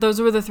Those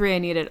were the three I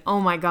needed.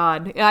 Oh my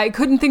God. I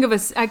couldn't think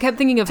of I kept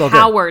thinking of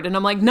Howard, and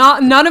I'm like,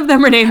 none of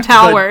them are named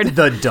Howard.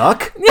 The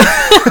duck?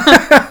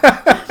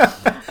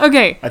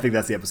 Okay. I think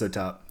that's the episode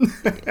top.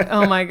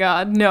 Oh my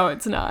God. No,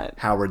 it's not.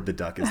 Howard the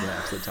duck is the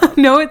episode top.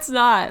 No, it's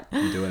not.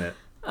 I'm doing it.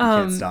 You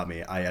can't stop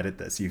me. I edit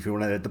this. If you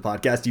want to edit the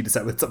podcast, you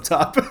decide what's up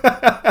top.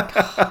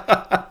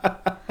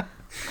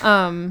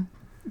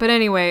 But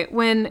anyway,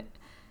 when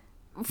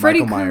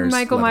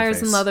Michael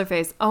Myers and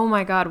Leatherface. Oh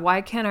my God,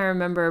 why can't I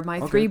remember my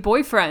three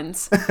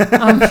boyfriends?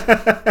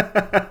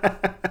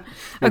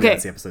 Okay.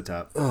 That's the episode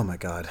top. Oh my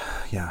God.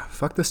 Yeah.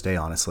 Fuck this day,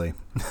 honestly.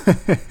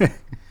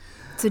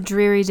 It's a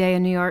dreary day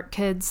in New York,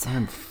 kids.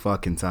 I'm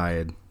fucking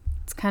tired.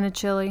 It's kind of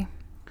chilly.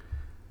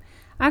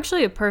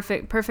 Actually, a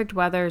perfect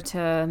weather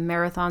to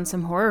marathon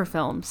some horror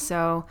films.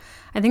 So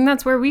I think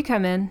that's where we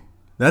come in.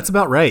 That's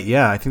about right.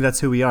 Yeah, I think that's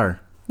who we are.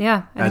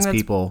 Yeah. I as think that's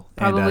people.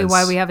 probably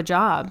why we have a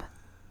job.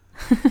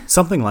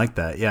 Something like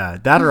that, yeah.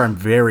 That or I'm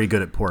very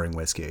good at pouring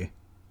whiskey.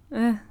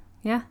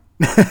 Yeah.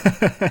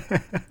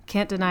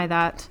 Can't deny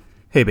that.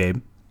 Hey,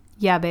 babe.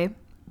 Yeah, babe.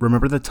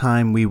 Remember the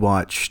time we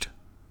watched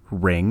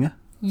Ring?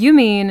 You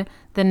mean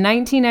the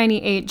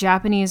 1998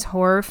 Japanese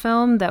horror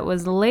film that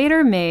was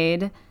later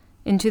made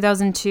in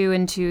 2002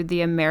 into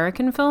the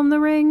American film The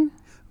Ring?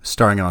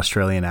 Starring an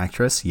Australian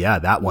actress? Yeah,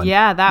 that one.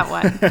 Yeah, that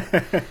one.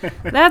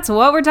 That's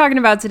what we're talking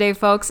about today,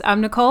 folks. I'm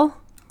Nicole.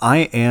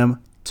 I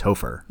am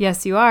Topher.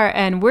 Yes, you are.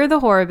 And we're the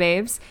Horror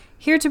Babes,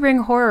 here to bring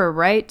horror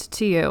right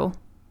to you.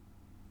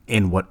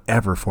 In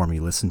whatever form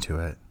you listen to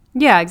it.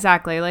 Yeah,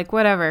 exactly. Like,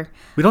 whatever.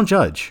 We don't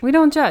judge. We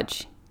don't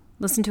judge.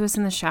 Listen to us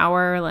in the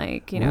shower,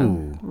 like,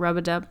 Ooh.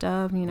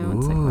 rub-a-dub-dub,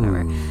 it's like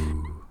whatever.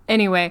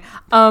 Anyway,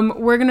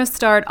 we're going to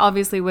start,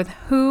 obviously, with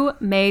who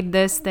made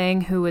this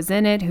thing, who was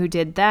in it, who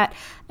did that,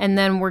 and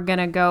then we're going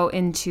to go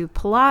into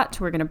plot,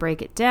 we're going to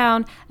break it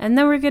down, and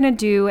then we're going to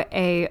do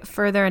a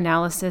further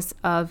analysis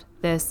of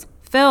this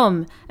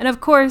film. And,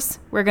 of course,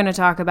 we're going to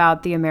talk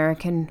about the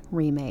American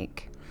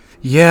remake.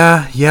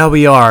 Yeah,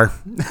 we are.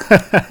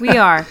 We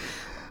are.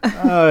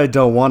 I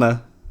don't want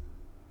to.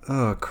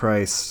 Oh,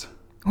 Christ.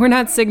 We're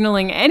not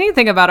signaling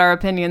anything about our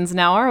opinions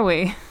now, are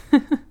we?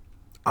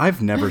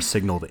 I've never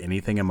signaled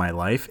anything in my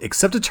life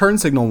except a turn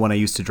signal when I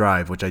used to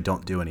drive, which I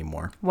don't do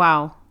anymore.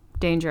 Wow.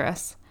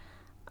 Dangerous.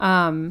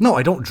 No,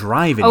 I don't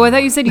drive anymore. Oh, I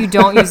thought you said you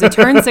don't use a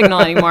turn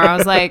signal anymore. I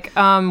was like,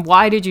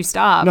 why did you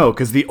stop? No,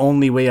 because the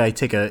only way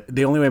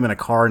I'm in a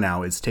car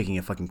now is taking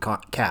a fucking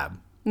cab.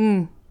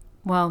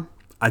 Well,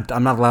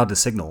 I'm not allowed to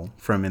signal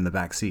from in the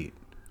back seat.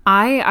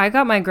 I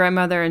got my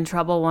grandmother in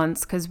trouble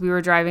once because we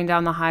were driving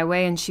down the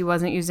highway and she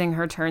wasn't using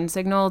her turn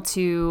signal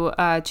to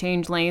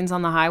change lanes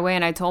on the highway.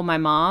 And I told my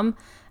mom,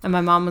 and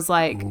my mom was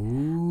like,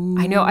 Ooh.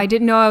 I know, I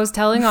didn't know I was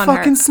telling on her.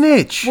 Fucking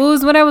snitch. Well, it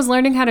was when I was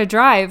learning how to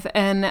drive.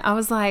 And I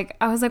was like,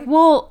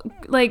 well,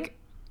 like,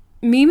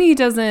 Mimi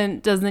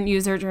doesn't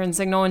use her turn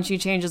signal when she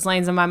changes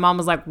lanes. And my mom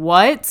was like,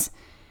 what?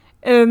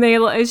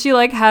 And she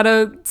like had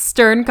a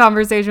stern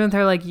conversation with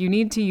her, like, you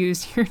need to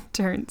use your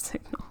turn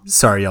signal.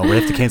 Sorry, y'all. We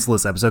have to cancel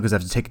this episode because I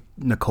have to take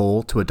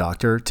Nicole to a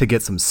doctor to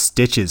get some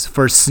stitches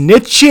for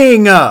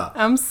snitching.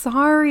 I'm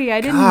sorry.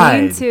 I didn't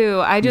God, mean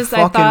to.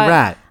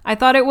 I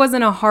thought it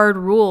wasn't a hard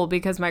rule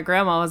because my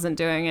grandma wasn't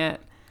doing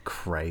it.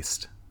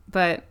 Christ.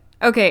 But,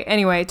 okay,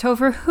 anyway,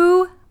 Topher,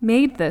 who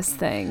made this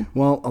thing?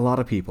 Well, a lot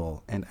of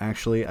people. And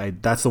actually,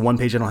 that's the one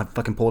page I don't have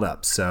fucking pulled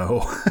up,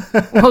 so.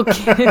 We'll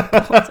get it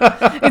pulled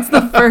up. It's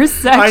the first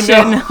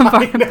section of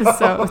our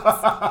episodes.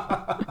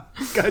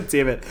 God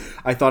damn it.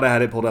 I thought I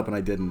had it pulled up and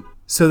I didn't.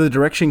 So the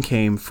direction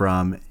came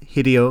from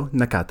Hideo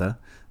Nakata,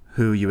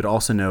 who you would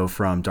also know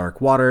from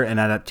Dark Water, an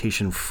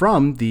adaptation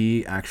from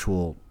the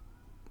actual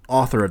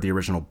author of the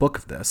original book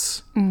of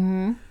this.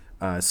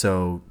 Mm-hmm.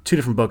 So two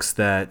different books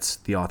that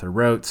the author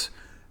wrote.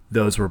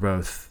 Those were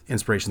both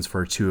inspirations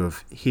for two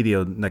of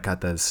Hideo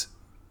Nakata's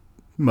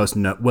most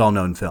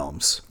well-known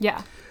films.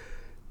 Yeah.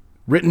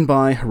 Written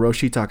by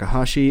Hiroshi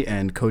Takahashi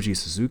and Koji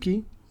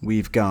Suzuki.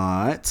 We've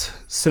got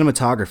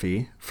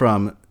cinematography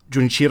from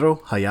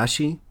Junichiro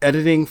Hayashi.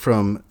 Editing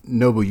from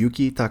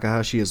Nobuyuki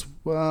Takahashi as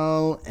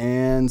well.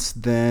 And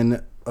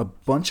then a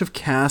bunch of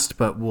cast,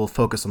 but we'll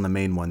focus on the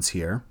main ones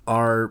here.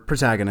 Our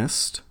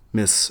protagonist,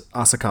 Miss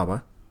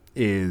Asakawa,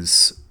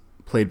 is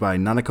played by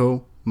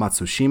Nanako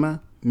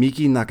Matsushima.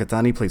 Miki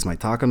Nakatani plays Mai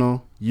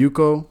Takano.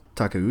 Yuko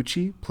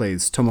Takeuchi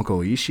plays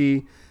Tomoko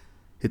Ishii.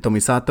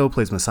 Hitomi Sato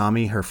plays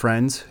Masami, her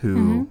friend,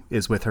 who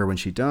is with her when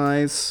she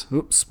dies.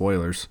 Oops,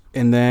 spoilers.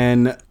 And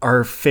then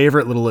our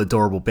favorite little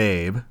adorable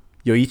babe,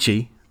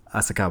 Yoichi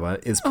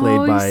Asakawa, is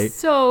played by... He's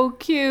so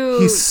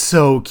cute. He's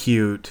so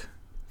cute.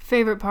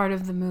 Favorite part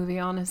of the movie,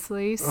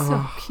 honestly.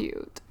 So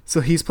cute.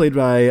 So he's played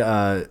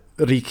by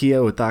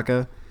Rikiya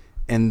Otaka.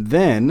 And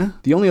then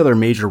the only other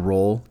major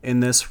role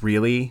in this,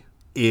 really,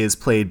 is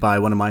played by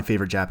one of my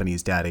favorite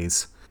Japanese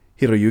daddies,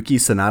 Hiroyuki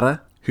Sanada,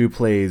 who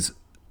plays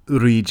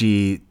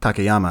Uruiji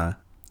Takeyama.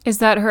 Is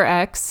that her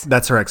ex?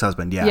 That's her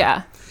ex-husband, yeah.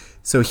 Yeah.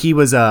 So he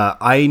was,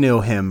 I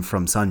know him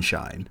from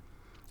Sunshine.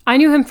 I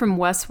knew him from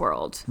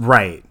Westworld.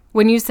 Right.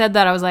 When you said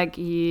that, I was like,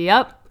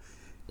 yep.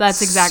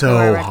 That's exactly so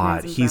where I hot.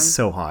 recognize him He's from.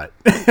 so hot.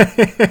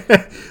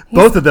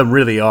 Both of them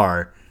really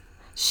are.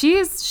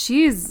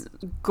 She's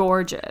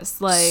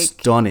gorgeous. Like,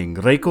 Stunning.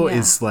 Reiko Yeah.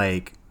 is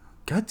like,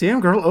 goddamn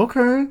girl,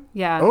 okay.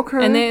 yeah.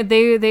 Okay. And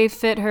they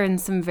fit her in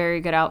some very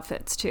good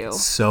outfits too.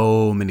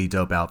 So many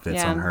dope outfits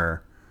Yeah. on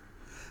her.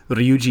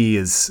 Ryuji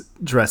is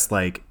dressed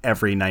like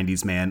every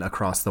 90s man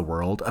across the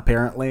world,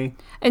 apparently.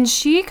 And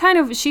she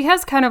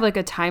has kind of like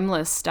a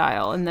timeless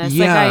style in this.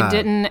 Yeah.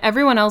 Like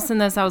everyone else in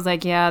this, I was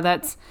like, yeah,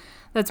 that's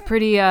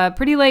pretty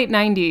late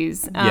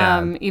 90s.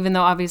 Yeah. Even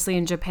though obviously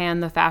in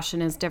Japan the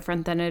fashion is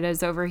different than it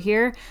is over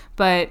here.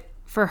 But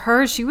for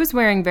her, she was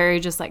wearing very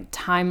just like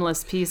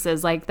timeless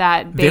pieces, like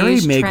that Very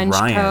beige Meg trench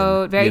Ryan,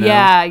 coat. Very, you know?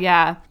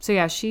 yeah. So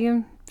yeah,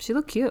 she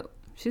looked cute.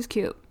 She's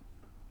cute.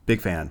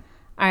 Big fan.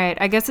 All right,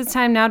 I guess it's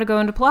time now to go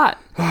into plot.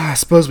 I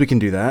suppose we can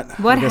do that.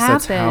 What I guess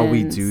that's how we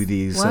happens? do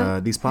these What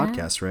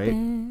podcasts,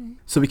 right?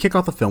 So we kick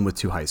off the film with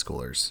two high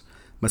schoolers,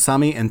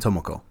 Masami and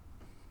Tomoko,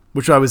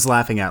 which I was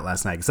laughing at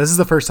last night because this is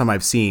the first time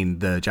I've seen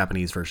the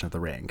Japanese version of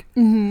The Ring.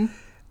 Mm-hmm.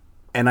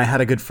 And I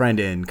had a good friend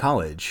in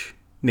college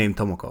named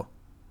Tomoko.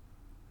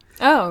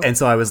 Oh, And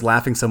so I was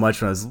laughing so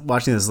much when I was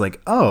watching this,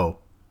 like, oh,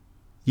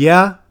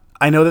 yeah,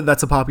 I know that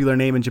that's a popular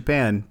name in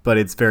Japan, but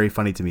it's very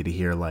funny to me to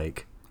hear,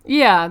 like,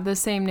 yeah, the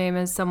same name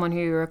as someone who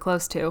you were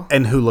close to.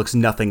 and who looks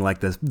nothing like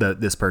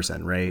this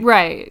person, right?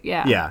 Right,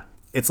 yeah. Yeah.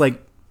 It's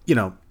like,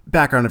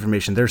 background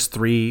information. There's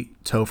 3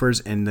 Tophers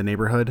in the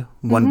neighborhood,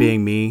 one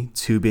being me,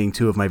 2 being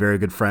 2 of my very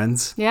good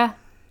friends. Yeah.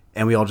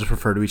 And we all just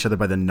refer to each other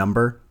by the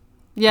number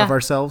Yeah. of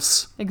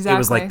ourselves. It was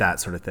Exactly. like that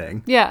sort of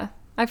thing. Yeah,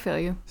 I feel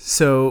you.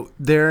 So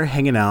they're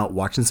hanging out,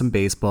 watching some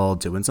baseball,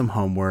 doing some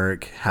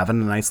homework,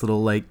 having a nice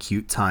little, like,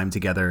 cute time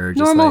together.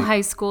 Just Normal like,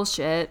 high school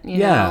shit, you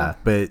yeah, know.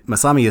 but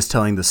Masami is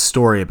telling the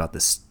story about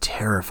this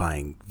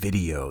terrifying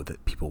video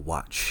that people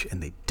watch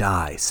and they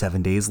die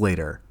 7 days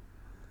later.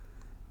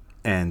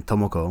 And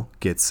Tomoko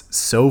gets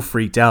so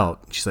freaked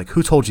out. She's like,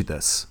 who told you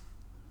this?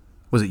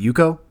 Was it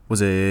Yuko?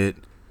 Was it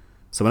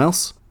someone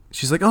else?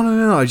 She's like, oh,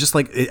 no. I just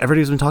like,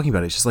 everybody's been talking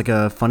about it. It's just like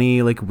a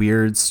funny, like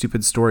weird,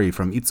 stupid story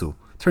from Itsu.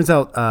 Turns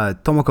out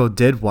Tomoko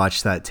did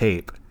watch that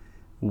tape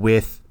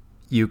with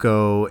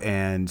Yuko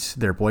and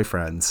their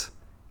boyfriends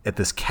at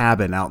this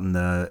cabin out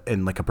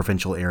in like a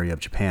provincial area of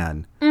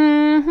Japan.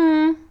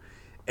 Mm-hmm.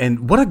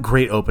 And what a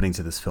great opening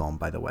to this film,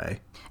 by the way.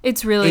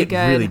 It's really It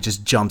good. really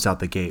just jumps out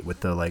the gate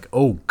with the like,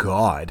 oh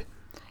God.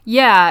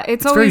 Yeah,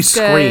 it's It's very always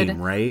good.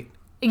 Scream, right?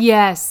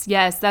 Yes,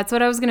 that's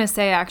what I was gonna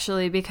say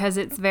actually, because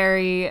it's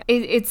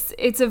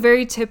it's a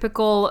very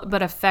typical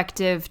but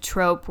effective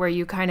trope where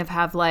you kind of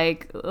have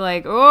like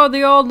oh,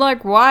 the old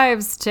like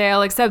wives'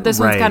 tale, except this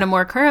one's Right. kind of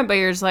more current, but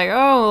you're just like,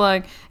 oh,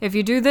 like if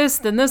you do this,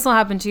 then this will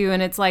happen to you,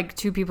 and it's like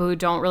 2 people who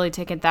don't really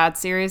take it that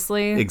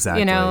seriously.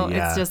 Exactly, You know,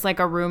 yeah. it's just like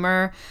a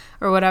rumor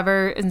or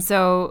whatever, and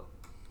so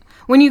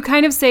when you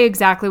kind of say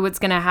exactly what's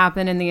gonna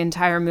happen in the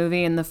entire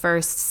movie in the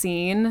first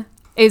scene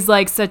is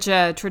like such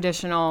a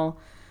traditional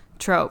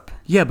trope.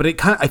 Yeah, but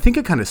I think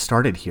it kind of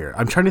started here.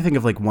 I'm trying to think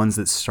of like ones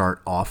that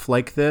start off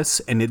like this,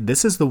 and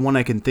this is the one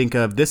I can think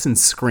of. This and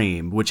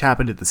Scream, which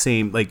happened at the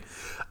same like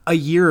a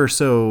year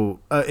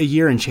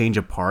and change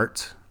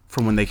apart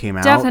from when they came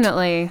out.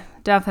 Definitely.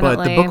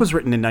 But the book was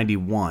written in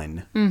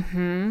 91.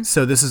 Mm-hmm.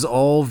 So this is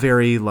all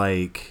very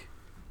like,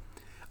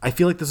 I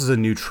feel like this is a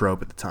new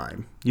trope at the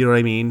time. You know what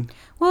I mean?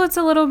 Well, it's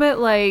a little bit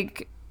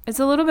like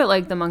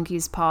the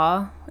monkey's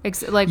paw.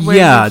 Like where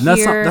Yeah, you that's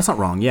hear, not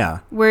wrong. Yeah.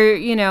 where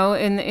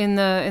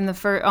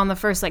on the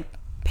first like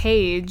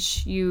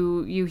page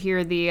you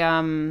hear the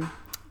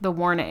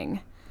warning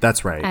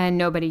That's right. and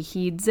nobody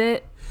heeds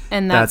it.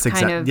 And that's That's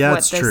kind exact- of yeah, what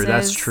that's this true, is.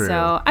 that's true.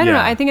 So I don't know.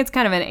 Yeah. I think it's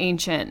kind of an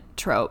ancient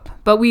trope,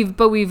 but we've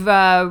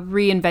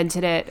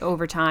reinvented it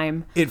over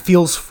time. It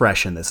feels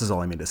fresh in this is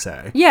all I mean to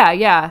say.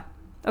 Yeah,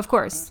 of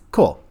course.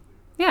 Cool.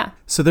 Yeah.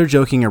 So they're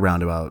joking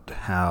around about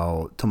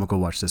how Tomoko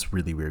watched this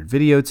really weird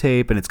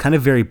videotape, and it's kind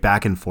of very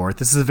back and forth.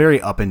 This is a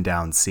very up and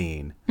down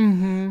scene.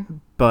 Mm-hmm.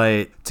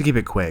 But to keep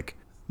it quick,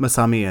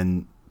 Masami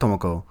and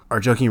Tomoko are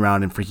joking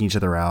around and freaking each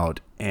other out,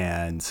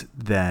 and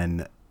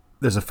then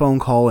there's a phone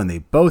call, and they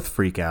both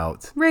freak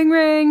out. Ring,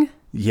 ring.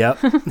 Yep.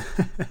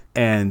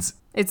 And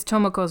It's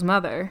Tomoko's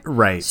mother.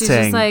 right, She's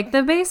saying, just like,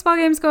 the baseball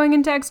game's going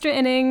into extra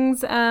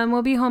innings.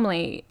 We'll be home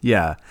late.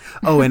 yeah.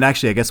 Oh, and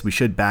actually, I guess we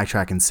should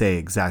backtrack and say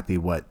exactly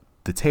what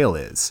the tale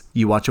is.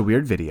 You watch a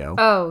weird video.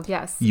 Oh,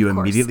 yes. You of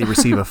course. immediately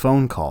receive a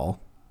phone call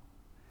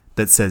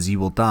that says you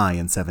will die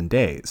in 7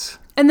 days.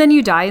 And then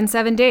you die in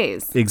 7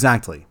 days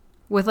Exactly.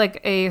 with like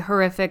a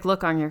horrific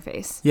look on your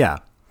face. Yeah.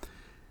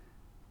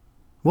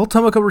 Well,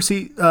 Tomoko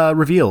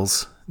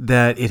reveals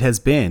that it has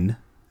been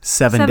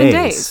 7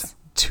 days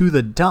to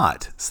the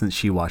dot since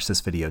she watched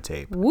this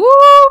videotape.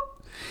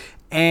 Whoop!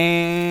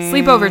 And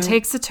Sleepover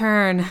takes a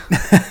turn.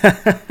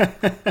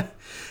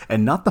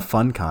 and not the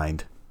fun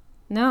kind.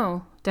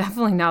 No,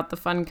 definitely not the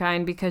fun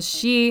kind, because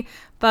she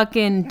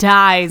fucking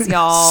dies,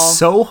 y'all.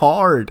 So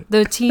hard. The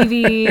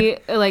TV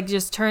like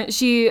just turns.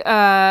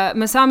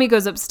 Masami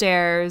goes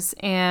upstairs,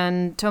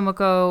 and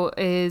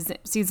Tomoko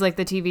sees like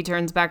the TV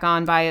turns back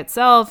on by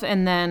itself,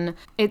 and then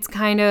it's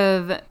kind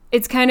of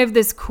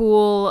this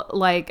cool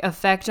like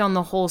effect on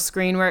the whole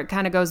screen where it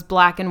kind of goes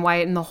black and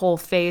white, and the whole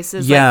face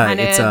is like kind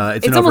of it's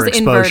almost overexposure.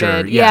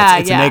 inverted.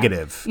 It's a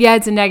negative. Yeah,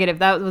 it's a negative.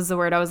 That was the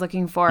word I was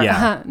looking for.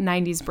 Yeah.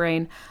 90s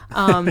brain.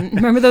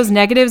 Remember those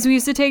negatives we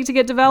used to take to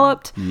get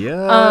developed?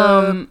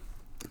 Yeah.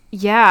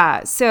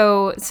 Yeah.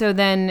 So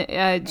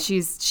then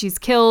she's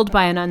killed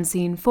by an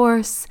unseen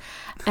force,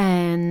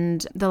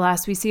 and the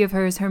last we see of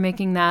her is her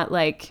making that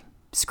like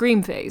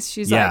scream face.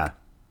 She's like,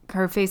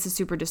 her face is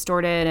super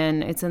distorted,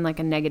 and it's in like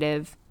a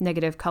negative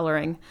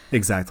coloring.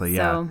 Exactly.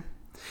 Yeah. So,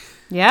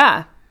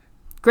 yeah.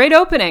 Great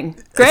opening.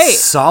 Great.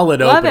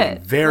 Solid Love opening.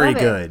 it. Very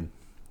Love good. It.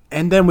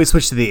 And then we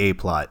switch to the A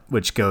plot,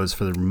 which goes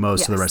for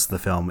most of the rest of the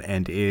film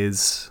and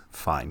is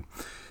fine.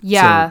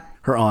 Yeah. So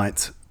her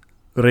aunt,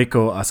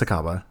 Reiko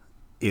Asakawa,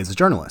 is a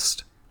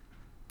journalist.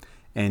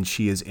 And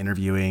she is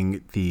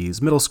interviewing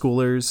these middle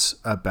schoolers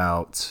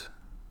about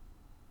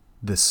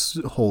this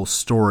whole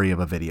story of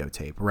a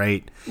videotape,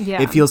 right? Yeah.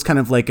 It feels kind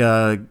of like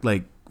a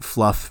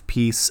fluff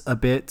piece a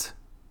bit.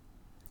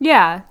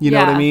 Yeah. You know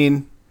what I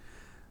mean?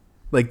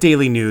 Like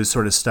daily news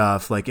sort of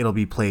stuff. Like it'll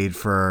be played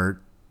for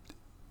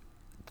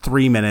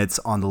 3 minutes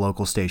on the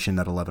local station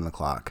at 11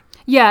 o'clock.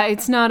 Yeah,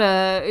 it's not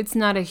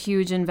a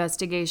huge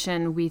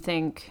investigation, we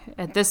think,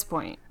 at this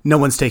point. No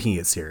one's taking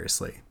it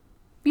seriously.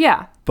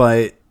 Yeah.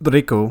 But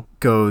Reiko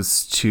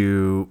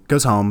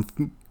goes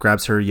home,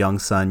 grabs her young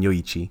son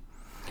Yoichi.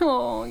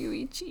 Oh,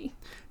 Yuichi.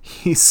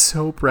 He's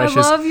so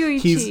precious. I love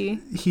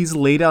Yuichi. He's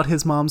laid out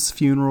his mom's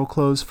funeral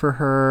clothes for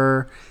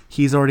her.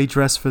 He's already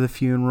dressed for the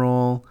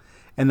funeral.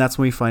 And that's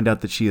when we find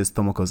out that she is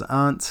Tomoko's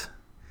aunt.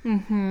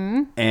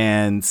 Mm-hmm.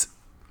 And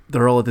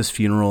they're all at this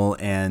funeral,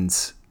 and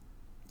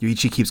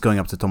Yuichi keeps going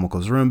up to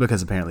Tomoko's room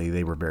because apparently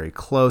they were very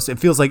close. It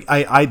feels like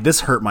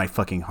this hurt my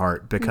fucking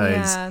heart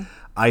because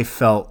I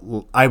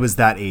felt I was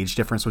that age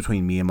difference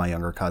between me and my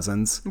younger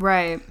cousins.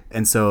 Right.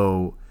 And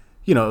so,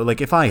 you know, like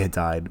if I had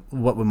died,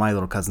 what would my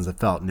little cousins have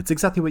felt? And it's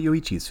exactly what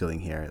Yoichi is feeling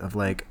here of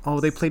like,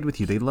 oh, they played with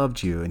you. They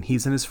loved you. And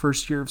he's in his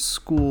first year of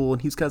school,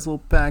 and he's got his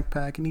little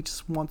backpack, and he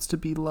just wants to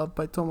be loved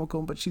by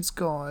Tomoko, but she's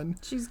gone.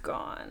 She's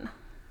gone.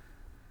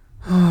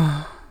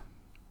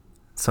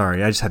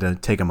 Sorry, I just had to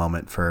take a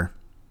moment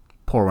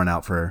pour one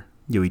out for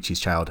Yoichi's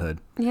childhood.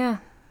 Yeah.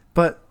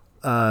 But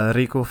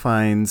Reiko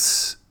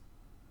finds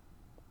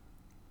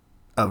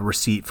a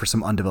receipt for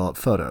some undeveloped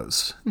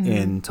photos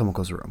in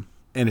Tomoko's room,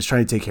 and is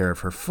trying to take care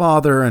of her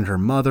father and her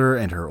mother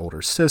and her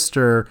older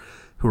sister,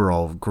 who are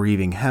all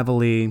grieving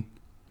heavily.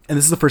 And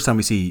this is the first time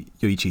we see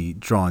Yoichi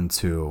drawn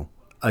to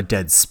a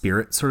dead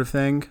spirit sort of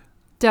thing.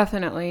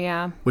 Definitely,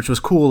 yeah. Which was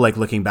cool, like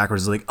looking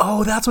backwards, like,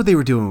 oh, that's what they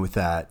were doing with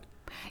that.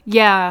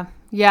 Yeah.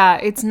 Yeah.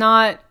 It's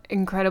not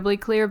incredibly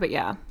clear, but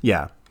yeah.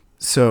 Yeah.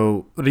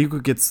 So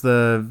Ryuko gets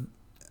the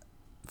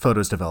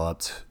photos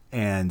developed,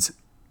 and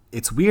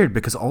it's weird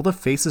because all the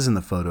faces in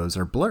the photos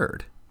are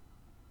blurred.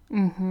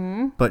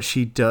 Mm-hmm. But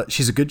she's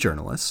a good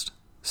journalist,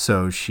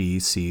 so she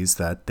sees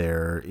that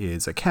there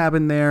is a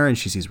cabin there, and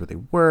she sees where they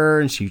were,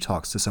 and she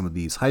talks to some of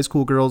these high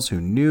school girls who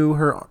knew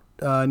her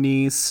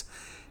niece,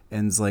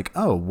 and is like,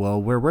 oh,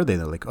 well, where were they?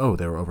 They're like, oh,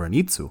 they were over in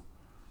Itsu,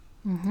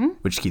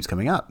 which keeps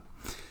coming up.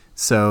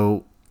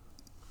 So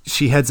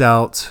she heads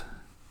out,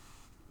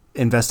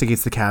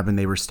 investigates the cabin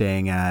they were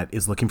staying at,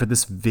 is looking for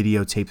this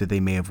videotape that they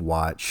may have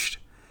watched,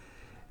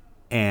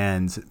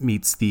 and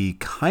meets the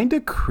kind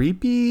of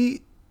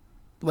creepy,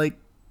 like,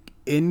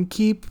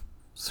 innkeep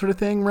sort of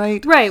thing,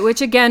 right? Right,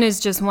 which again is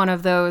just one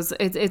of those,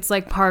 it's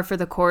like par for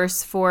the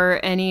course for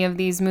any of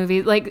these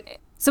movies. Like,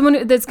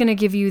 someone that's going to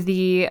give you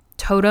the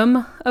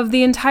totem of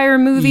the entire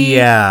movie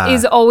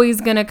is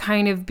always going to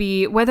kind of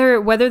be,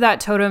 whether that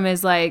totem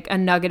is like a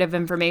nugget of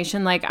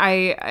information. Like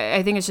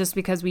I think it's just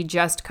because we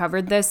just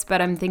covered this,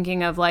 but I'm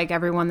thinking of like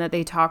everyone that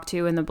they talked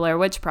to in the Blair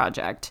Witch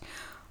Project.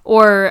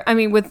 Or, I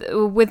mean, with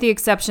the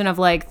exception of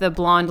like the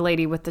blonde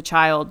lady with the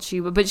child, she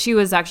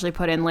was actually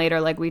put in later,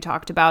 like we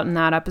talked about in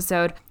that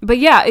episode. But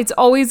yeah, it's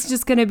always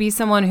just going to be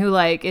someone who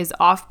like is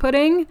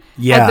off-putting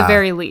at the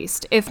very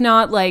least. If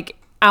not like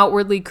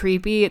outwardly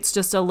creepy, it's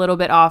just a little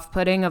bit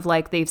off-putting of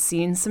like they've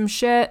seen some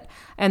shit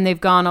and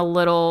they've gone a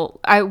little,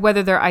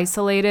 whether they're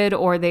isolated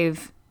or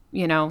they've,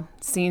 you know,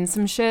 seen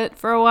some shit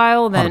for a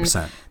while, then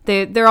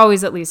 100%. they're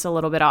always at least a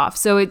little bit off.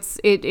 So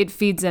it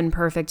feeds in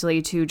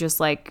perfectly to just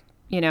like,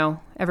 you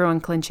know,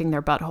 everyone clenching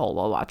their butthole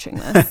while watching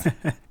this.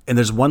 And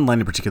there's one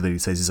line in particular that he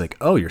says, he's like,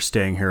 oh, you're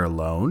staying here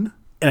alone?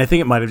 And I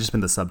think it might have just been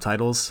the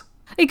subtitles.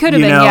 It could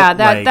have been, yeah,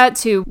 that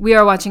too. We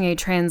are watching a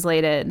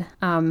translated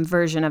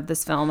version of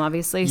this film,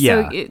 obviously.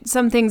 So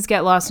some things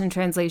get lost in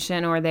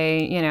translation, or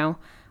they, you know,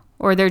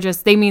 or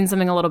they mean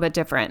something a little bit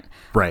different.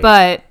 Right.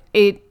 But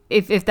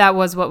if that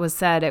was what was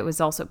said, it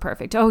was also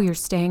perfect. Oh, you're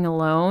staying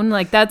alone?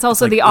 Like, that's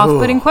also the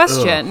off-putting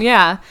question.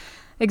 Yeah,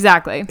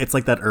 exactly. It's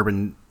like that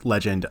urban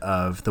legend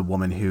of the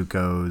woman who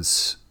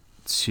goes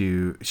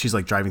she's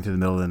like driving through the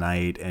middle of the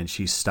night and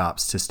she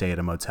stops to stay at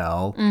a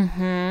motel.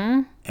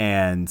 Mm-hmm.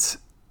 And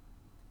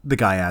the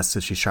guy asks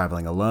if she's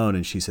traveling alone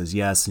and she says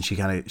yes.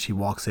 And she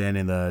walks in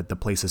and the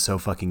place is so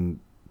fucking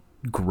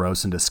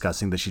gross and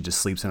disgusting that she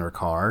just sleeps in her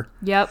car.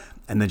 Yep.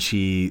 And then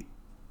she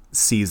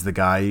sees the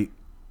guy,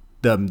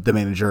 the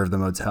manager of the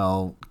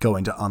motel,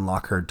 going to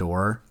unlock her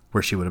door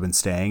where she would have been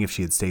staying if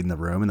she had stayed in the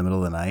room in the middle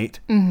of the night.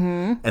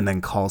 Mm-hmm. And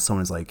then calls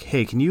someone, is like,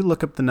 hey, can you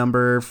look up the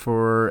number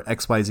for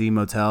XYZ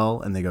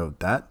motel? And they go,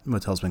 that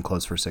motel's been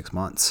closed for 6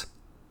 months.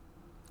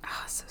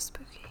 Oh, so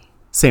spooky.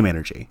 Same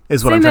energy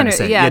is what I'm trying to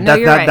say. Yeah, no,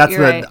 you're right. That's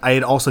you're right. I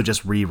had also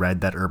just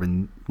reread that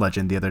urban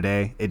legend the other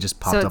day. It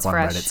just popped up on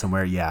fresh. Reddit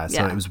somewhere. Yeah,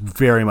 so it was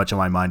very much on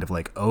my mind of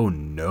like, oh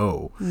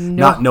no,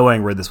 not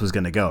knowing where this was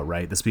going to go,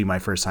 right? This would be my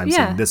first time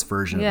seeing this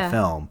version of the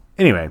film.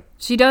 Anyway.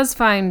 She does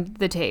find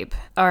the tape.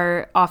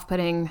 Our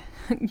off-putting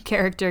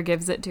character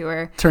gives it to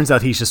her. Turns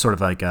out he's just sort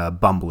of like a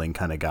bumbling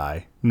kind of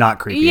guy. Not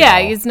creepy Yeah,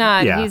 at all. he's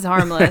not. Yeah. He's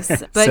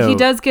harmless. But he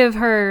does give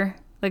her,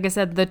 like I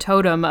said, the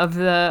totem of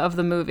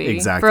the movie.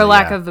 Exactly. For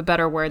lack of a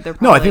better word.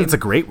 No, I think it's a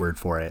great word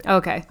for it.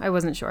 Okay, I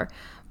wasn't sure.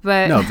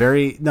 But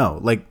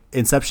like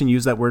Inception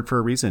used that word for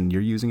a reason.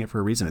 You're using it for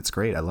a reason. It's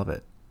great. I love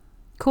it.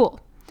 Cool.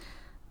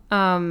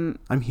 I'm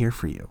here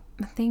for you.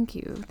 Thank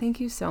you. Thank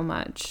you so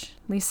much.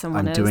 At least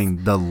someone is. I'm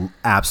doing the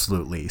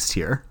absolute least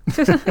here.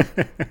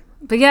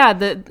 But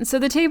yeah, so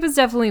the tape is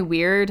definitely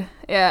weird.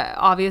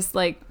 Obvious,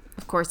 like,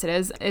 of course it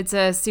is. It's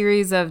a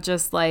series of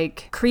just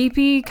like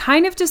creepy,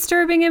 kind of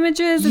disturbing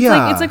images.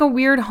 It's like a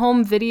weird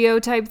home video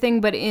type thing,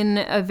 but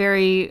in a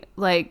very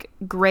like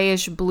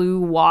grayish blue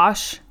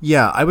wash.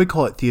 Yeah, I would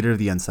call it theater of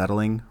the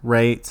unsettling,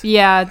 right?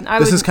 Yeah, I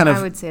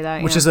would say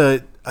that. Which is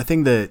a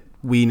thing that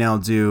we now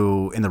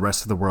do in the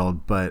rest of the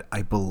world, but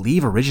I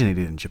believe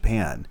originated in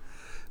Japan,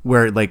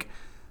 where like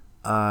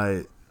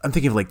I'm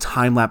thinking of like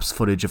time-lapse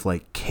footage of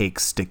like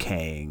cakes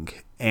decaying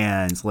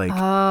and like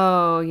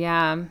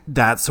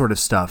that sort of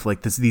stuff,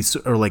 like these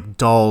or like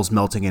dolls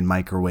melting in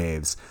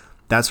microwaves.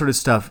 That sort of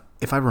stuff,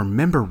 if I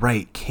remember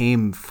right,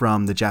 came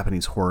from the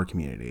Japanese horror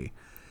community.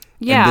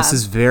 Yeah, and this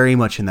is very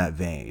much in that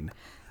vein.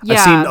 Yeah. I've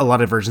seen a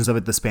lot of versions of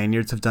it. The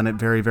Spaniards have done it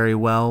very, very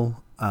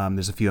well.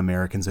 There's a few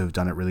Americans who have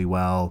done it really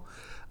well.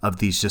 Of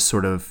these just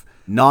sort of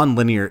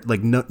non-linear,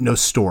 like no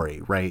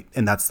story, right?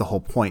 And that's the whole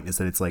point, is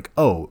that it's like,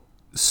 oh,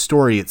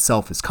 story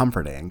itself is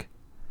comforting.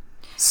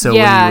 So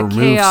when you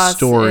remove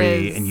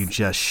story and you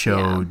just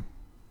show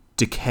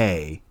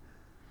decay.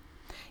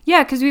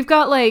 Yeah, because we've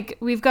got like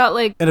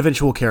an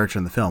eventual character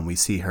in the film. We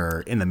see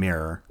her in the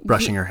mirror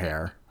brushing her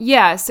hair.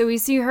 Yeah, so we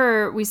see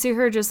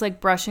her just like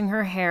brushing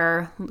her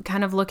hair,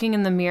 kind of looking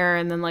in the mirror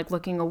and then like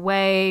looking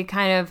away,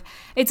 kind of.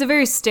 It's a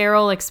very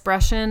sterile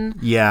expression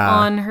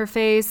on her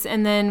face.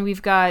 And then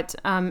we've got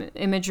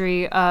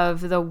imagery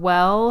of the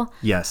well,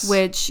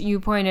 which you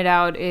pointed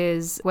out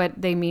is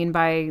what they mean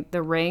by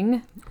the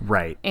ring.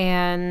 Right.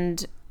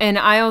 And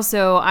I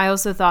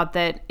also thought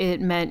that it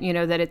meant,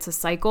 that it's a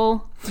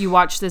cycle. You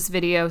watch this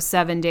video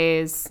 7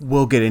 days.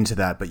 We'll get into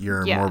that, but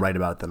you're more right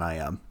about it than I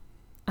am.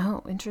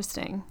 Oh,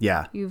 interesting.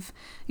 Yeah. You've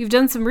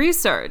done some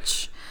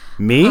research.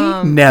 Me?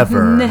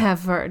 Never.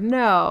 Never.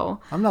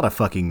 No. I'm not a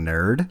fucking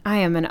nerd. I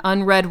am an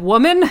unread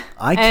woman.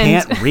 I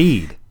can't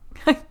read.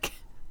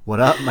 What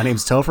up? My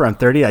name's Topher. I'm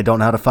 30. I don't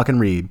know how to fucking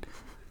read.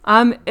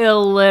 I'm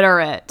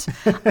illiterate.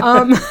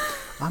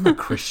 I'm a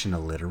Christian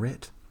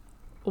illiterate.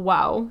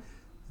 Wow.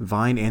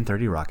 Vine and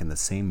 30 Rock in the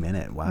same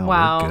minute.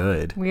 Wow, we're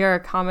good. We are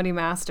comedy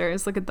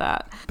masters. Look at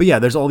that. But yeah,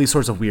 there's all these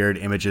sorts of weird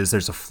images.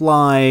 There's a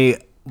fly.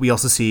 We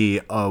also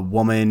see a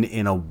woman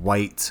in a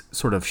white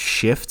sort of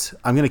shift.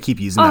 I'm going to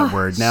keep using that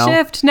word now.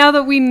 Shift, now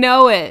that we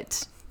know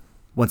it.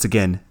 Once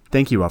again,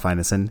 thank you, Ralph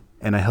Ineson,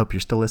 and I hope you're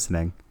still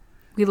listening.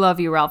 We love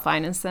you, Ralph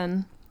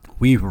Ineson.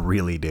 We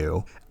really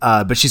do.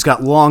 But she's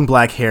got long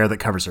black hair that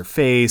covers her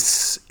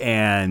face,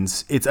 and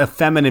it's a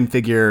feminine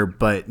figure,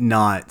 but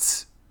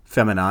not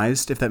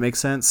feminized, if that makes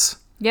sense.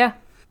 Yeah.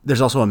 There's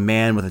also a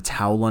man with a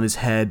towel on his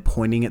head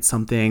pointing at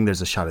something.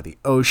 There's a shot of the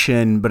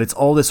ocean, but it's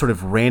all this sort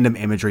of random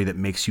imagery that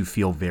makes you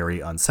feel very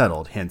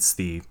unsettled, hence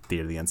the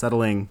theater of the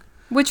unsettling.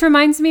 Which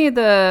reminds me,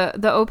 the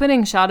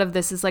opening shot of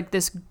this is like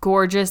this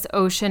gorgeous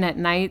ocean at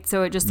night,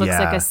 so it just looks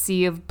like a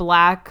sea of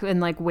black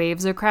and like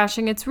waves are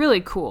crashing. It's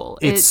really cool.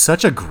 It's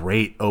such a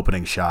great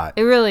opening shot.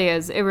 It really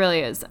is. It really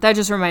is. That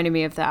just reminded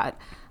me of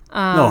that.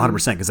 No,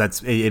 100%,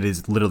 because it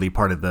is literally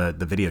part of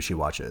the video she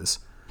watches.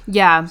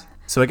 Yeah.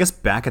 So I guess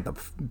back at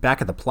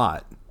the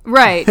plot.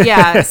 Right.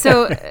 Yeah.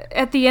 So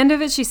at the end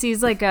of it, she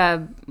sees like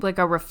a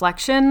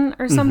reflection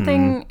or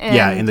something. Mm-hmm.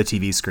 And, in the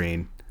TV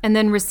screen. And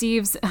then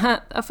receives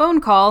a phone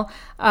call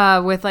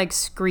with like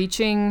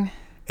screeching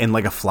and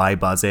like a fly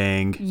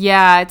buzzing.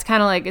 Yeah, it's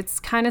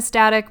kind of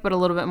static, but a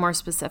little bit more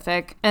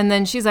specific. And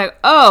then she's like,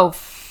 "Oh,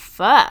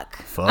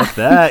 fuck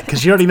that,"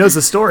 because she already knows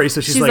the story. So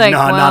she's like,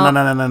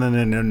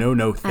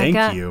 no,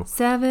 thank you.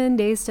 7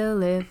 days to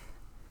live.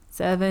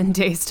 7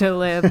 days to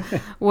live.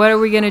 What are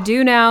we going to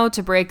do now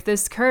to break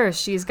this curse?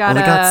 She's got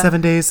only got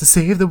 7 days to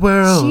save the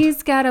world.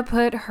 She's got to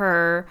put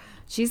her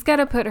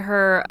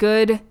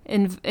good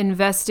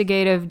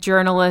investigative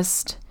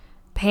journalist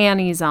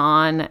panties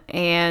on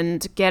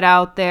and get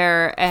out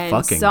there and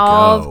Fucking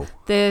solve go.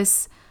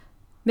 this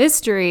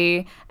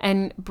mystery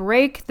and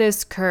break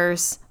this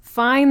curse.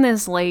 Find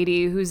this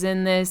lady who's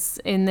in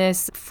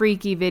this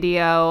freaky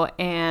video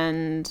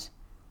and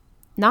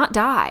not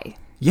die.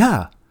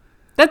 Yeah.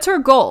 That's her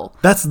goal.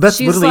 That's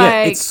She's literally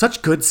like- it. It's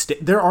such good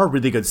there are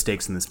really good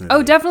stakes in this movie.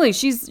 Oh, definitely.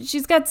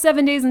 She's got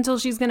 7 days until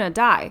she's gonna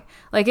die.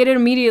 Like, it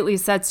immediately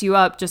sets you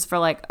up just for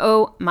like,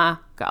 oh my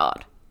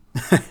God.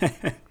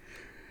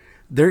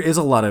 There is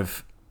a lot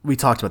of, we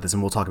talked about this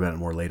and we'll talk about it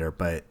more later,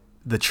 but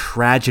the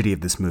tragedy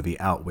of this movie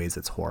outweighs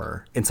its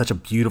horror in such a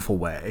beautiful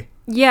way.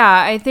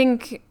 Yeah, I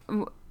think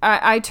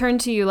I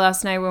turned to you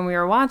last night when we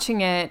were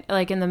watching it,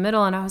 like in the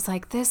middle, and I was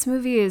like, this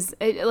movie is,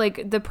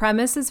 like, the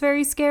premise is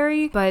very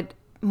scary, but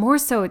more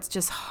so it's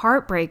just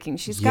heartbreaking.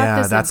 She's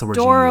got that's the this word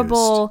you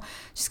adorable,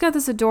 she's got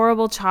this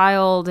adorable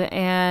child,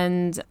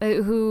 and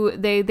who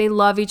they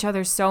love each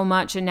other so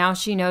much, and now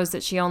she knows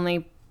that she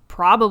only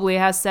probably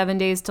has 7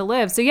 days to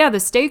live. So yeah, the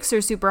stakes are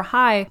super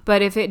high,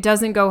 but if it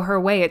doesn't go her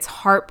way, it's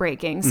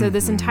heartbreaking. So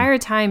this entire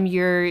time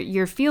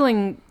you're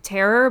feeling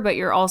terror, but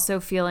you're also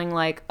feeling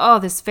like, oh,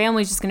 this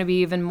family's just going to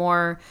be even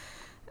more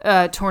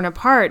torn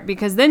apart,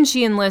 because then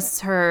she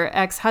enlists her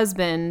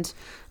ex-husband,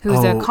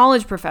 who's a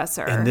college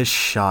professor. And this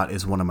shot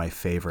is one of my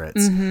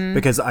favorites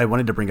because I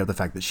wanted to bring up the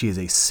fact that she is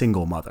a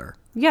single mother.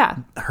 Yeah.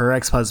 Her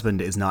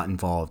ex-husband is not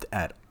involved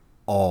at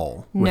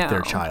all with their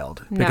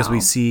child, because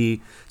we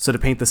see, so to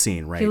paint the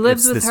scene, right? He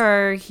lives with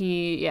her.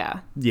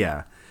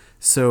 Yeah.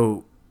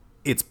 So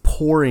it's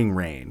pouring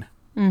rain,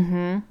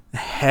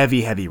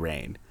 heavy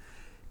rain.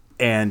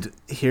 And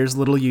here's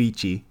little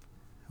Yuichi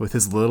with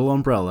his little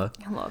umbrella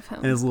I love him.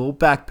 and his little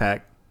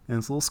backpack and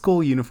his little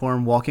school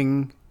uniform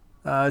walking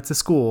to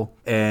school.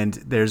 And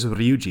there's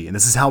Ryuji, and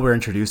this is how we're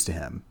introduced to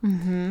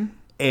him.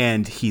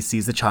 And he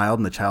sees the child,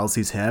 and the child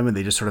sees him, and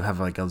they just sort of have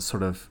like a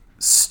sort of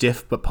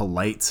stiff but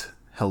polite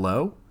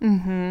hello,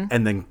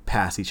 and then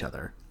pass each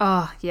other.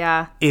 Oh,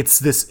 yeah. It's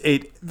this,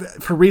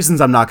 for reasons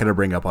I'm not going to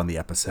bring up on the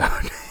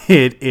episode,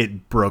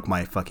 it broke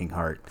my fucking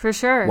heart. For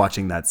sure.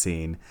 Watching that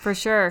scene. For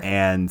sure.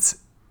 And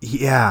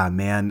yeah,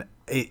 man,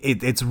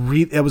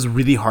 it was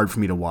really hard for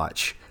me to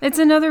watch. It's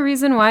another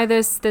reason why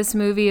this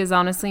movie is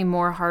honestly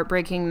more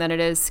heartbreaking than it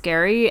is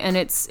scary, and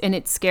it's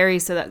scary,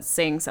 so that's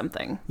saying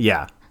something.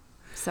 Yeah.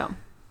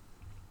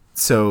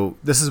 So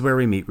this is where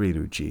we meet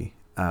Ryuji.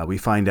 We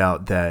find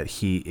out that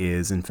he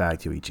is, in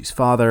fact, Yoichi's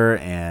father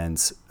and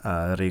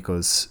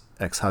Reiko's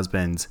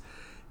ex-husband,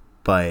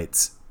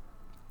 but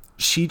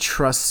she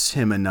trusts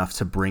him enough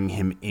to bring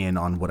him in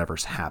on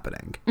whatever's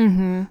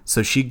happening.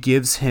 So she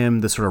gives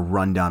him the sort of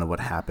rundown of what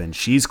happened.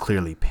 She's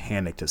clearly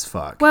panicked as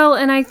fuck. Well,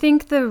 and I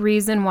think the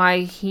reason why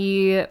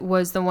he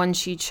was the one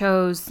she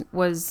chose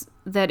was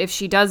that if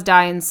she does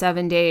die in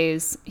 7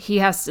 days, he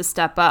has to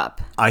step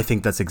up. I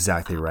think that's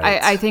exactly right.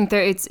 I think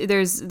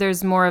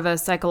there's more of a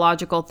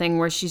psychological thing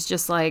where she's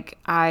just like,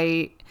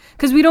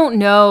 because we don't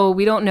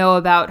know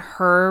about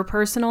her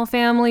personal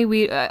family,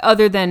 we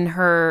other than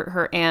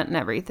her aunt and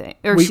everything,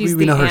 or she's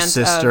we the know her aunt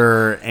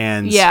sister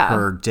and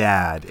her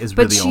dad is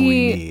really all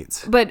we need.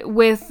 But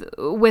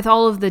with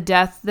all of the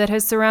death that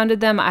has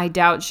surrounded them, I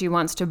doubt she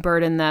wants to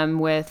burden them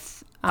with.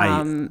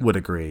 I would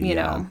agree. You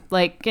know,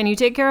 like, can you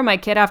take care of my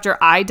kid after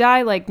I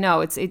die? Like,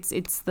 no, it's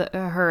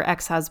her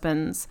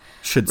ex-husband's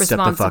should step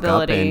the fuck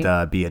up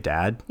and be a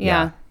dad.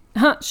 Yeah.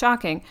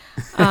 Shocking.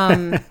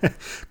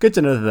 Good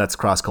to know that that's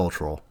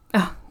cross-cultural.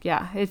 Oh,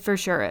 yeah, it for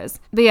sure is.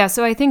 But yeah,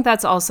 so I think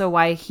that's also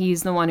why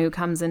he's the one who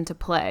comes into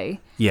play.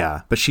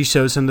 Yeah, but she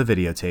shows him the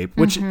videotape,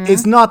 which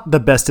is not the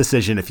best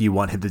decision if you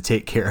want him to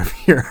take care of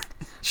your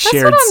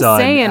shared that's what I'm son.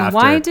 saying. After.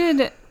 Why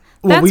did?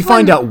 Well, we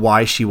find out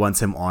why she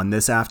wants him on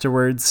this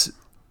afterwards.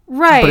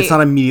 Right. But it's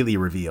not immediately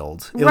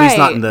revealed. At least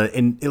not in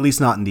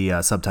the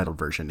subtitled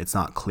version. It's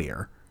not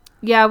clear.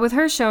 Yeah, with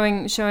her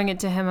showing it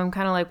to him, I'm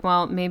kind of like,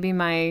 well, maybe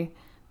my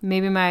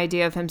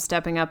idea of him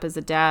stepping up as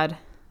a dad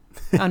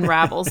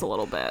unravels a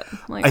little bit.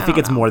 Like, I think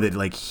it's more that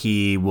like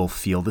he will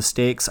feel the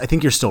stakes. I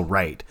think you're still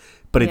right,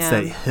 but it's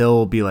that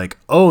he'll be like,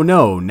 "Oh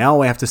no, now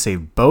I have to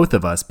save both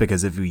of us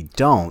because if we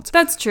don't,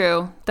 that's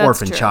true.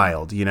 Orphan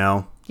child, you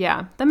know."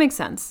 Yeah, that makes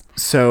sense.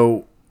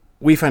 So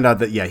we find out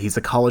that he's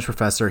a college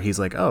professor. He's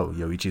like, "Oh,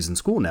 Yoichi's in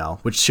school now,"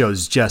 which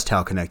shows just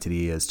how connected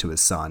he is to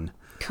his son.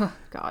 Oh,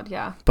 God,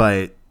 yeah.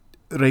 But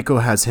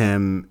Reiko has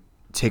him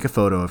take a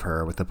photo of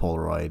her with a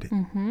Polaroid,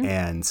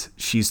 and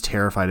she's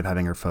terrified of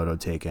having her photo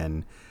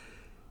taken.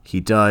 He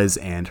does,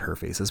 and her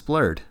face is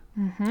blurred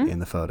in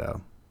the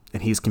photo.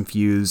 And he's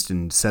confused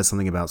and says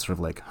something about sort of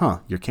like,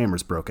 your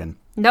camera's broken.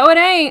 No, it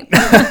ain't.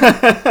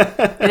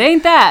 It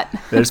ain't that.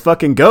 There's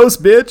fucking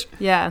ghosts, bitch.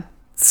 Yeah.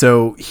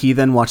 So he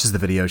then watches the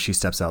video. She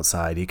steps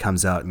outside. He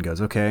comes out and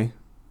goes, okay,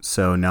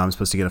 so now I'm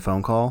supposed to get a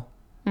phone call?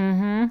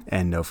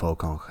 And no phone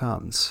call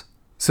comes.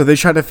 So they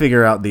try to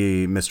figure out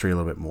the mystery a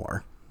little bit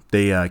more.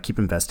 They keep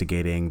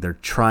investigating. They're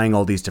trying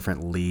all these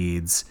different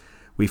leads.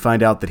 We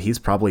find out that he's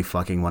probably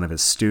fucking one of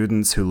his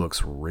students who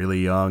looks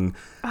really young.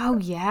 Oh,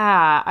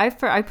 yeah. I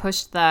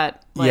pushed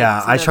that.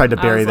 I tried to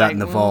bury that in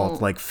the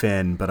vault like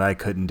Finn, but I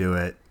couldn't do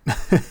it.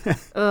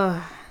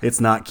 Ugh.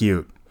 It's not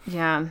cute.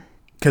 Yeah.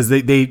 Because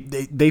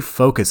they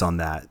focus on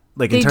that.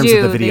 Like, in terms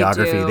of the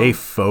videography, they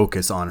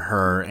focus on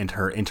her and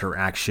her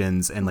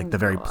interactions and, like, the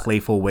very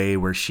playful way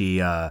where she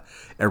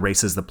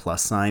erases the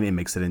plus sign and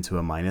makes it into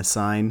a minus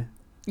sign.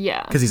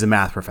 Yeah. Because he's a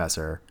math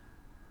professor.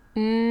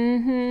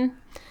 Mm-hmm.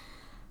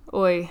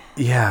 Oy.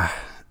 Yeah.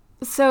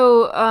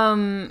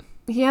 So,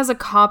 he has a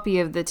copy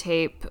of the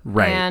tape.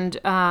 Right.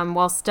 And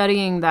while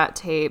studying that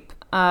tape,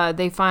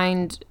 they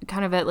find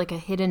kind of a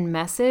hidden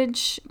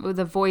message with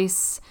a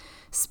voice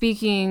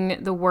speaking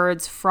the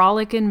words,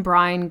 "Frolic and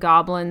brine,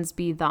 goblins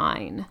be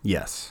thine."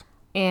 Yes.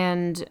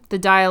 And the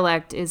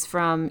dialect is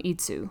from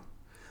Itsu.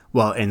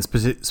 Well, and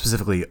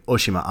specifically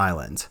Oshima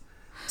Island.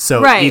 So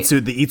right.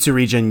 the Itsu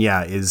region,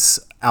 is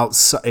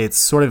outside. It's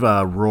sort of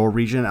a rural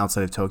region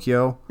outside of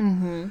Tokyo.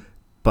 Mm-hmm.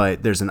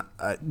 But there's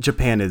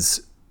Japan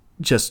is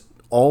just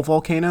all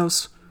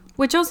volcanoes.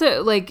 Which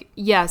also,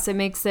 yes, it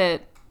makes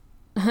it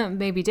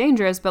maybe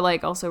dangerous,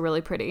 but also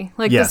really pretty.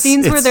 The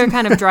scenes where they're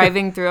kind of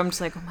driving through, I'm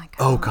just like, oh my god.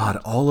 Oh god,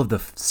 all of the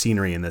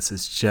scenery in this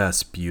is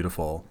just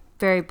beautiful.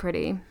 Very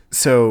pretty.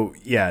 So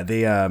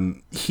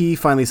he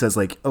finally says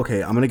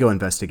okay, I'm gonna go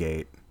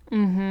investigate.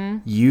 Mm-hmm.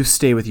 You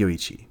stay with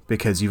Yoichi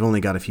because you've only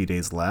got a few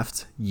days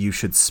left. You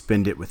should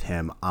spend it with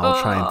him. I'll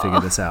try and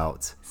figure this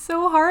out.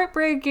 So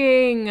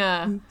heartbreaking.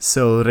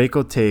 So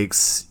Reiko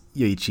takes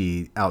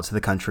Yoichi out to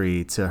the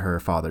country to her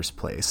father's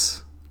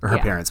place or her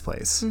parents'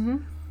 place. Mm-hmm.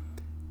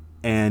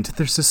 And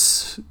there's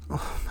this,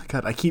 oh my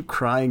god, I keep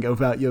crying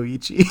about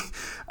Yoichi.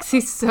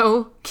 He's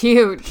so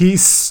cute.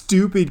 He's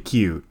stupid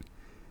cute.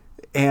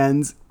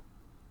 And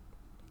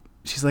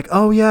she's like,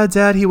 oh yeah,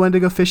 Dad, he wanted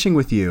to go fishing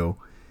with you.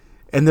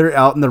 And they're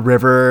out in the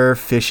river,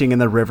 fishing in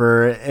the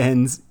river,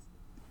 and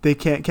they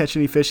can't catch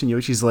any fish. And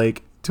Yoichi's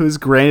like, to his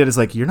granddad, is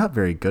like, you're not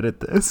very good at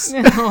this.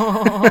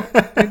 Oh,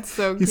 it's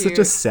so cute. He's such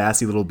a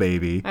sassy little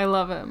baby. I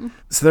love him.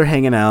 So they're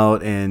hanging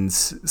out and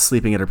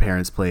sleeping at her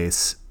parents'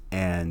 place.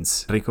 And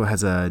Reiko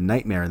has a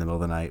nightmare in the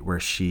middle of the night where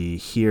she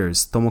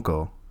hears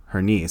Tomoko,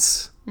 her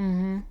niece,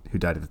 who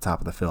died at the top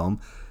of the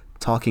film,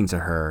 talking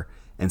to her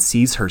and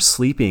sees her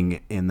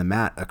sleeping in the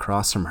mat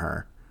across from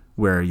her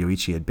where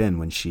Yoichi had been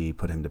when she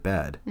put him to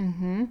bed.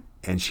 Mm-hmm.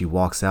 And she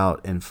walks out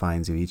and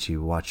finds Yoichi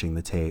watching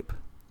the tape.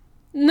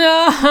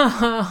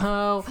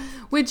 No,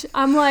 which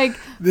I'm like,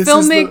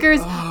 filmmakers,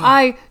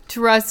 I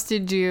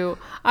trusted you.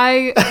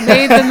 I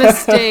made the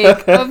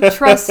mistake of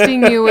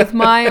trusting you with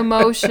my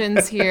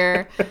emotions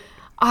here.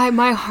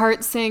 My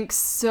heart sank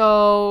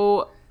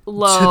so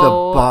low. To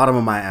the bottom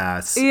of my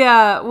ass.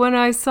 Yeah, when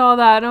I saw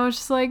that, I was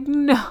just like,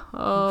 no.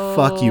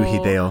 Fuck you,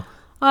 Hideo.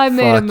 I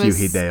made a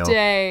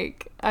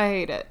mistake. I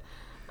hate it.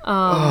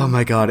 Oh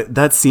my god,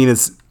 that scene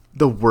is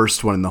the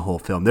worst one in the whole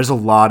film. There's a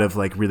lot of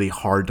really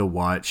hard to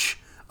watch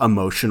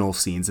emotional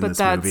scenes in this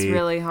movie. But that's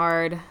really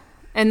hard.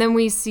 And then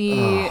we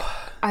see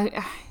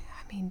I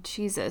mean,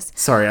 Jesus.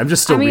 Sorry, I'm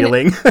just still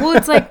reeling. Well,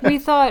 it's like we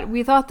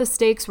thought the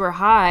stakes were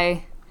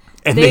high.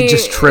 And they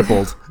just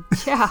tripled.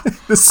 Yeah.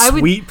 The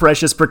sweet,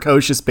 precious,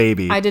 precocious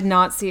baby. I did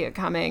not see it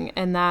coming,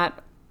 and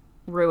that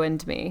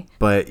ruined me.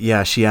 But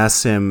yeah, she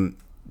asks him,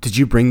 did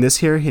you bring this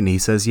here? And he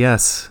says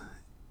yes.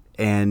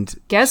 And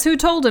guess who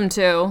told him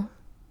to?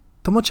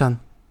 Tomo-chan.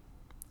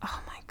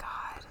 Oh my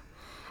god.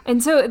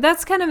 And so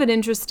that's kind of an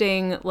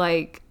interesting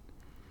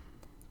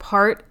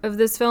part of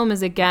this film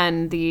is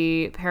again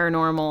the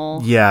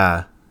paranormal.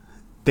 Yeah.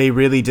 They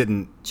really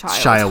didn't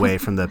shy away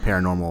from the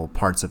paranormal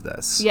parts of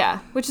this. Yeah,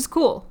 which is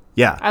cool.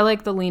 Yeah. I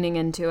like the leaning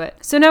into it.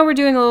 So now we're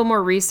doing a little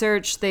more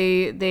research.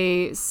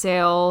 They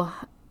sail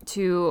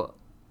to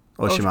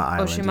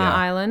Oshima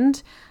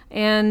Island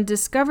and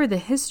discover the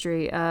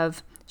history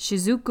of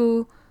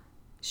Shizuko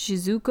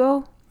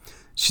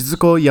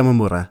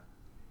Yamamura.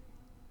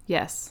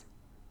 Yes.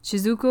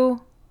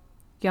 Shizuko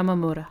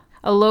Yamamura.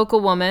 A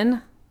local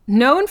woman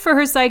known for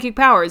her psychic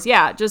powers.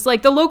 Yeah, just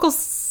like the local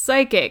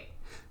psychic.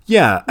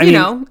 Yeah,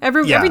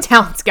 every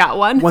town's got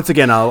one. Once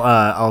again,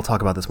 I'll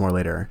talk about this more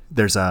later.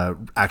 There's a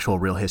actual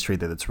real history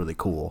that's really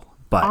cool.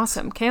 But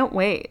awesome, can't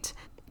wait.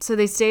 So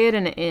they stay at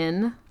an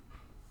inn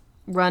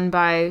run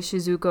by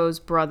Shizuko's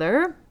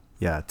brother.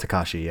 Yeah,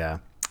 Takashi. Yeah.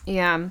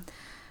 Yeah,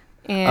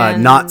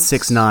 and not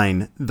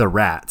 6ix9ine, the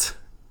rat.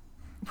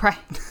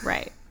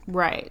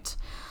 Right.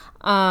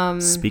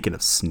 Speaking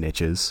of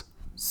snitches.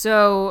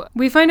 So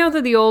we find out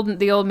that the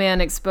old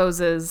man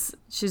exposes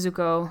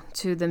Shizuko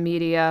to the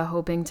media,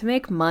 hoping to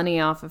make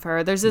money off of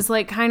her. There's this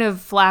kind of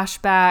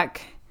flashback,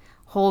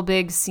 whole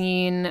big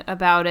scene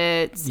about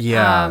it,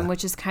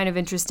 which is kind of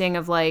interesting.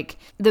 Of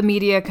the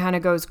media kind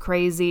of goes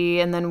crazy,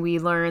 and then we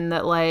learn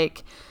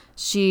that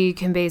she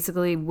can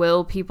basically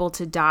will people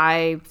to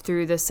die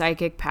through the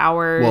psychic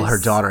powers. Well, her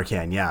daughter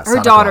can, yeah.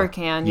 Her daughter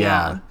can,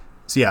 yeah.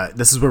 So yeah,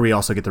 this is where we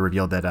also get the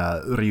reveal that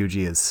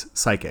Ryuji is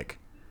psychic.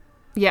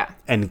 Yeah.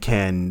 And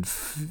can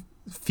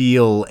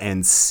feel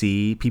and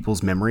see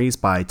people's memories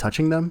by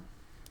touching them.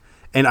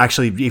 And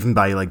actually even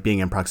by being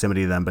in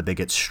proximity to them, but they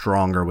get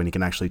stronger when he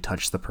can actually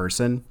touch the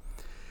person.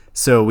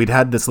 So we'd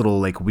had this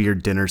little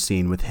weird dinner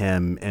scene with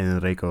him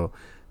and Reiko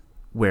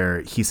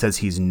where he says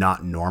he's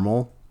not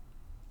normal.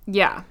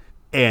 Yeah.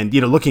 And,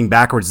 looking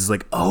backwards is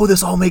like, oh,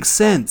 this all makes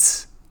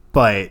sense.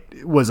 But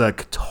it was a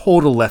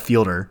total left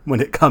fielder when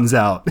it comes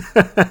out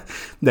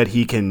that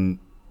he can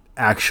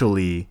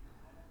actually...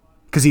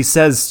 Because he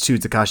says to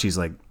Takashi, he's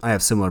like, I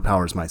have similar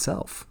powers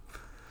myself.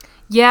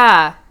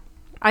 Yeah.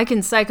 I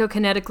can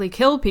psychokinetically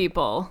kill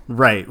people.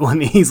 Right.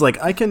 When he's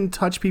like, I can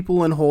touch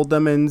people and hold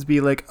them and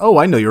be like, oh,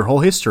 I know your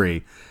whole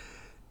history.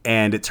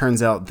 And it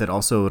turns out that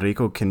also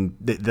Reiko can,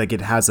 like,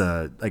 it has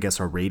a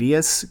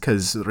radius,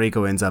 because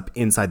Reiko ends up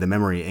inside the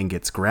memory and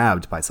gets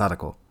grabbed by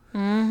Sadako.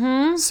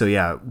 Mm-hmm. So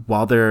yeah,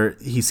 while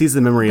he sees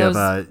the memory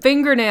Those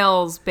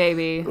fingernails,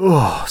 baby.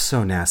 Oh,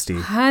 so nasty.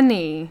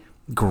 Honey.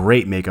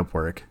 Great makeup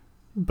work,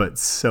 but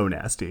so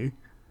nasty.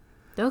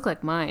 They look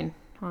like mine,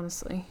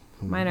 honestly.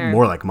 Mine are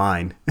more like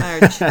mine.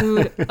 Mine are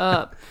chewed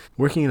up.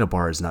 Working in a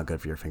bar is not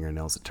good for your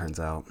fingernails, it turns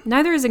out.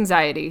 Neither is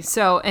anxiety.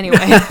 So anyway.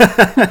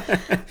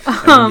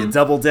 And when you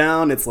double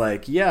down, it's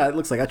like, yeah, it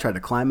looks like I tried to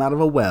climb out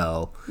of a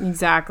well.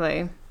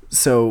 Exactly.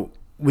 So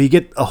we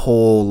get a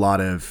whole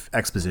lot of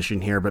exposition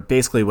here, but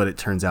basically what it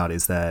turns out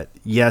is that,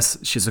 yes,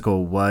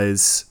 Shizuko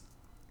was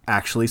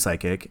actually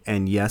psychic,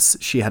 and yes,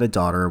 she had a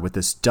daughter with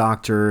this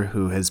doctor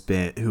who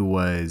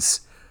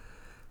was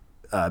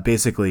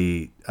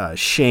basically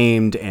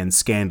shamed and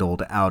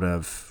scandaled out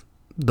of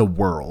the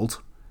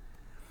world.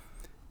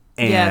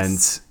 And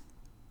yes.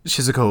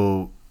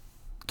 Shizuko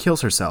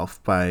kills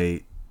herself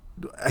by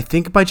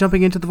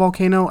jumping into the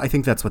volcano. I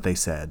think that's what they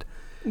said.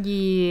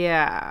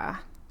 Yeah.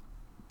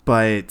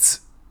 But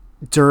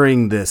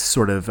during this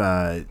sort of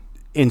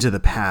into the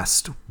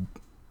past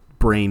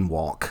brain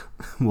walk,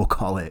 we'll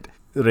call it,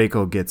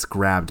 Reiko gets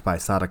grabbed by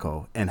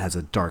Sadako and has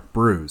a dark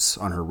bruise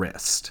on her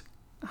wrist.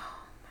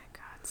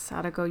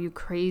 Sadako, you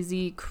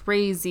crazy,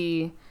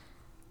 crazy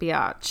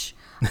biatch.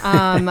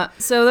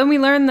 So then we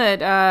learn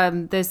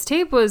that this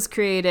tape was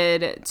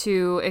created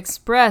to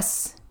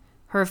express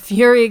her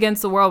fury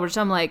against the world, which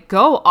I'm like,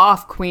 go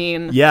off,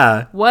 queen.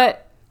 Yeah.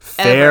 What?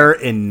 Fair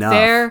enough.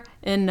 Fair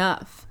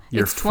enough.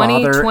 Your it's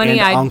father 2020.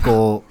 And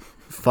uncle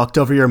fucked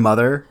over your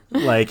mother.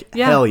 Like,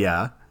 yeah. Hell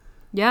yeah.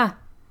 Yeah.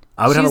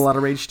 I would have a lot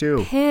of rage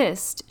too.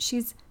 Pissed.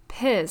 She's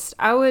pissed.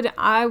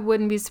 I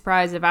wouldn't be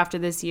surprised if after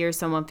this year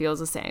someone feels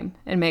the same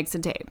and makes a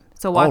tape.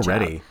 So watch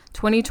already. Out.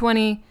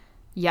 2020,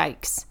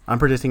 yikes. I'm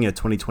predicting a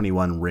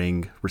 2021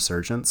 Ring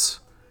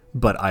resurgence,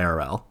 but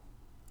IRL.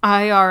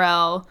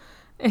 IRL.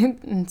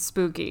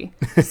 Spooky.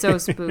 So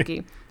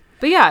spooky.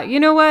 But yeah, you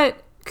know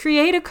what?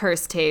 Create a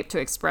curse tape to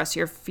express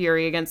your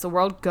fury against the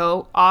world.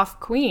 Go off,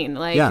 queen.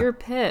 Like, yeah. You're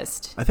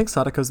pissed. I think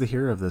Sadako's the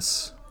hero of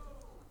this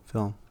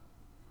film.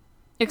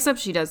 Except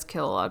she does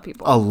kill a lot of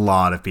people. A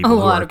lot of people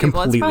who are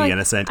completely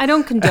innocent. I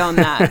don't condone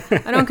that.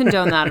 I don't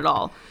condone that at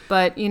all.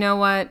 But you know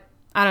what?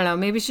 I don't know.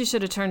 Maybe she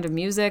should have turned to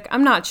music.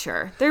 I'm not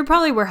sure. There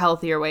probably were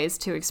healthier ways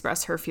to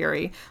express her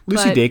fury.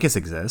 Lucy Dacus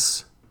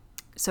exists.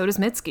 So does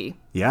Mitski.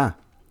 Yeah.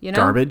 You know?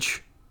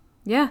 Garbage.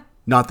 Yeah.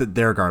 Not that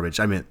they're garbage.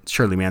 I meant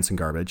Shirley Manson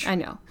garbage. I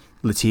know.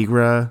 La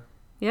Tigra.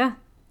 Yeah.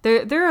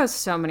 There are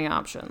so many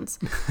options.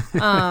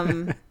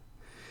 But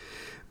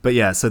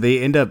yeah, so they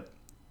end up...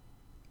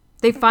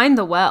 They find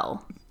the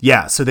well.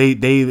 Yeah, so they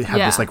have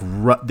this like...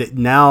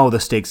 now the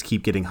stakes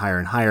keep getting higher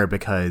and higher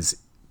because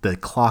the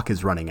clock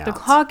is running out. The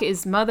clock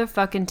is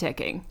motherfucking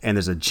ticking. And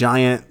there's a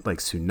giant like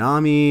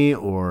tsunami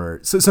or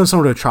some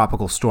sort of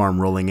tropical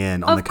storm rolling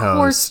in on the coast. Of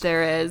course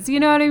there is. You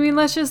know what I mean?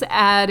 Let's just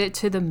add it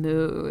to the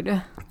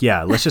mood.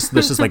 Yeah, let's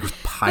just like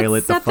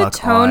pilot the fuck on. Set the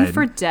tone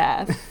for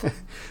death.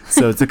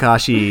 So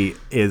Takashi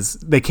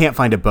they can't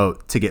find a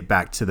boat to get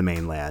back to the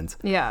mainland.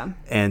 Yeah.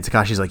 And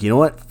Takashi's like, you know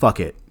what? Fuck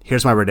it.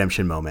 Here's my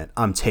redemption moment.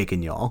 I'm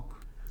taking y'all.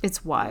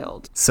 It's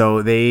wild.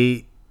 So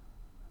they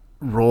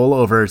roll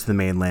over to the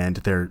mainland.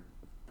 They're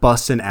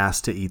busting ass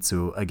to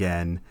Itsu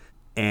again.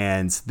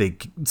 And they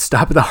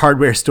stop at the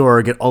hardware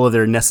store, get all of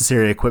their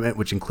necessary equipment,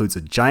 which includes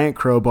a giant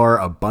crowbar,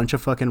 a bunch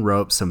of fucking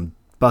ropes, some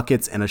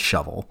buckets, and a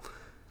shovel.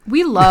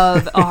 We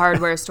love a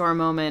hardware store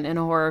moment in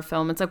a horror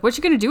film. It's like, what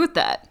you going to do with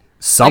that?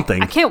 Something.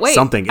 Like, I can't wait.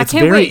 Something. It's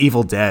very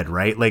Evil Dead,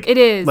 right? Like it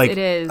is. Like, it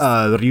is.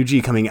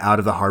 Ryuji coming out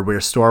of the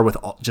hardware store with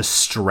just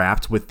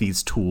strapped with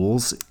these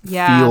tools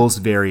feels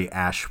very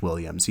Ash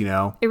Williams, you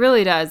know? It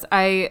really does.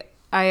 I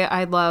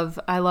love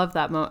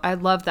that moment. I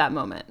love that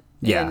moment.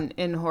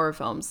 In horror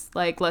films.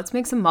 Like, let's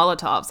make some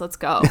Molotovs. Let's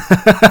go.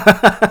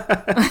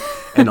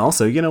 And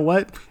also, you know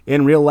what?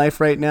 In real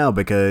life right now,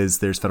 because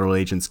there's federal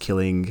agents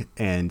killing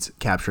and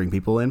capturing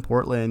people in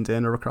Portland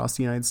and across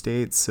the United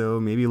States, so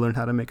maybe learn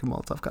how to make a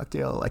Molotov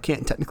cocktail. I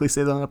can't technically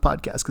say that on a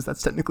podcast because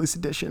that's technically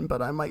sedition,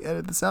 but I might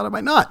edit this out. I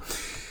might not.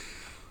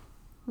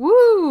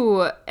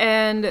 Woo!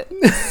 And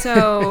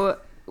so...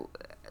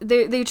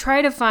 They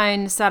try to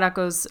find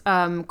Sadako's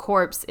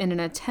corpse in an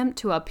attempt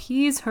to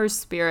appease her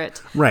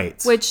spirit.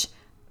 Right. Which,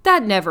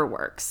 that never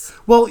works.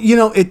 Well, you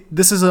know,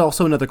 this is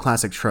also another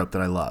classic trope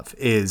that I love,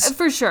 is...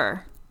 For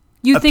sure.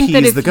 You think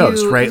that if the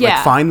ghost, right? Yeah.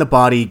 Like, find the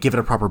body, give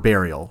it a proper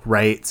burial,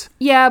 right?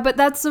 Yeah, but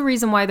that's the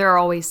reason why there are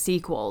always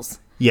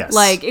sequels. Yes.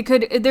 Like,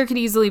 there could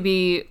easily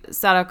be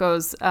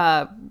Sadako's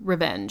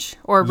revenge,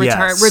 or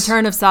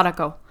return of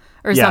Sadako,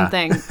 or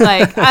something.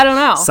 Like, I don't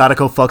know.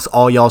 Sadako fucks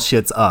all y'all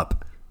shits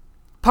up.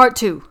 Part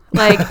 2.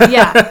 Like,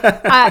 yeah.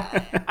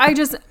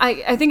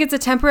 I think it's a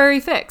temporary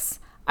fix.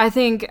 I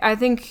think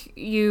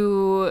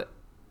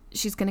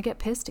she's going to get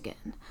pissed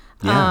again.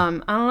 Yeah.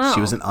 I don't know.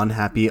 She was an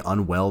unhappy,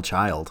 unwell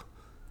child.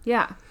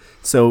 Yeah.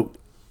 So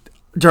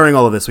during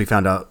all of this, we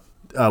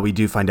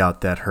do find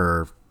out that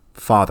her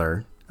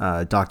father,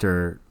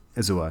 Dr.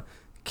 Izuwa,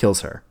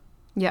 kills her.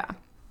 Yeah.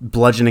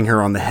 Bludgeoning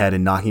her on the head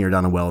and knocking her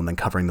down a well and then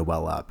covering the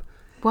well up.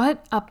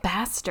 What a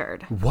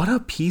bastard. What a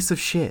piece of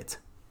shit.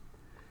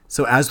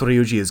 So as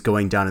Ryuji is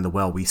going down in the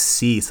well, we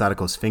see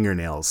Sadako's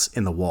fingernails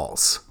in the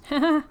walls.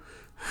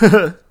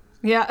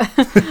 Yeah.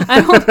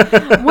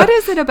 What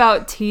is it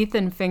about teeth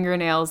and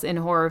fingernails in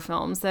horror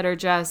films that are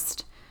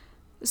just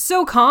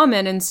so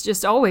common and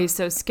just always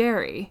so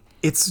scary?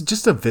 It's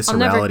just a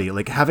viscerality.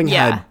 Like having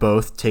had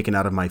both taken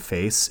out of my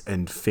face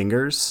and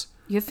fingers.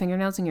 You have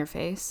fingernails in your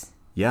face?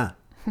 Yeah.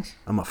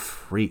 I'm a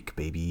freak,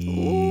 baby.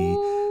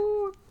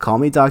 Ooh. Call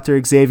me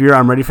Dr. Xavier.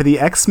 I'm ready for the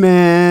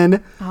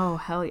X-Men. Oh,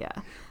 hell yeah.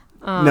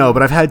 No,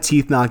 but I've had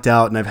teeth knocked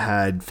out and I've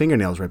had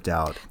fingernails ripped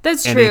out.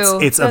 That's and true.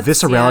 It's a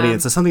viscerality. Yeah.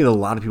 It's something that a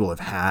lot of people have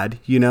had,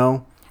 you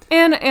know?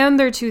 And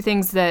they're two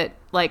things that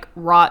like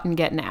rot and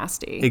get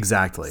nasty.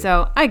 Exactly.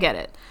 So I get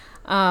it.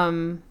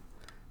 And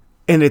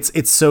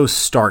it's so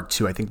stark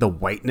too. I think the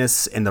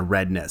whiteness and the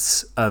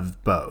redness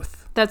of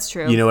both. That's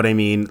true. You know what I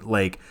mean?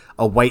 Like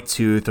a white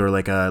tooth or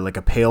like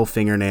a pale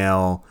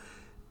fingernail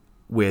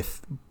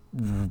with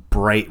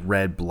bright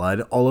red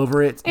blood all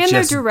over it and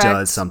just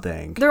does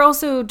something. They're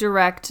also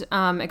direct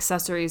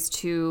accessories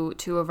to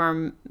two of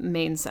our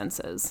main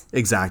senses.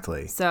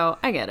 Exactly. So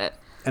I get it.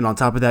 And on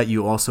top of that,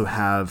 you also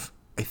have,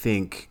 I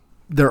think,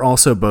 they're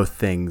also both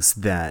things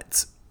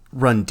that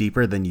run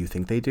deeper than you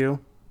think they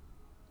do.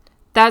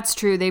 That's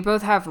true. They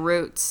both have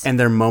roots. And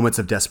they're moments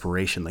of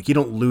desperation. Like you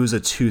don't lose a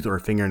tooth or a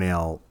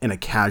fingernail in a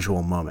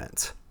casual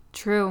moment.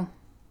 True.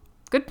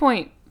 Good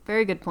point.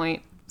 Very good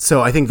point.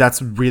 So I think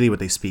that's really what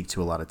they speak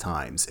to a lot of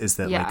times is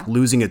that like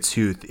losing a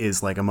tooth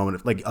is like a moment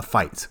of like a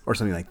fight or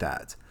something like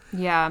that.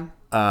 Yeah.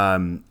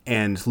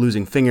 And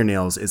losing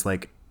fingernails is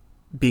like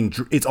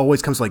it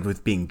always comes like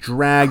with being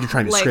dragged. You're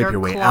trying to scrape your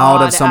way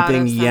out of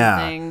something.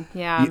 Yeah.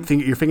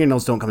 Your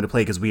fingernails don't come into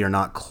play because we are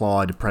not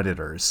clawed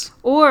predators.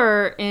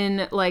 Or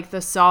in like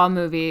the Saw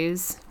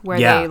movies where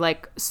they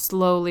like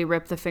slowly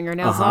rip the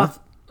fingernails off.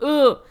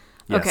 Ugh.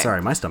 Yeah. Okay.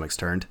 Sorry, my stomach's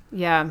turned.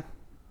 Yeah.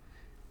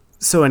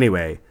 So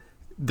anyway,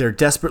 they're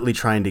desperately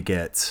trying to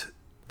get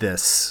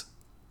this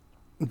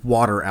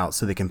water out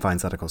so they can find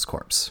Sadako's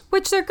corpse.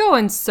 Which they're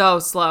going so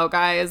slow,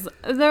 guys.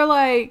 They're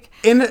like...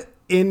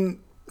 In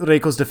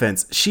Reiko's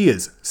defense, she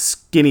is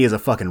skinny as a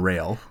fucking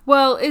rail.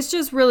 Well, it's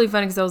just really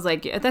funny because I was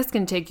like, that's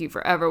going to take you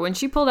forever. When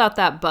she pulled out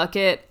that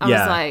bucket, I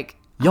was like...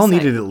 Y'all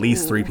needed at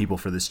least 3 people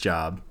for this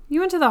job. You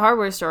went to the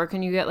hardware store.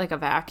 Can you get like a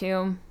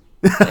vacuum?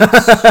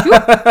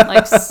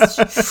 Like,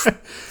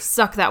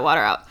 suck that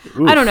water out.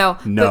 Oof, I don't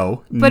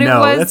know. But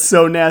that's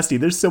so nasty.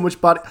 There's so much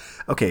body.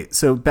 Okay,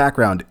 so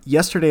background.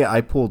 Yesterday,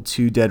 I pulled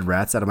 2 dead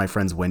rats out of my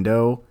friend's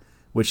window,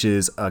 which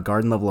is a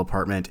garden level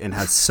apartment and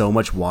has so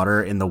much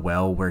water in the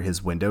well where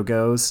his window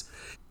goes.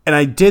 And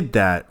I did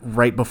that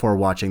right before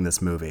watching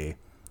this movie.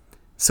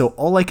 So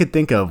all I could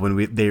think of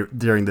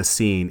during the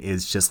scene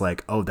is just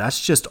like, oh, that's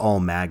just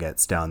all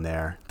maggots down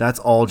there. That's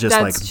all just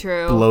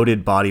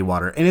bloated body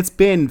water. And it's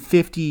been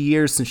 50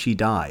 years since she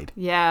died.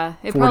 Yeah.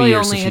 40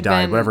 years since she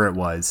died, whatever it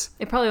was.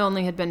 It probably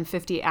only had been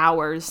 50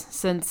 hours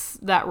since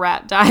that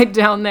rat died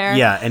down there.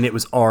 Yeah, and it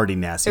was already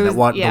nasty. The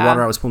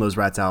water I was pulling those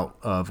rats out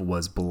of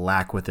was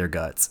black with their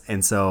guts.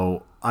 And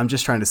so I'm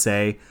just trying to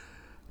say,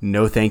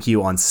 no thank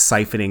you on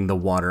siphoning the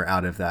water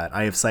out of that.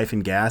 I have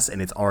siphoned gas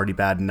and it's already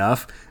bad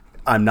enough.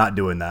 I'm not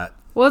doing that.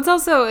 Well, it's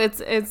also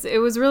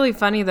it was really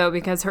funny though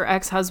because her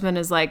ex-husband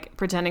is like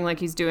pretending like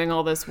he's doing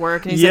all this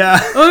work and he's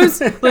like, oh,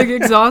 he's like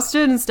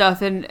exhausted and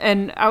stuff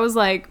and I was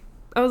like,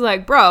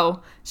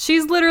 bro,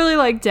 she's literally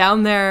like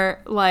down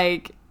there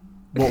like.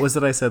 What was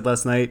it I said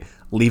last night?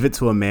 Leave it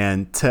to a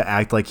man to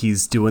act like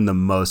he's doing the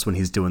most when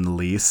he's doing the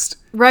least.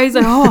 Right? He's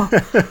like,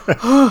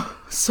 oh,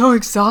 so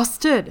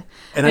exhausted.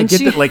 And I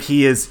get that like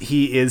he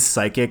is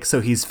psychic,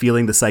 so he's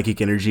feeling the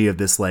psychic energy of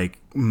this like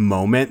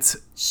moment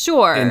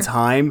in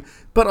time.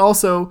 But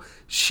also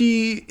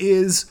she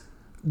is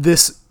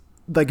this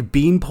like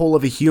beanpole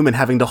of a human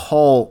having to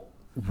haul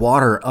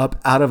water up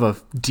out of a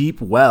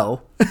deep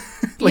well.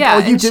 Like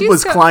all you did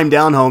was climb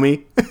down,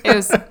 homie.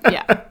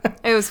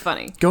 It was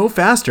funny. Go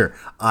faster.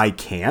 I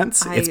can't.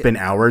 It's been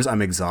hours.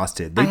 I'm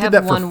exhausted. They did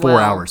that for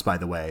 4 hours, by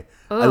the way.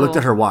 Oh. I looked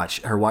at her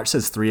watch. Her watch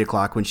says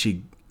 3:00 when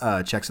she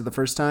checks it the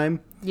first time.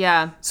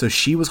 Yeah. So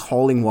she was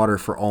hauling water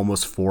for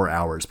almost 4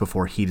 hours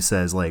before he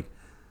says like,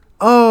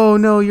 oh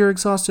no, you're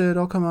exhausted.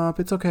 I'll come up.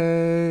 It's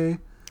okay.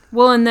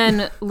 Well, and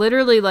then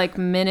literally like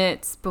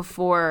minutes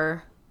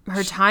before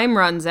her time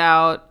runs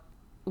out,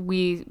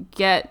 we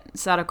get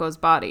Sadako's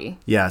body.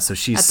 Yeah, so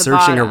she's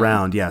searching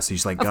around. Yeah, so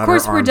she's like, of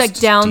course, we're like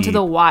down to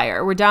the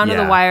wire. We're down to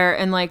the wire,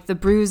 and like the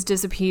bruise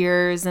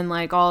disappears, and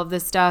like all of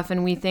this stuff,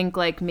 and we think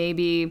like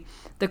maybe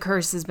the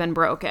curse has been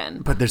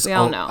broken. But we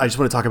all know. I just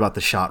want to talk about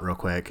the shot real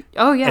quick.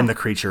 Oh, yeah. And the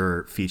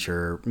creature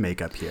feature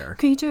makeup here.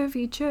 Creature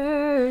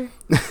feature.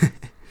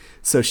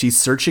 So she's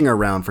searching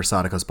around for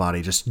Sadako's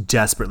body, just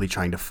desperately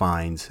trying to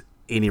find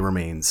any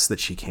remains that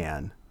she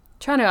can.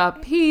 Trying to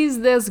appease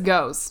this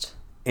ghost.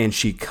 And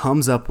she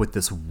comes up with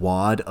this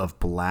wad of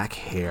black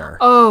hair.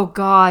 Oh,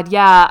 God,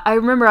 yeah. I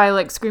remember I,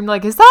 like, screamed,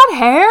 like, is that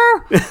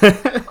hair?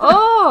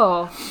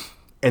 Oh.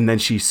 And then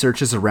she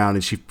searches around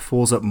and she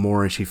pulls up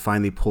more and she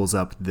finally pulls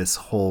up this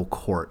whole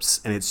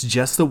corpse. And it's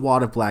just a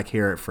wad of black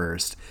hair at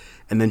first.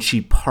 And then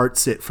she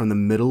parts it from the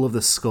middle of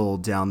the skull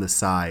down the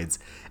sides.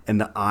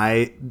 And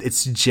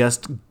it's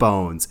just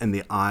bones. And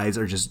the eyes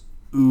are just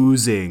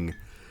oozing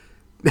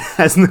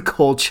as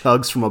Nicole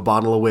chugs from a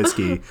bottle of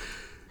whiskey.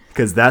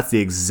 Because that's the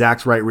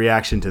exact right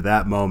reaction to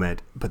that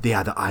moment. But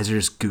yeah, the eyes are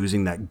just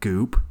goozing that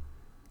goop.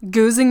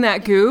 Goozing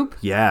that goop?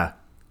 Yeah.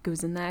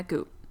 Goozing that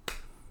goop.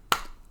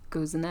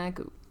 Goozing that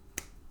goop.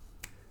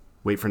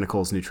 Wait for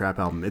Nicole's new trap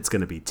album. It's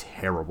going to be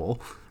terrible.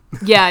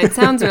 Yeah, it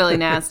sounds really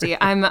nasty.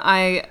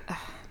 I'll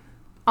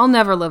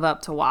never live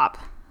up to WAP.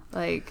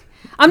 Like,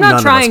 I'm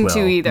not trying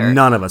to either.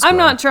 None of us I'm will.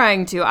 not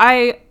trying to.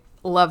 I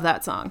love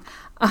that song.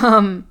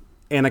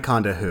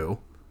 Anaconda Who?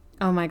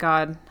 Oh my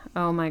god.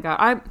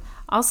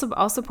 I'll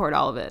support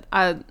all of it.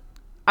 I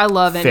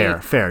love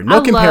it. Fair.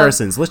 No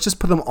comparisons. Let's just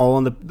put them all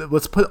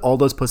let's put all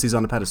those pussies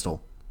on a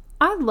pedestal.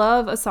 I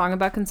love a song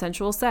about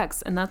consensual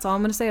sex, and that's all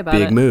I'm going to say about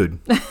it. Big mood.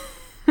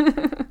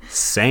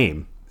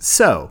 Same.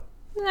 So,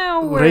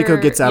 now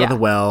Reiko gets out of the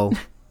well.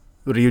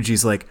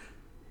 Ryuji's like,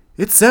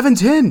 it's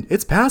 7:10.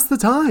 It's past the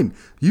time.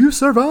 You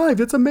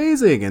survived. It's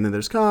amazing. And then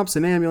there's cops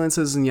and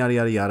ambulances and yada,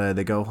 yada, yada.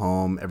 They go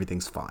home.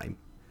 Everything's fine.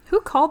 Who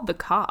called the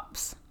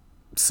cops?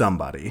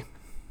 Somebody.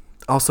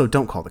 Also,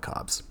 don't call the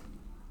cops.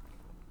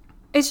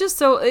 It's just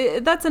so,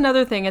 that's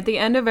another thing. At the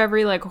end of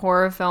every, like,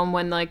 horror film,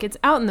 when, like, it's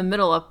out in the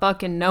middle of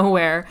fucking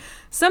nowhere,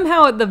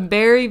 somehow at the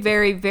very,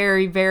 very,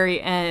 very,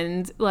 very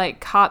end,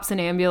 like, cops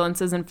and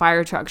ambulances and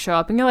fire trucks show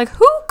up, and you're like,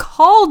 who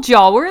called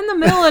y'all? We're in the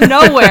middle of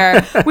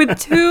nowhere with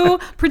two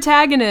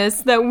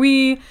protagonists that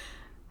we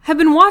have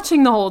been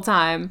watching the whole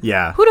time.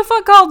 Yeah. Who the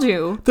fuck called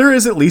you? There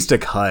is at least a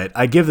cut.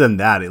 I give them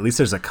that. At least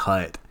there's a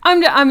cut.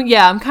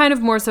 I'm kind of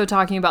more so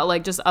talking about,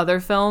 like, just other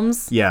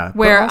films. Yeah.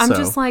 Where I'm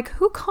just like,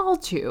 who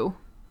called you?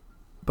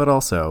 But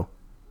also,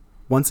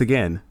 once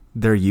again,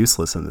 they're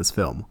useless in this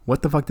film.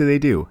 What the fuck did they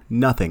do?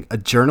 Nothing. A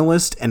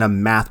journalist and a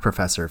math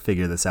professor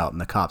figure this out, and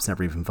the cops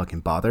never even fucking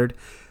bothered.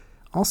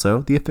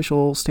 Also, the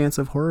official stance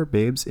of Horror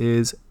Babes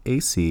is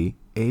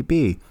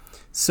ACAB.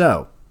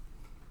 So,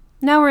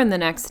 now we're in the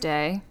next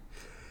day,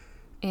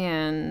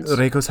 and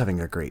Reiko's having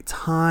a great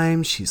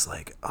time. She's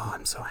like, "Oh,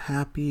 I'm so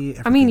happy."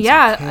 I mean,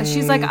 yeah, okay.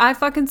 she's like, "I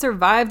fucking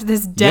survived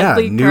this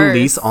deadly new curse."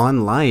 lease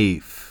on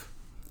life.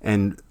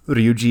 And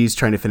Ryuji's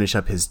trying to finish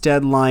up his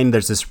deadline.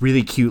 There's this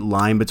really cute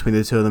line between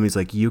the two of them. He's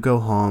like, you go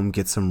home,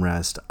 get some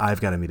rest.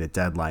 I've got to meet a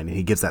deadline. And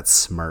he gives that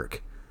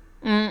smirk.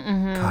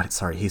 Mm-hmm. God,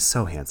 sorry. He's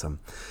so handsome.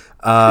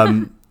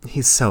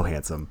 He's so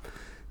handsome.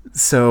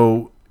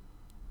 So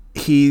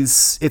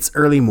it's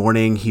early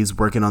morning. He's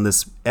working on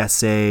this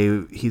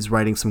essay. He's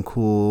writing some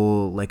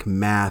cool, like,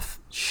 math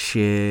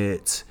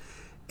shit.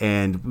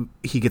 And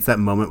he gets that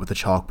moment with the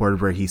chalkboard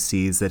where he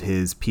sees that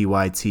his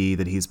PYT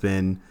that he's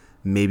been...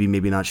 maybe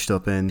not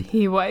stupen.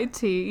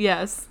 PYT,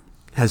 yes.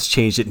 Has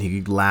changed it, and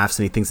he laughs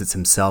and he thinks it's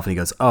himself, and he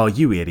goes, "Oh,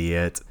 you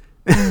idiot!"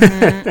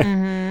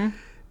 And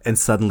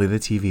suddenly the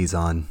TV's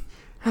on,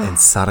 and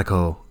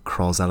Sadako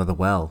crawls out of the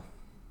well,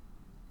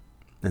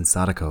 and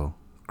Sadako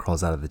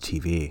crawls out of the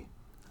TV.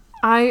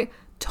 I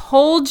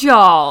told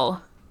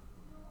y'all.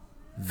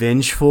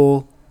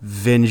 Vengeful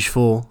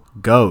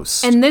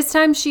ghost. And this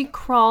time she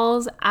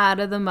crawls out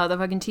of the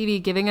motherfucking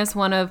TV, giving us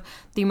one of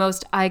the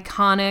most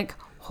iconic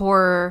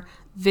horror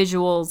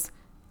visuals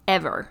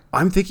ever.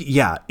 I'm thinking,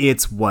 yeah,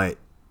 it's what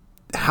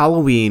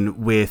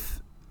Halloween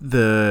with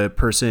the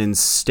person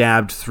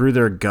stabbed through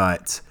their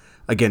gut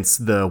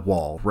against the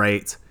wall,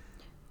 right?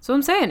 So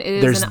I'm saying it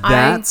is There's an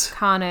that,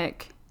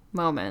 iconic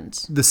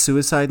moment. The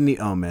suicide in The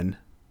Omen.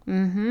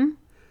 Mm-hmm.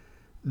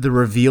 The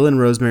reveal in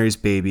Rosemary's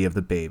Baby of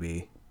the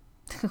baby.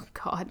 Oh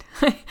God,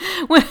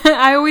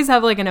 I always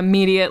have like an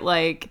immediate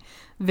like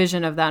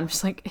vision of that. I'm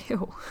just like,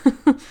 ew.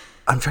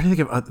 I'm trying to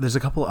think of. There's a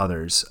couple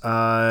others.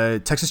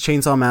 Texas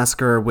Chainsaw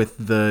Massacre with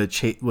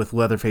with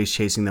Leatherface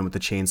chasing them with the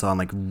chainsaw and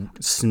like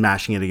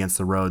smashing it against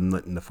the road and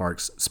letting the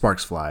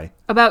sparks fly.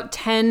 About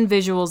 10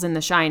 visuals in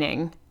The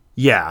Shining.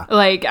 Yeah,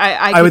 like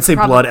I would say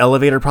Blood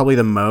Elevator probably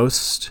the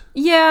most.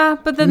 Yeah,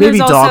 but then maybe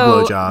there's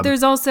Dog Blowjob.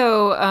 There's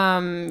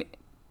also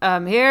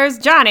here's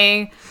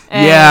Johnny.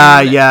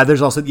 Yeah.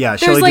 There's also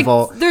Shelley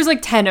Duvall. There's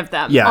like 10 of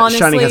them. Yeah, honestly.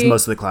 Shining has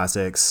most of the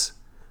classics.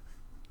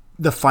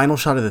 The final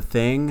shot of the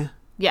thing.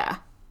 Yeah.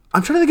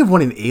 I'm trying to think of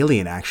one in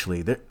Alien,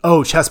 actually.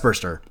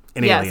 Chestburster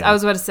in Alien. Yes, I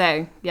was about to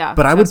say, yeah.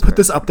 But I would put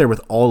this up there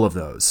with all of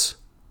those,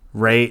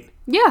 right?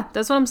 Yeah,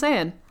 that's what I'm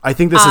saying. I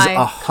think this is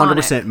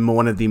 100%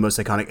 one of the most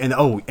iconic.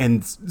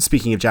 And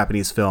speaking of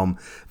Japanese film,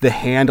 the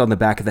hand on the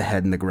back of the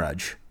head in The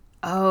Grudge.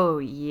 Oh,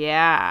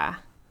 yeah.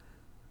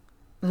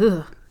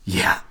 Ugh.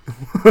 Yeah.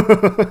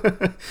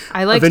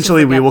 I like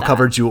Eventually to we forget will that.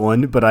 cover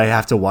Ju-on, but I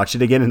have to watch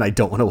it again, and I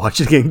don't want to watch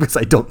it again because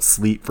I don't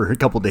sleep for a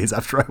couple days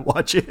after I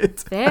watch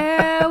it.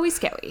 Very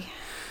scary.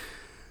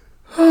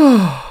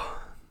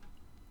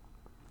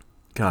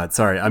 God,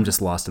 sorry, I'm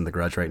just lost in The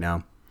Grudge right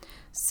now.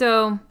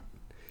 So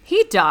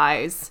he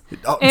dies.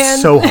 Oh,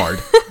 And- so hard.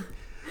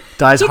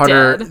 Dies He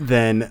harder did.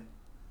 than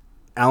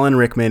Alan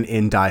Rickman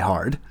in Die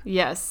Hard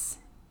Yes.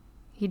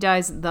 He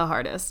dies the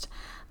hardest.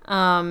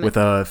 with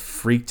a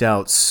freaked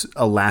out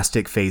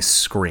elastic face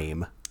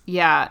scream.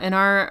 Yeah, and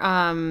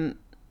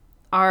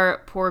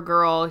our poor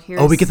girl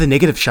hears. Oh, we get the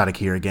negative shot of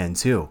here again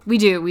too. We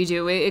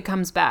do. It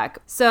comes back.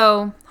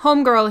 So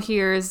homegirl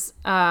hears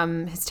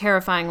his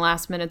terrifying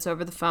last minutes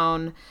over the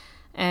phone,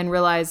 and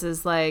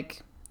realizes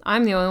like,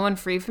 I'm the only one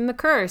free from the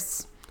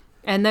curse.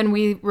 And then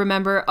we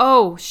remember,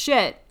 oh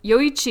shit,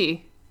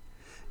 Yoichi.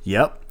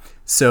 Yep.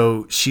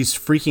 So she's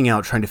freaking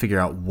out trying to figure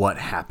out what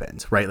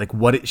happened, right? Like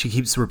she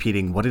keeps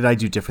repeating, what did I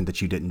do different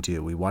that you didn't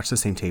do? We watched the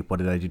same tape. What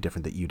did I do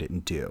different that you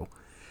didn't do?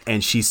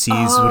 And she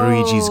sees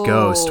Luigi's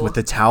ghost with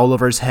the towel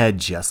over his head,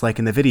 just like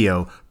in the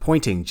video,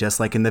 pointing just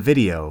like in the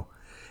video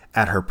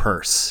at her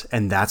purse.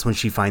 And that's when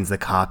she finds the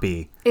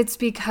copy. It's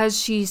because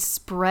she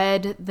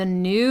spread the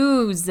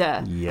news.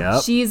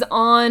 Yep. She's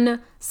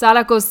on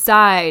Sadako's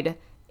side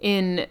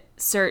in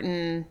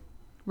certain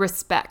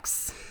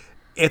respects.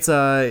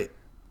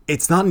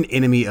 It's not an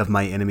enemy of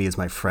my enemy is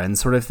my friend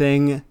sort of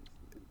thing,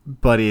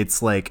 but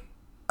it's like,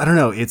 I don't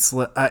know. It's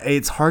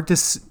hard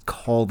to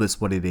call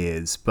this what it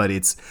is, but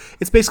it's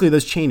basically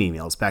those chain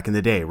emails back in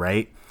the day,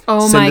 right?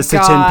 Oh Send my this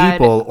god! to 10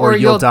 people, or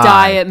you'll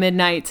die at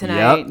midnight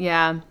tonight. Yep.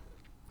 Yeah.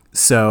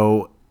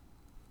 So,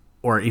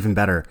 or even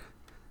better,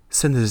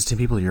 send this to 10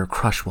 people. Your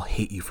crush will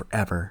hate you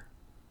forever.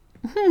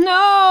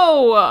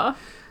 No,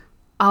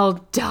 I'll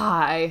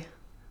die.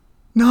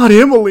 Not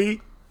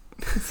Emily.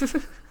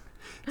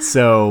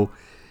 So.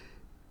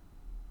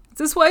 Is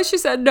this why she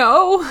said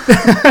no?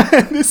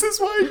 This is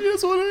why she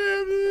just want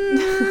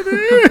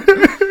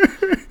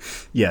to.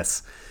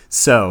 Yes.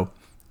 So,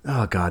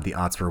 oh god, the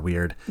odds were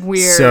weird.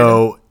 Weird.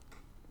 So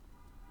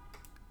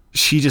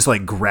she just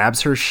like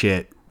grabs her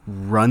shit,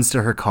 runs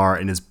to her car,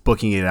 and is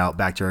booking it out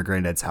back to her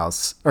granddad's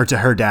house, or to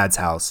her dad's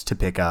house, to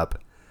pick up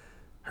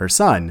her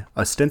son,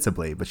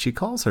 ostensibly. But she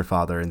calls her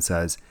father and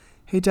says,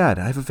 "Hey, Dad,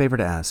 I have a favor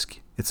to ask.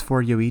 It's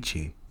for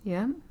Yoichi."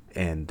 Yeah.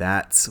 And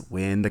that's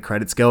when the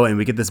credits go, and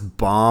we get this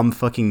bomb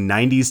fucking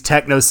 90s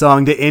techno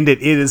song to end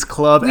it. It is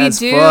club as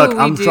fuck.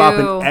 I'm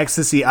dropping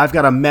ecstasy. I've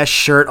got a mesh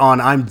shirt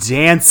on. I'm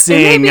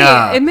dancing.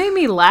 It made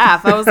me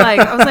laugh. I was like,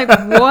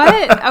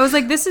 what? I was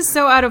like, this is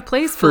so out of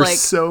place For like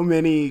so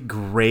many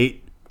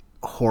great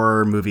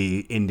horror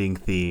movie ending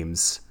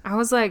themes. I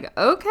was like,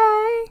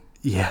 okay.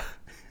 Yeah.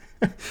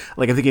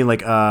 Like I'm thinking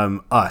like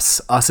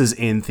Us's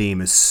end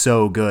theme is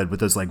so good with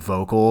those like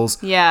vocals.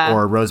 Yeah.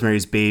 Or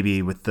Rosemary's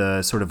Baby with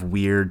the sort of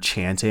weird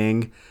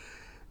chanting.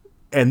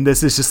 And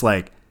this is just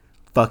like,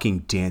 fucking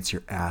dance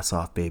your ass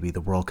off, baby. The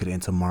world could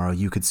end tomorrow.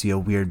 You could see a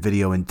weird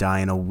video and die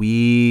in a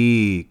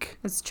week.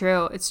 It's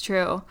true.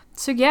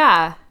 So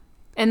yeah.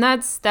 And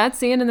that's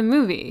the end of the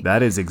movie.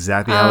 That is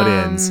exactly how it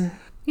ends.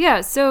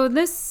 Yeah, so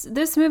this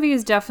movie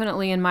is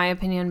definitely, in my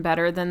opinion,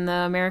 better than the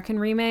American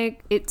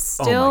remake. It's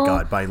still... Oh my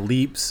god, by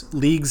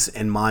leagues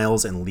and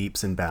miles and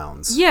leaps and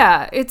bounds.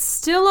 Yeah, it's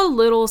still a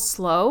little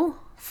slow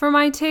for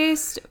my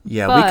taste.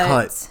 Yeah, but we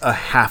cut a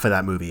half of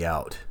that movie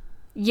out.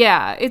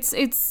 Yeah, it's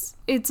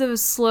a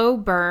slow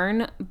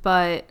burn,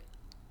 but...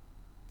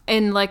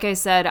 And like I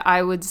said,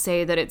 I would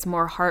say that it's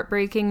more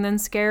heartbreaking than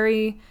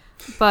scary,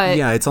 but...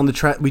 Yeah, it's on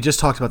the... We just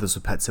talked about this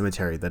with Pet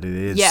Sematary, that it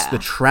is... Yeah. The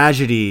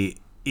tragedy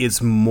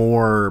is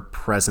more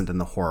present than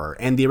the horror.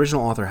 And the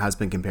original author has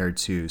been compared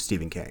to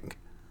Stephen King,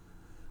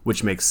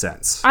 which makes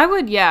sense. I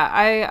would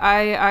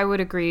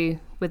agree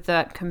with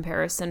that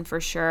comparison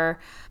for sure.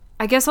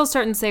 I guess I'll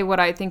start and say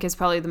what I think is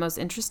probably the most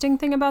interesting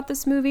thing about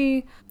this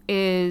movie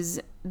is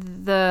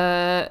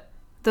the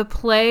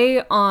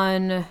play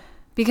on,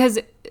 because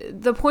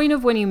the point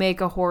of when you make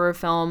a horror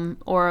film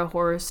or a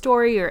horror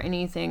story or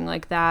anything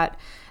like that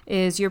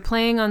is you're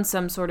playing on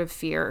some sort of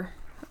fear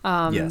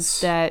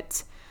Yes.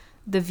 that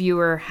the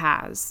viewer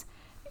has.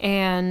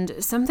 And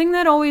something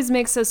that always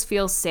makes us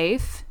feel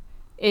safe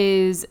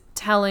is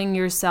telling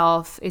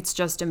yourself it's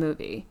just a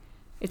movie.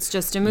 It's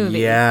just a movie.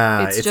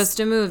 Yeah. It's just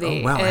a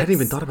movie. Oh, wow. I hadn't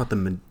even thought about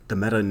the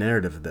meta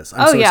narrative of this.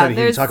 I'm so yeah, excited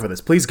to hear you talk about this.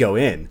 Please go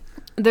in.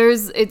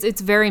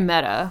 It's very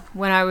meta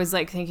when I was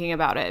like thinking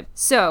about it.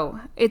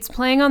 So it's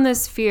playing on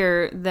this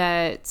fear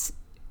that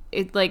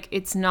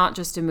it's not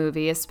just a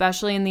movie,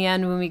 especially in the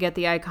end when we get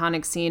the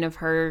iconic scene of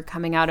her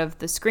coming out of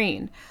the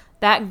screen.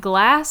 That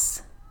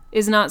glass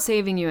is not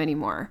saving you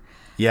anymore.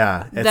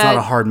 Yeah. It's not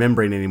a hard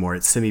membrane anymore.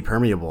 It's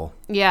semi-permeable.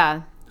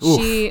 Yeah.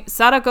 Oof.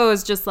 Sadako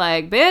is just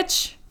like,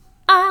 bitch,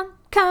 I'm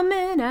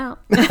coming out.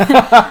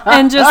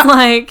 And just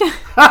like,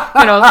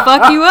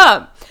 fuck you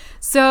up.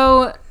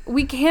 So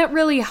we can't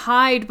really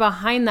hide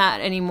behind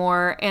that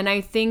anymore. And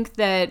I think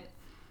that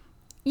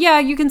yeah,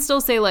 you can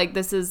still say like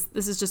this is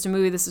just a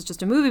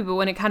movie, but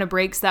when it kind of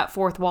breaks that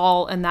fourth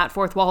wall, and that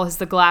fourth wall is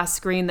the glass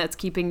screen that's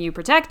keeping you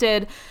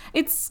protected,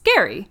 it's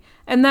scary.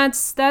 And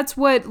that's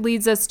what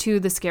leads us to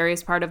the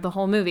scariest part of the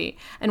whole movie.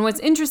 And what's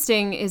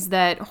interesting is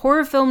that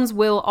horror films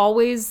will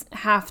always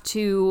have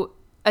to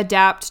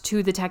adapt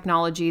to the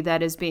technology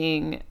that is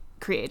being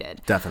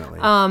created. Definitely.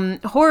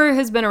 Horror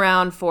has been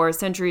around for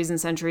centuries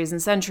and centuries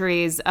and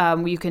centuries.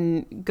 You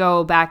can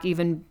go back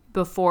even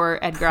before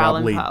Edgar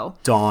Probably Allan Poe.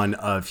 dawn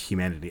of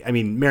humanity. I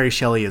mean, Mary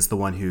Shelley is the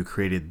one who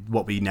created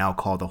what we now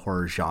call the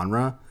horror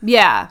genre.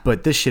 Yeah.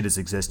 But this shit has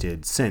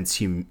existed since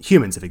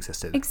humans have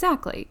existed.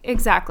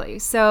 Exactly.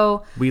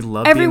 So We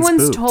love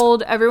everyone's being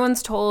spooked.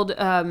 everyone's told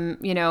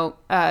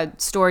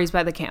stories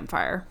by the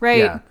campfire, right?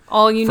 Yeah.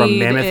 All you From need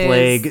mammoth is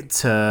leg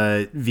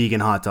to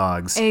vegan hot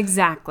dogs.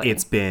 exactly.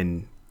 It's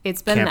been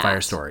that. campfire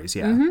Mm-hmm. stories,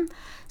 yeah.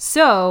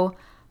 So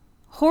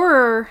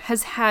horror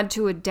has had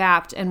to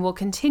adapt and will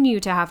continue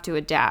to have to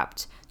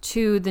adapt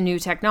to the new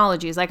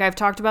technologies. Like I've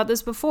talked about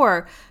this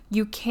before,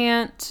 you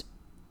can't,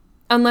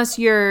 unless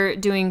you're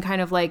doing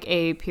kind of like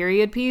a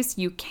period piece,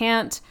 you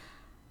can't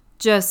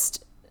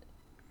just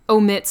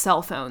omit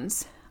cell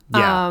phones.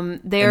 Yeah.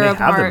 They and are they a have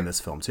them part. in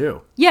this film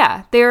too.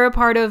 Yeah, they're a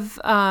part of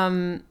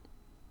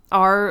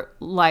our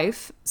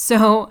life,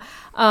 so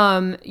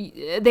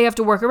they have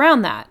to work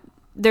around that.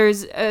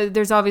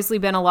 There's obviously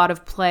been a lot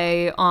of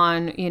play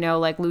on,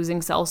 like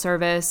losing cell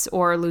service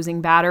or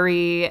losing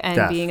battery and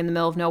Death. being in the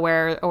middle of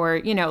nowhere,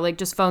 or, like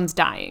just phones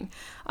dying.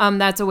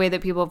 That's a way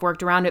that people have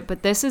worked around it.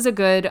 But this is a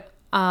good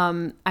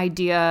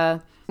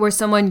idea where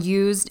someone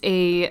used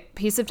a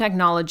piece of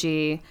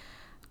technology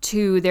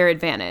to their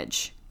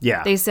advantage.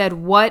 Yeah. They said,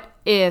 what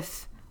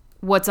if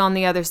what's on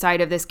the other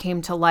side of this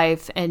came to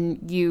life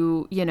and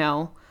you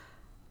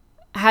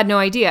had no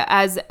idea?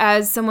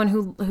 As someone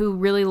who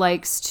really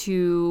likes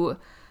to,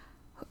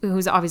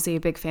 who's obviously a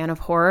big fan of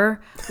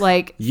horror,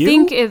 like You?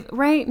 think if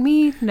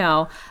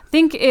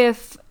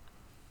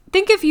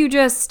you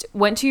just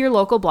went to your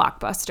local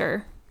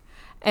Blockbuster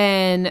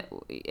and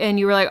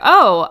you were like,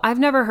 oh, I've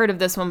never heard of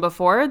this one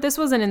before. This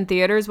wasn't in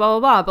theaters, blah, blah,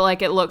 blah, but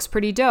like it looks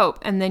pretty dope.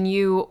 And then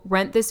you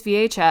rent this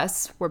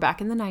VHS. We're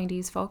back in the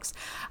 90s, folks.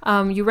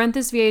 You rent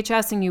this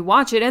VHS and you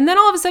watch it, and then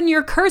all of a sudden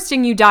you're cursed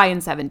and you die in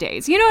 7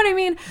 days. You know what I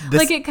mean?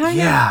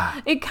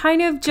 It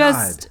kind of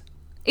just,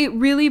 it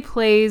really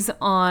plays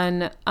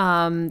on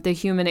the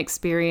human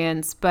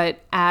experience,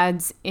 but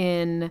adds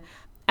in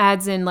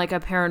like a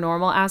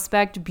paranormal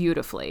aspect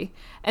beautifully.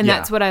 And Yeah.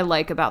 that's what I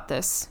like about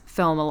this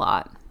film a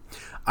lot.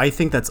 I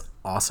think that's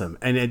awesome.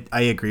 And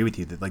I agree with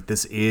you that like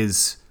this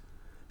is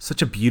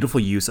such a beautiful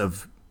use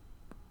of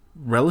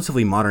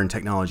relatively modern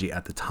technology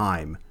at the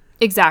time.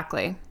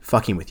 Exactly.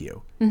 Fucking with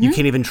you. Mm-hmm. You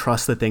can't even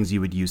trust the things you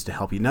would use to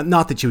help you.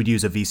 Not that you would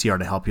use a VCR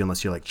to help you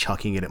unless you're like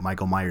chucking it at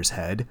Michael Myers'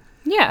 head.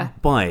 Yeah.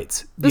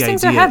 But Those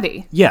things are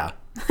heavy. Yeah.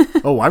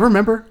 Oh, I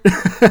remember.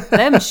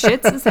 Them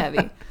shits is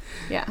heavy.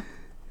 Yeah.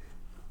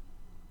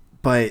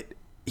 But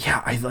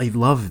yeah, I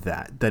love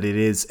that it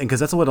is, and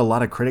because that's what a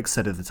lot of critics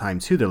said at the time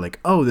too. They're like,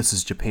 oh, this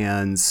is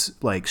Japan's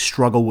like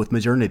struggle with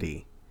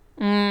modernity.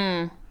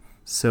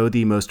 So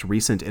the most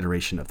recent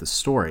iteration of the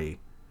story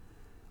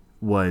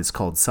was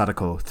called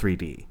Sadako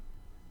 3D.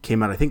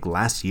 Came out, I think,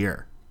 last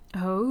year.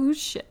 Oh,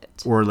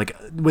 shit. Or like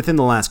within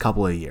the last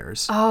couple of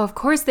years. Oh, of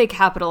course they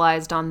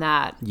capitalized on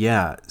that.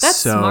 Yeah. That's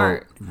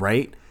smart.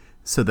 Right?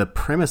 So the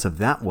premise of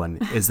that one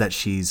is that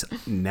she's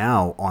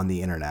now on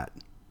the internet.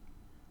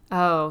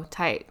 Oh,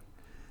 tight.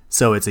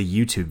 So it's a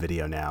YouTube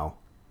video now.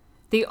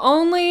 The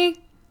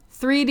only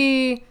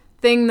 3D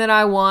thing that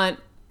I want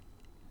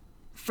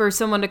for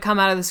someone to come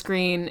out of the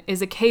screen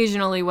is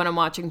occasionally when I'm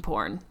watching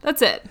porn.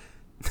 That's it.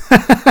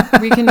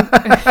 We can move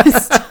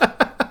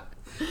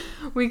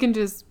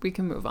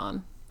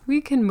on.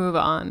 We can move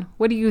on.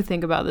 What do you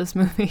think about this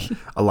movie?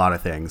 A lot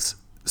of things.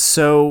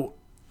 So,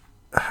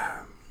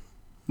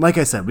 like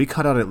I said, we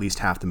cut out at least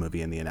half the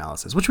movie in the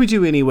analysis, which we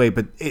do anyway,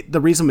 but the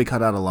reason we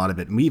cut out a lot of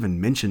it, and we even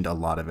mentioned a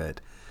lot of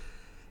it,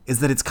 is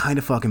that it's kind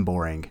of fucking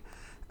boring.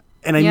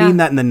 And I mean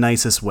that in the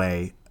nicest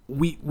way.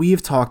 We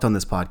have talked on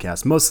this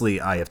podcast, mostly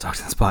I have talked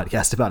on this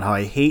podcast, about how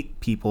I hate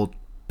people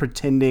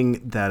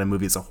pretending that a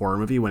movie is a horror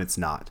movie when it's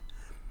not.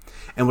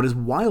 And what is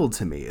wild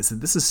to me is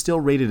that this is still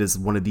rated as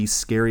one of the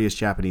scariest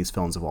Japanese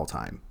films of all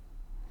time.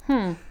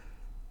 And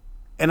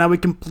I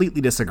would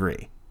completely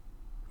disagree.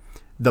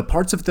 The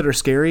parts of it that are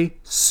scary,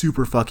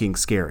 super fucking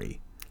scary.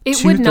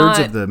 Two-thirds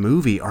of the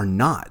movie are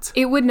not.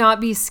 It would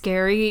not be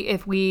scary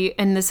if we,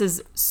 and this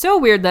is so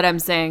weird that I'm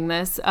saying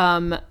this,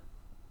 I'm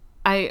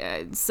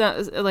just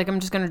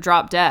going to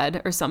drop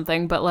dead or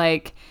something, but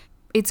like,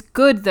 it's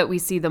good that we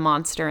see the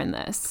monster in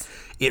this.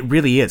 It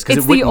really is.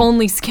 It's the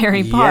only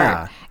scary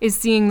part is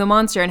seeing the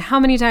monster. And how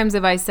many times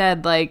have I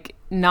said, like,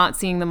 not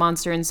seeing the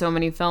monster in so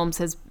many films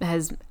has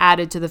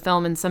added to the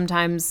film, and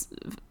sometimes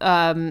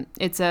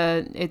it's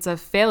a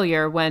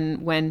failure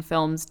when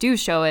films do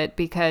show it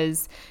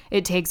because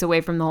it takes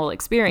away from the whole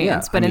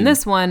experience. But in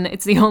this one,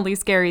 it's the only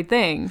scary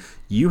thing.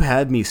 You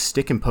had me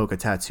stick and poke a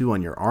tattoo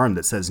on your arm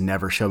that says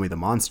 "Never show me the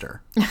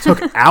monster." It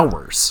took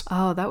hours.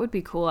 Oh, that would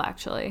be cool,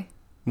 actually.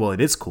 Well,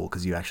 it is cool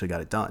because you actually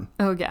got it done.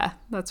 Oh, yeah,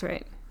 that's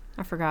right.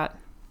 I forgot.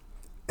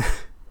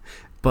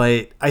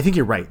 But I think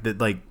you're right that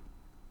like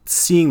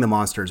seeing the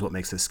monster is what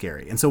makes this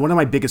scary. And so one of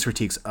my biggest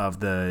critiques of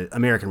the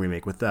American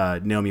remake with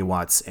Naomi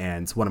Watts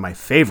and one of my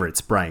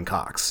favorites, Brian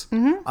Cox.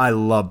 Mm-hmm. I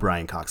love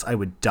Brian Cox. I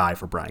would die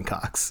for Brian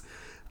Cox.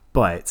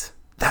 But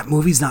that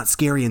movie's not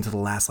scary until the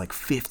last like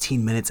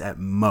 15 minutes at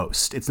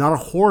most. It's not a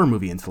horror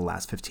movie until the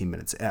last 15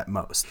 minutes at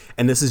most.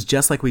 And this is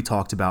just like we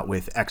talked about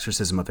with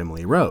Exorcism of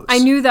Emily Rose. I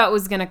knew that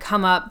was going to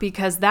come up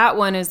because that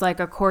one is like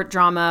a court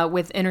drama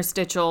with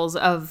interstitials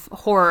of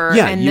horror.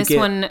 Yeah, and this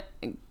one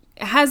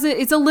has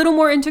it's a little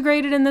more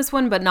integrated in this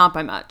one, but not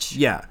by much.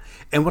 Yeah.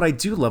 And what I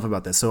do love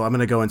about this, so I'm going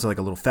to go into like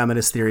a little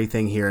feminist theory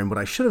thing here, and what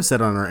I should have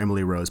said on our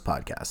Emily Rose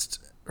podcast,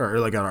 or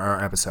like on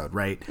our episode,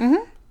 right?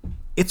 Mm-hmm.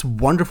 It's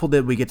wonderful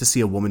that we get to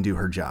see a woman do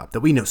her job, that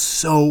we know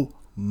so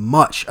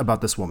much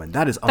about this woman.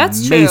 That is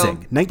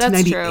amazing.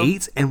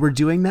 1998, and we're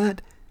doing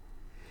that?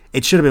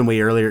 It should have been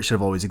way earlier. It should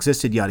have always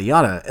existed, yada,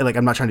 yada. Like,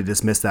 I'm not trying to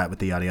dismiss that with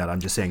the yada, yada. I'm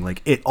just saying,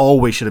 like, it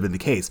always should have been the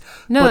case.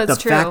 No, but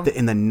that's the fact that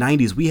in the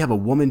 90s, we have a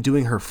woman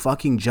doing her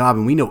fucking job,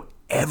 and we know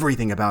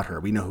everything about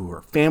her. We know who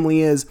her family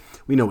is.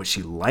 We know what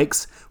she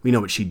likes. We know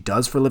what she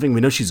does for a living.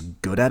 We know she's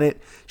good at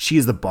it. She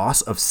is the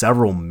boss of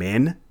several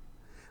men.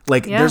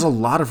 Like, there's a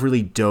lot of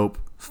really dope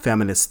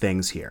feminist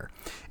things here.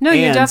 No,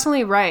 you're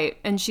definitely right.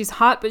 And she's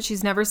hot, but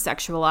she's never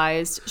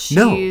sexualized.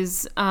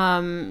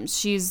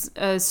 She's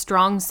a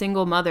strong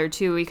single mother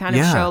too. We kind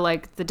of show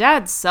like the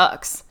dad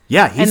sucks.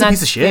 Yeah, he's a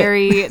piece of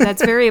shit.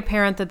 That's very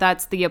apparent that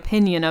that's the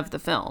opinion of the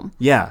film.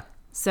 Yeah.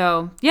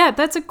 So yeah,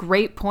 that's a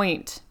great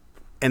point.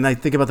 And I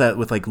think about that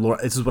with like Laura.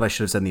 This is what I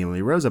should have said in the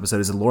Emily Rose episode.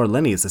 Is that Laura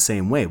Linney is the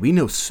same way. We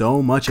know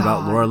so much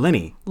about Laura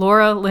Linney.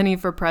 Laura Linney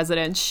for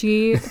president.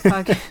 She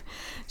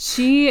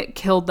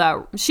killed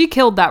that. She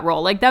killed that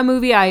role. Like that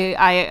movie,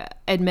 I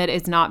admit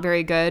is not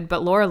very good,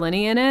 but Laura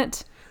Linney in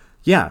it.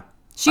 Yeah,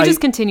 she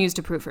just continues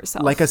to prove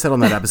herself. Like I said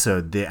on that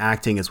episode, the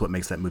acting is what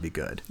makes that movie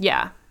good.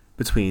 Yeah.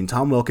 Between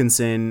Tom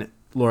Wilkinson,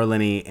 Laura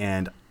Linney,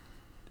 and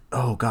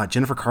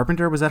Jennifer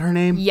Carpenter, was that her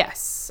name?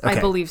 Yes, okay. I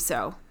believe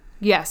so.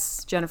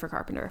 Yes, Jennifer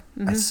Carpenter.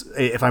 Mm-hmm.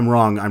 If I'm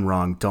wrong, I'm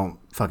wrong. Don't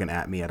fucking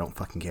at me. I don't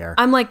fucking care.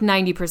 I'm like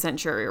 90%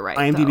 sure you're right.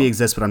 IMDb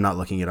exists, but I'm not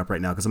looking it up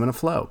right now because I'm in a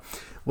flow.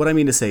 What I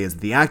mean to say is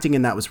the acting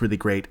in that was really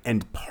great,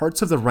 and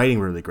parts of the writing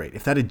were really great.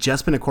 If that had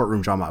just been a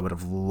courtroom drama, I would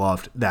have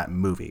loved that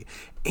movie.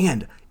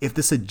 And if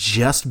this had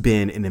just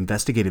been an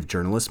investigative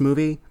journalist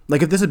movie,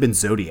 like if this had been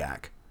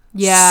Zodiac,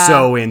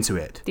 so into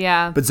it.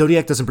 Yeah. But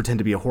Zodiac doesn't pretend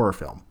to be a horror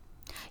film.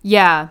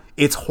 Yeah.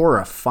 It's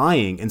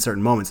horrifying in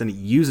certain moments, and it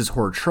uses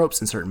horror tropes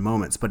in certain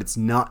moments, but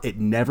it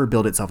never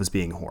billed itself as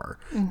being horror.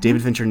 Mm-hmm.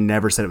 David Fincher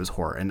never said it was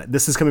horror. And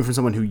this is coming from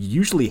someone who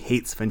usually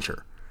hates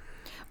Fincher.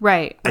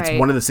 Right. It's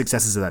one of the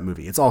successes of that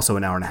movie. It's also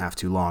an hour and a half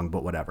too long,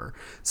 but whatever.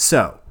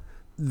 So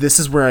this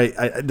is where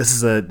this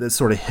is a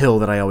sort of hill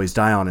that I always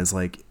die on, is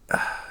like,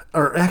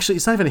 or actually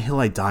it's not even a hill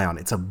I die on.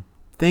 It's a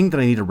thing that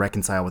I need to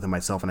reconcile within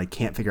myself, and I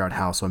can't figure out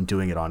how, so I'm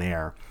doing it on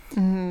air.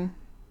 Mm-hmm.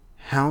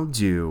 How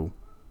do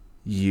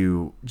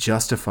you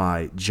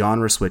justify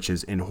genre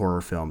switches in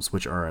horror films,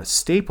 which are a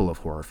staple of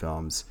horror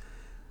films,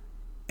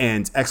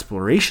 and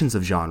explorations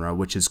of genre,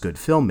 which is good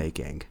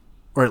filmmaking,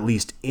 or at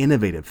least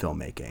innovative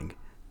filmmaking,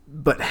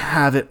 but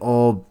have it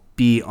all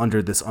be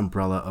under this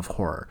umbrella of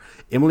horror?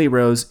 Emily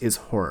Rose is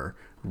horror.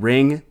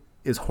 Ring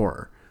is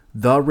horror.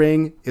 The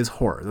Ring is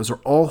horror. Those are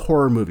all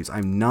horror movies.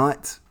 I'm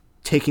not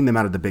taking them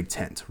out of the big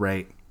tent,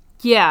 right?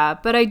 Yeah,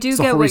 but I do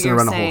get what you're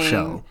saying. Run a whole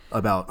show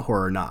about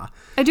horror,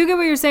 I do get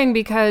what you're saying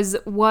because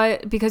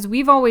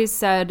we've always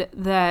said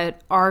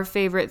that our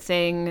favorite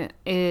thing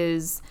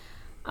is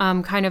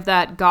kind of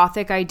that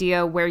gothic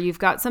idea where you've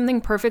got something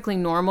perfectly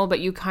normal, but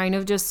you kind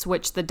of just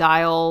switch the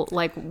dial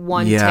like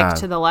one tick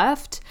to the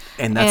left.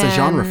 And that's a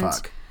genre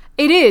fuck.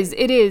 It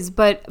is.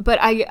 But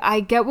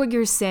I get what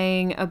you're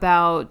saying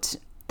about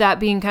that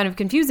being kind of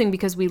confusing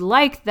because we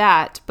like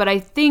that, but I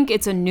think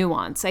it's a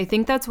nuance. I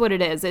think that's what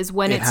it is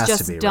when it's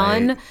just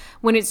done, right?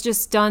 When it's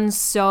just done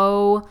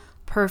so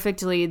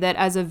perfectly that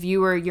as a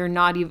viewer,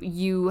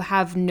 you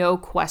have no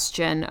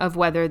question of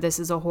whether this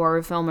is a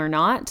horror film or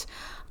not.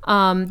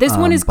 This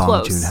one is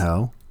close. Bong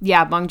Joon-ho.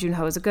 Yeah, Bong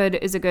Joon-ho is a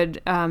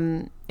good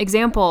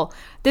example.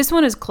 This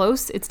one is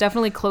close. It's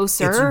definitely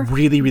closer. It's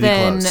really, really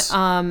close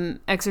than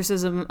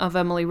Exorcism of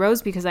Emily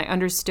Rose, because I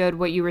understood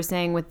what you were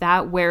saying with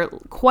that, where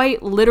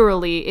quite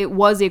literally it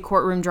was a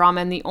courtroom drama,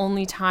 and the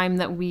only time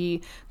that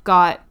we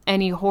got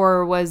any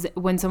horror was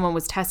when someone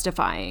was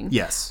testifying.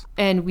 Yes.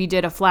 And we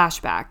did a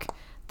flashback.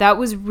 That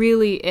was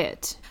really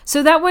it.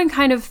 So that one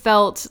kind of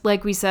felt,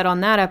 like we said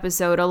on that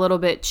episode, a little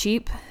bit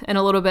cheap and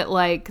a little bit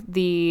like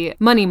the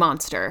Money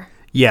Monster.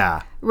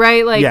 Yeah.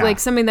 Right? Like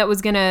something that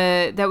was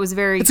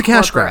very It's a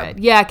cash grab.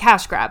 Yeah,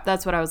 cash grab.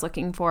 That's what I was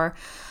looking for.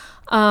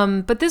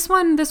 But this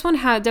one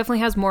definitely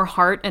has more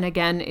heart, and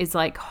again is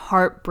like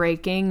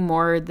heartbreaking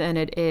more than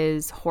it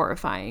is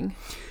horrifying.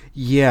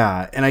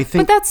 Yeah, and I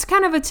think But that's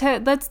kind of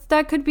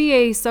that could be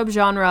a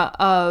subgenre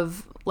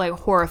of like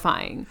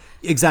horrifying.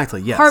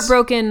 Exactly, yes.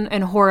 Heartbroken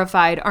and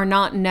horrified are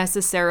not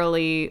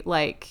necessarily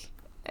like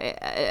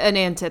an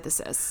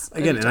antithesis. of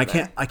Again, each and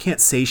other. I can't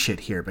say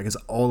shit here because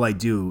all I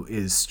do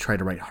is try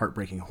to write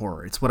heartbreaking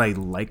horror. It's what I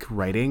like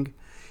writing,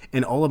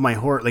 and all of my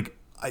horror, like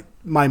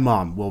my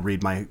mom will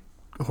read my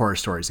horror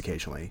stories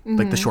occasionally,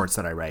 like the shorts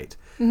that I write.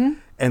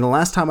 And the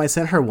last time I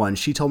sent her one,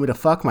 she told me to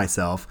fuck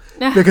myself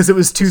because it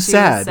was too She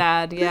sad. was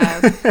sad, yeah.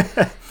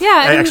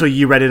 Yeah. and- Actually,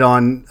 you read it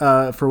on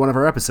for one of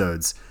our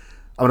episodes.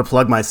 I'm gonna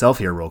plug myself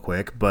here real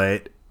quick,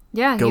 but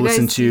yeah, go you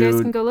listen guys, you guys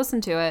to- can go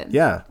listen to it.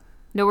 yeah,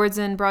 No Words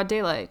in Broad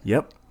Daylight.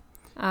 yep.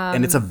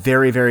 And it's a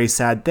very, very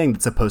sad thing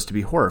that's supposed to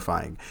be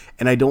horrifying.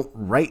 And I don't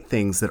write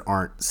things that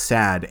aren't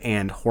sad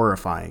and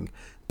horrifying,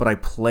 but I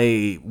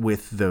play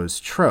with those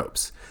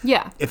tropes.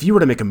 Yeah. If you were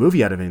to make a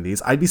movie out of any of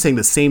these, I'd be saying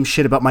the same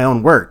shit about my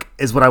own work,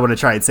 is what I want to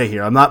try and say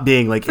here. I'm not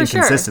being like For sure.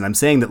 inconsistent. I'm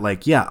saying that,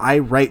 like, yeah, I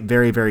write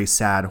very, very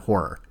sad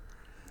horror.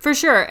 For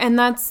sure. And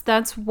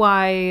that's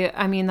why,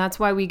 I mean, that's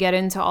why we get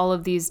into all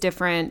of these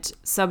different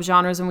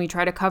subgenres and we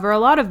try to cover a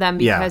lot of them,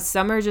 because Yeah.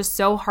 some are just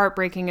so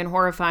heartbreaking and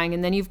horrifying.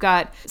 And then you've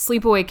got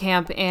Sleepaway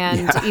Camp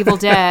and Evil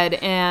Dead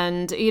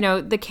and, you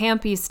know, the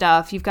campy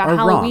stuff. You've got Or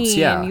Halloween. romps,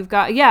 yeah. You've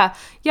got,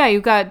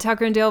 you've got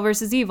Tucker and Dale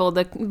versus Evil,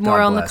 the more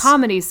God on the bless.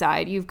 comedy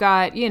side. You've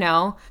got, you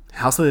know,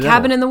 House of the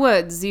Cabin Devil. in the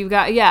Woods. You've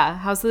got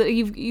House of the,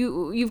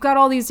 you've got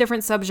all these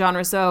different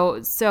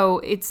subgenres. So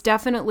it's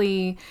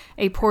definitely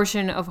a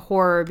portion of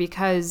horror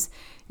because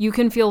you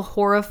can feel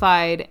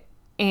horrified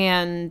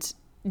and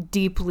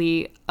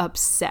deeply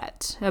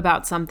upset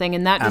about something,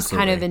 and that just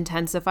kind of Absolutely.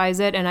 intensifies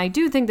it. And I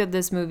do think that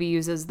this movie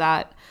uses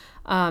that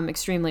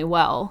extremely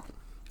well.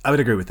 I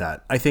would agree with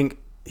that. I think,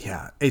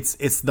 yeah, it's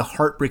the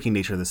heartbreaking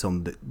nature of this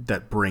film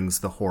that brings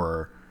the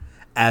horror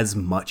as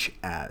much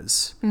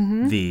as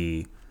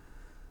the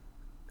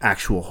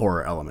actual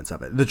horror elements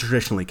of it, the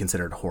traditionally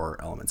considered horror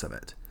elements of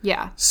it.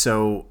 Yeah.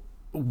 So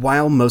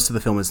while most of the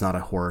film is not a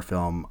horror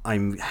film,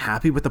 I'm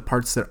happy with the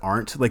parts that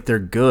aren't. Like, they're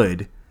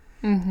good.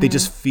 They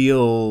just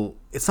feel,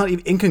 it's not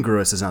even,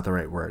 incongruous is not the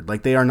right word.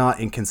 Like, they are not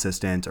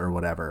inconsistent or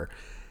whatever.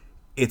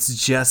 It's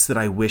just that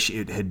I wish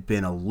it had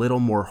been a little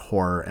more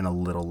horror and a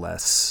little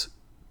less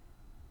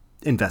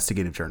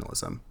investigative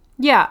journalism.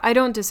 Yeah, I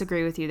don't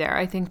disagree with you there.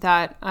 I think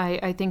that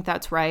I think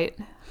that's right.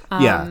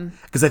 Yeah,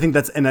 because I think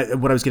that's, and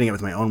what I was getting at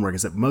with my own work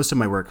is that most of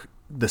my work,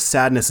 the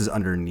sadness is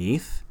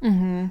underneath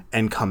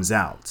and comes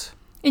out.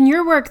 In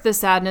your work, the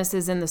sadness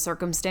is in the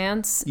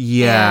circumstance.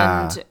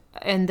 Yeah.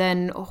 And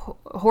then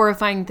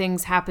horrifying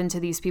things happen to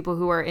these people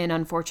who are in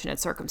unfortunate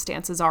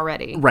circumstances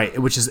already. Right,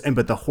 which is,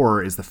 but the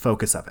horror is the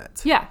focus of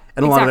it. Yeah,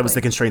 And a lot of that was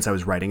exactly. the constraints I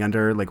was writing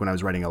under. Like when I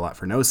was writing a lot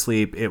for No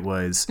Sleep, it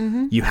was,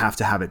 you have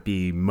to have it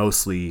be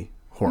mostly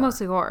horror.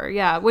 Mostly horror,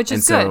 yeah, which is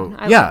And so, good.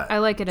 I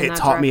like it in that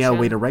taught me a way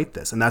direction. to write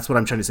this. And that's what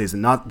I'm trying to say is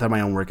not that my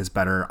own work is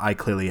better. I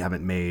clearly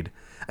haven't made,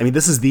 I mean,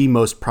 this is the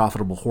most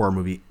profitable horror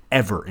movie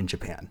ever in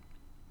Japan.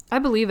 I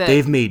believe it.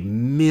 They've made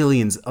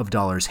millions of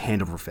dollars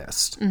hand over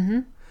fist.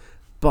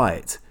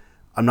 But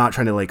I'm not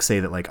trying to like say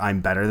that like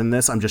I'm better than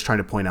this. I'm just trying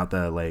to point out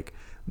the like,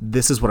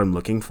 this is what I'm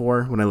looking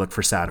for when I look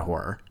for sad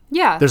horror.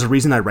 Yeah. There's a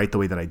reason I write the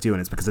way that I do,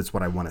 and it's because it's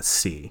what I want to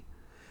see.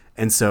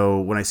 And so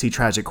when I see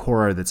tragic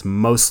horror that's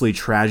mostly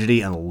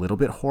tragedy and a little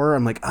bit horror,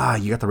 I'm like,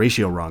 you got the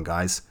ratio wrong,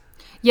 guys.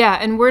 Yeah,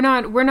 and we're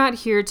not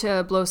here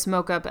to blow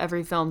smoke up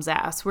every film's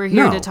ass. We're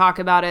here No. to talk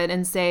about it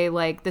and say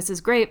like this is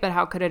great, but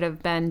how could it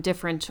have been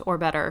different or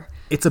better?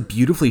 It's a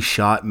beautifully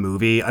shot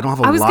movie. I don't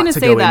have a I was lot gonna to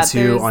say go that.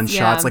 into There's- on yeah.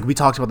 shots. Like we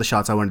talked about the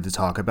shots I wanted to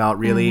talk about,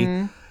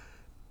 really.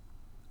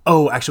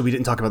 Oh, actually, we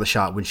didn't talk about the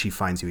shot when she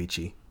finds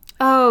Yuichi.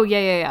 Oh,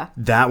 yeah.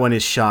 That one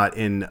is shot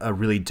in a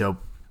really dope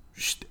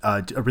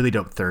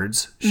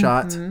thirds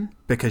shot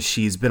because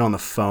she's been on the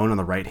phone on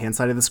the right hand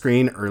side of the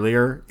screen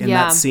earlier in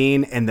Yeah. that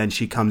scene, and then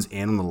she comes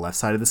in on the left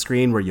side of the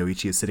screen where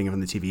Yoichi is sitting in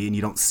front of the TV, and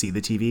you don't see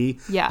the TV.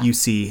 Yeah. You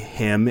see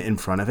him in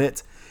front of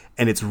it,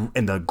 and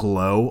the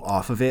glow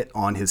off of it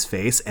on his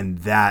face, and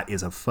that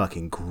is a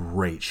fucking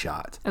great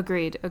shot.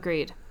 Agreed.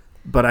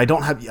 But I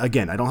don't have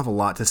a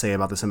lot to say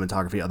about the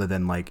cinematography other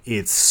than like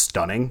it's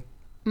stunning.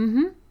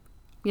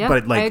 Yeah.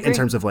 But I like in agree.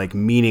 terms of like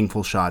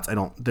meaningful shots,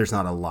 there's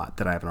not a lot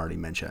that I haven't already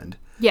mentioned.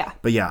 Yeah.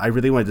 But yeah, I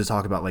really wanted to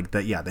talk about like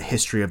the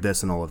history of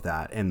this and all of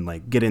that, and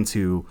like get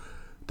into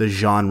the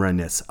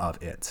genre-ness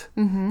of it.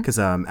 Because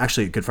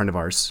actually a good friend of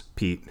ours,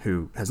 Pete,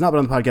 who has not been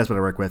on the podcast but I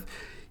work with,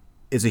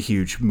 is a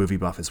huge movie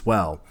buff as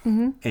well.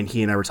 And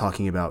he and I were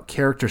talking about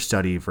character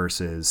study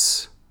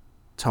versus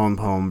tone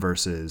poem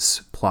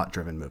versus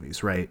plot-driven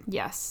movies, right?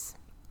 Yes.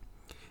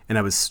 And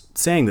I was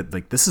saying that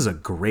like this is a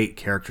great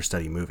character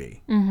study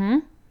movie.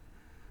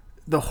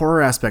 The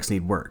horror aspects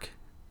need work,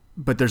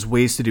 but there's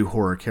ways to do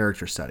horror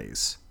character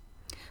studies.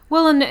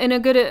 Well, and a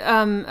good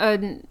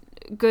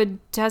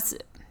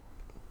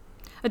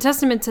a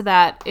testament to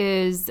that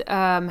is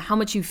how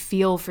much you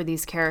feel for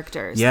these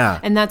characters. Yeah.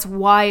 And that's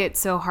why it's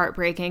so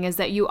heartbreaking, is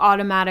that you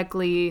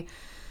automatically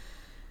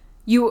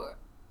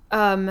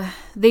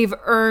they've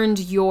earned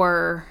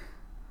your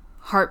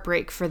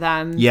heartbreak for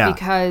them. Yeah.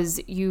 Because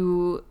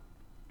you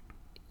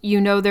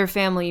know their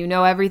family, you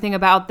know everything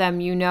about them,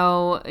 you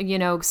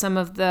know some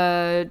of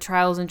the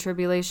trials and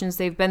tribulations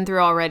they've been through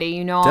already,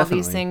 you know all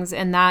these Definitely. things,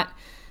 and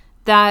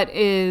that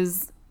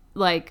is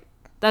like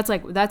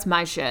that's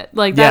my shit.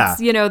 Like Yeah. that's,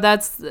 you know,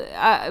 that's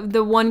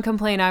the one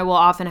complaint I will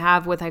often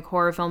have with like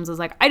horror films is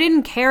like, I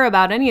didn't care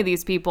about any of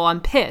these people. I'm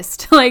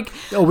pissed. Like,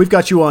 Oh, we've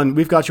got you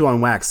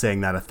on wax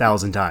saying that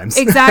 1,000 times.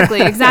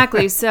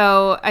 exactly.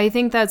 So I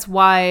think that's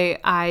why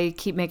I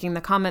keep making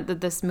the comment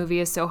that this movie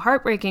is so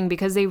heartbreaking,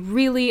 because they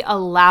really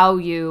allow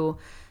you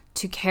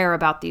to care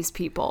about these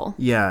people.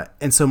 Yeah.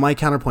 And so my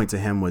counterpoint to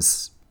him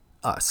was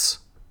Us.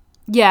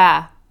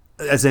 Yeah.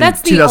 As in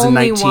That's the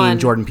only 2019 one.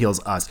 Jordan Peele's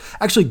Us.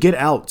 Actually, Get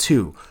Out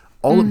too.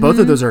 Both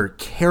of those are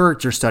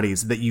character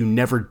studies that you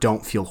never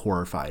don't feel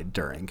horrified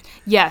during.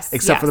 Yes.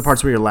 Except for the yes.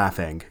 parts where you're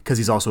laughing, because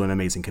he's also an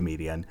amazing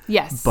comedian.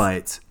 Yes.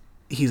 But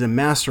he's a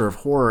master of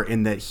horror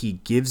in that he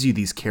gives you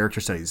these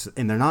character studies,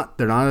 and they're not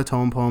a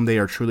tone poem. They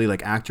are truly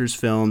like actors'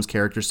 films,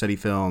 character study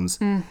films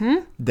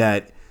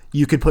that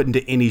you could put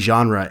into any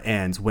genre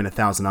and win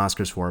 1,000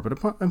 Oscars for.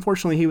 But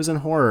unfortunately, he was in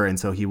horror, and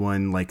so he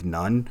won like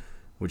none,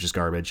 which is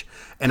garbage.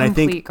 And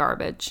Complete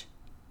garbage.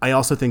 I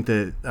also think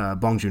that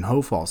Bong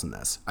Joon-ho falls in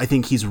this. I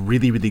think he's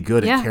really, really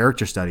good Yeah. at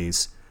character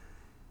studies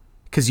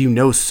because you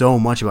know so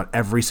much about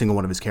every single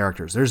one of his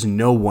characters. There's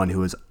no one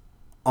who is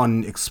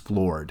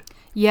unexplored,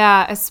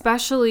 Yeah,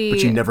 especially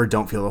but you never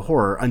don't feel the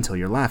horror until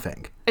you're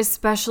laughing.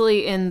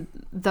 especially in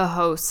The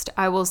Host.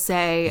 I will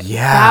say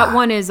Yeah. that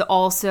one is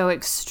also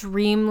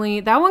extremely,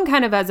 that one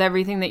kind of has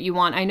everything that you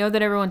want. I know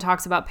that everyone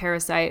talks about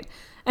Parasite,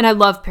 and I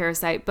love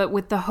Parasite, but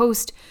with The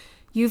Host,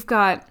 you've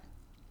got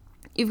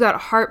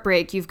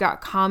heartbreak, you've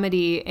got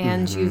comedy,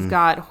 and you've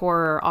got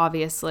horror,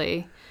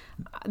 obviously.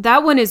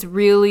 That one is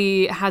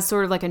really has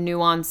sort of like a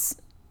nuance,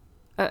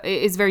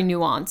 is very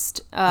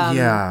nuanced.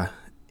 Yeah.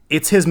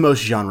 It's his most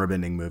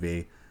genre-bending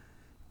movie.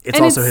 It's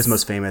And also it's- his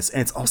most famous,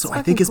 and it's also, it's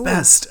I think, his fucking cool.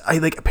 best. I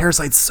like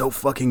Parasite's so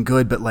fucking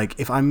good, but like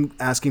if I'm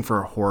asking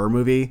for a horror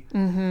movie,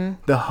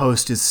 The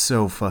Host is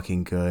so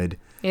fucking good.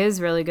 It is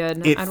really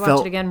good. It I'd watch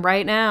felt- it again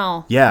right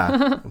now.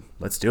 Yeah,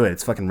 let's do it.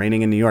 It's fucking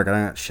raining in New York. I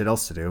don't got shit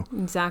else to do.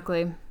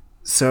 Exactly.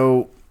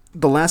 So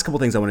the last couple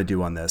things I want to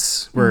do on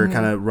this, we're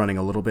kind of running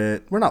a little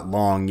bit. We're not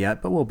long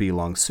yet, but we'll be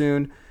long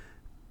soon.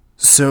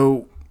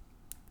 So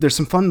there's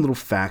some fun little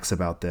facts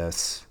about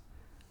this.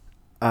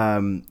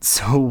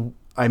 So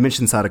I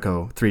mentioned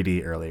Sadako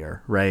 3D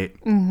earlier, right?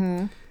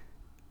 Mm-hmm.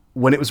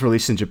 When it was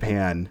released in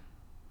Japan,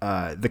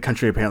 the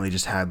country apparently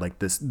just had like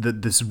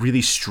this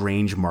really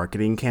strange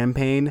marketing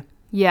campaign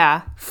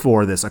Yeah.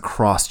 for this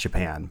across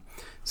Japan.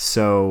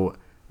 So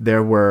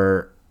there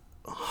were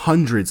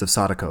hundreds of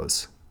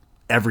Sadakos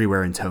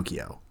everywhere in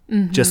Tokyo,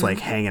 just like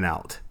hanging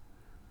out.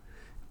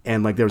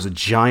 And like there was a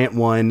giant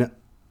one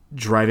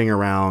driving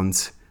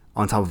around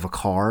on top of a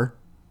car,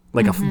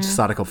 like a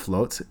Sadako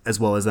float, as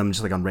well as them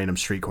just like on random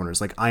street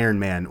corners, like Iron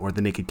Man or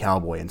the Naked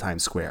Cowboy in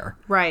Times Square.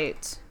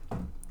 Right.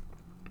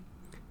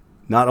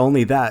 Not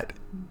only that,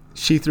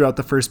 she threw out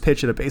the first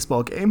pitch at a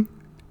baseball game,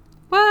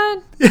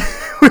 What?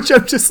 which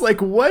I'm just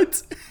like,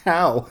 what?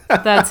 How?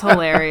 That's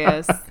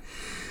hilarious.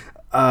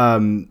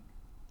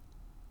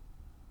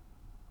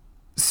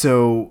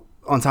 So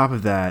on top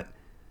of that,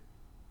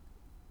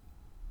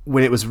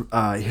 when it was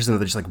here's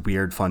another just like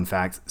weird fun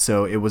fact.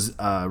 So it was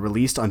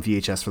released on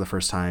VHS for the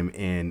first time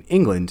in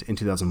England in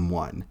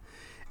 2001,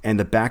 and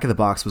the back of the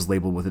box was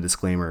labeled with a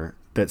disclaimer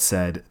that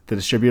said the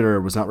distributor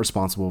was not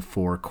responsible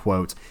for,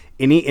 quote,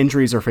 any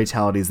injuries or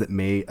fatalities that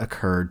may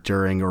occur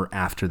during or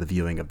after the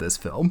viewing of this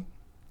film.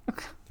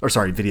 Or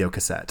sorry, video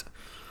cassette.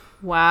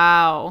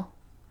 Wow.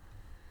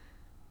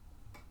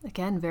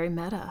 Again, very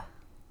meta.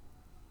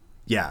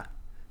 Yeah.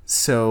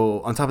 So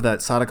on top of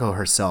that, Sadako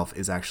herself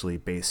is actually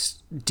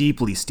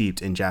deeply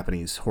steeped in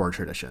Japanese horror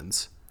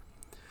traditions.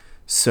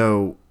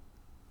 So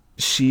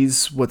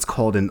she's what's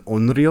called an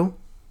onryo,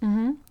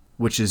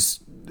 which is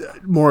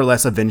more or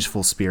less a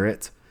vengeful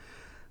spirit.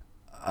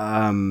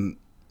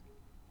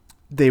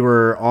 They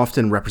were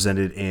often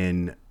represented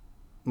in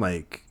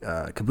like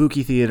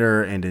kabuki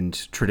theater and in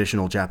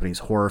traditional Japanese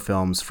horror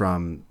films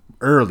from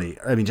early.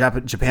 I mean,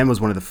 Japan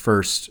was one of the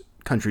first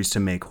countries to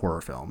make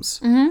horror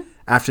films.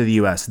 After the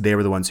U.S., they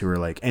were the ones who were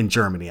like, and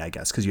Germany, I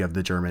guess, because you have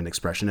the German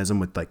expressionism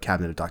with like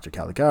Cabinet of Dr.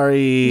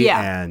 Caligari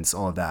and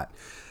all of that.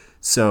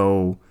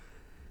 So,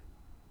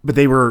 but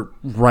they were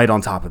right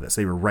on top of this.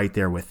 They were right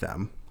there with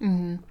them,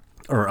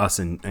 or us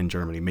in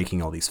Germany,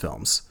 making all these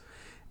films.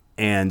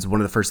 And one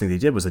of the first things they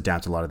did was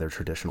adapt a lot of their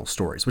traditional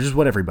stories, which is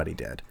what everybody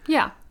did.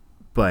 Yeah.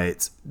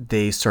 But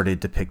they started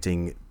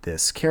depicting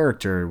this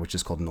character, which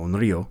is called an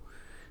onryo,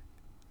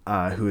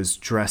 who is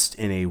dressed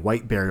in a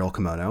white burial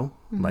kimono,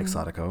 like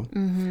Sadako,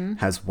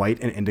 has white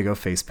and indigo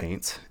face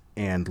paint,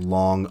 and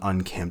long,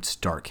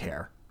 unkempt, dark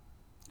hair.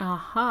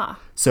 Uh-huh.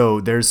 So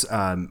there's,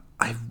 I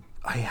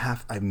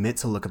meant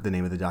to look up the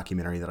name of the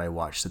documentary that I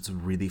watched. It's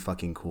really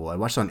fucking cool. I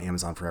watched it on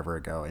Amazon forever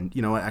ago, and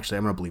you know what? Actually,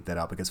 I'm gonna bleep that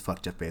out because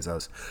fuck Jeff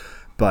Bezos.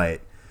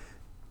 But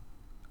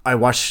I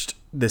watched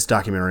this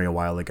documentary a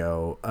while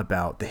ago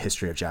about the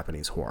history of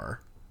Japanese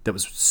horror. That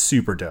was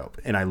super dope,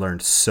 and I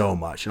learned so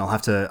much. And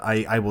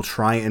I will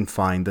try and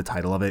find the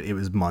title of it. It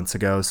was months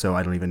ago, so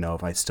I don't even know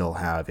if I still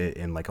have it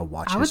in like a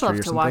watch I would history love or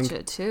to something. watch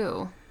it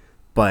too.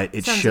 but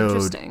it Sounds showed,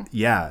 interesting.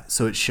 yeah,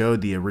 so it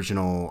showed the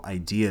original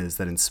ideas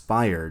that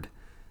inspired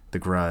The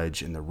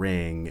Grudge and The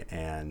Ring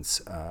and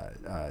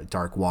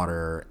Dark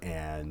Water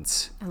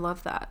and I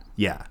love that.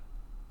 yeah.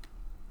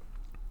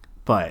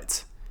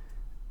 But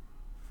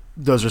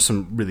those are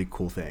some really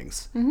cool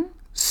things.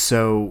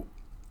 So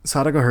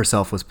Sadako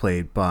herself was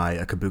played by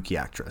a kabuki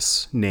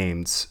actress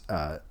named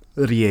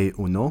Rie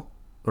Uno,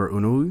 or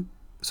Uno,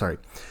 sorry.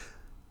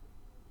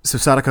 So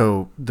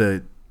Sadako,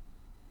 the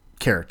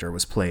character,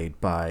 was played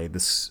by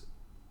this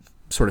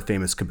sort of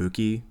famous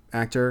kabuki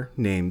actor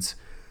named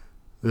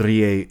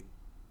Rie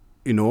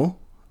Uno,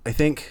 I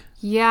think.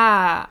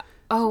 Yeah.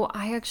 Oh,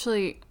 I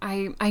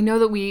know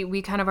that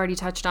we kind of already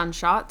touched on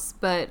shots,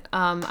 but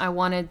I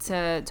wanted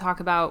to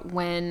talk about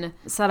when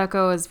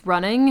Sadako is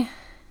running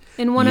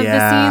in one of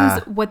the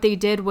scenes. What they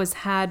did was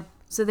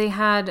they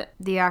had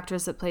the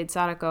actress that played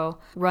Sadako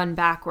run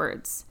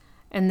backwards,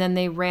 and then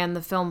they ran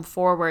the film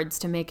forwards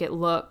to make it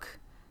look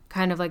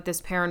kind of like this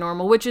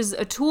paranormal, which is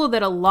a tool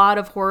that a lot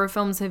of horror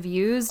films have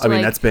used. I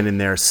mean, that's been in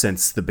there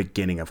since the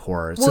beginning of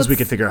horror, since we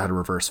could figure out how to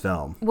reverse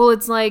film. Well,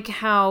 it's like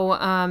how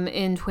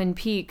in Twin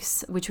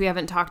Peaks, which we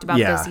haven't talked about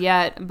this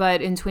yet,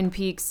 but in Twin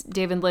Peaks,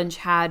 David Lynch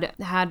had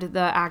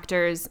the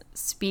actors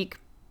speak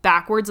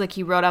backwards, like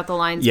he wrote out the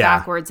lines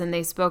backwards and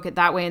they spoke it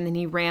that way, and then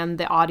he ran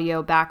the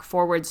audio back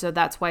forward, so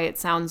that's why it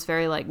sounds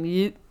very like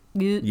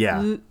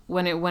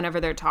whenever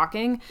they're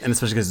talking, and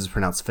especially because it's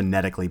pronounced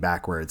phonetically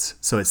backwards,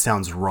 so it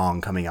sounds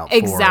wrong coming out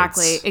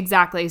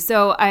exactly.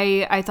 So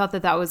I thought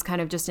that was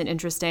kind of just an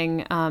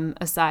interesting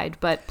aside,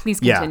 but please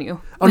continue.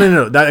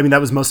 No,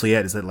 that was mostly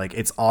it. Is that like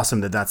it's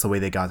awesome that that's the way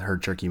they got her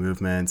jerky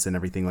movements and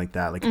everything like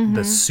that, like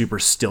the super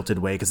stilted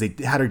way, because they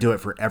had her do it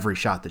for every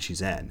shot that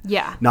she's in,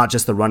 not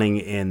just the running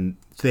in.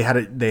 They had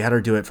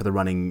her do it for the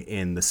running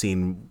in the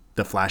scene,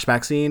 the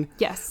flashback scene,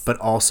 but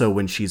also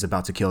when she's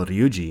about to kill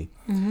Ryuji.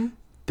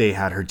 They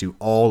had her do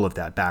all of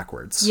that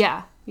backwards.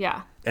 Yeah.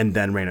 And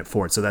then ran it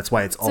forward. So that's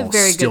why it's all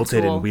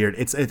stilted and weird.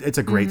 It's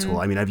a great tool.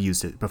 I mean, I've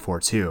used it before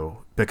too,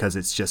 because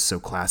it's just so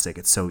classic.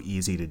 It's so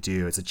easy to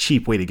do. It's a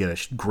cheap way to get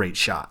a great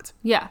shot.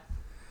 Yeah.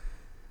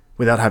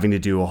 Without having to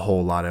do a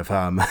whole lot of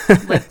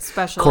like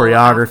special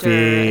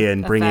choreography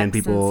and bring in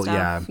people.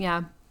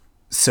 Yeah.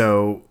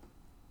 So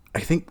I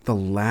think the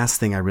last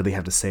thing I really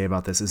have to say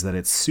about this is that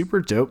it's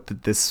super dope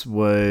that this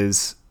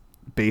was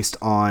based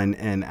on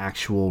an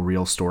actual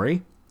real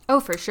story. Oh,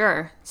 for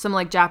sure. Some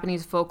like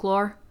Japanese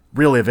folklore.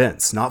 Real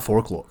events, not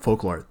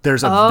folklore.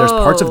 There's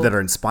parts of it that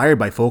are inspired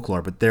by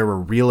folklore, but there were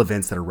real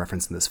events that are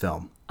referenced in this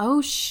film.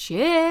 Oh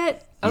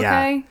shit. Okay.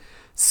 Yeah.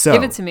 So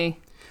give it to me.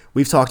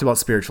 We've talked about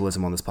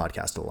spiritualism on this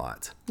podcast a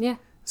lot. Yeah.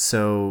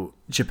 So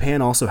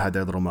Japan also had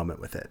their little moment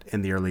with it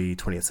in the early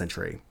 20th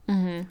century.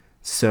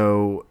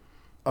 So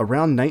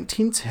around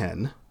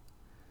 1910,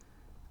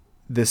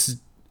 this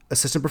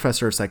assistant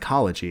professor of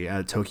psychology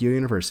at Tokyo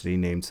University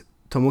named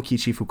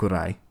Tomokichi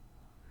Fukurai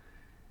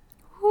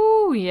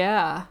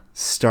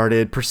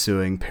started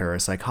pursuing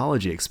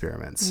parapsychology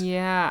experiments.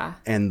 Yeah.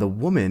 And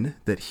one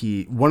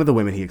of the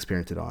women he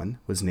experimented on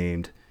was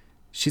named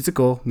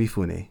Shizuko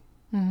Mifune.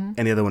 And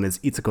the other one is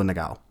Itsuko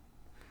Nagao.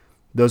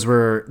 Those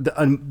were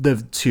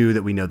the two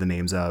that we know the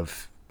names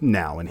of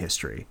now in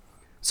history.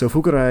 So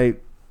Fukurai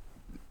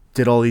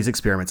did all these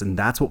experiments, and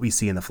that's what we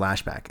see in the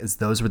flashback, is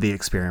those were the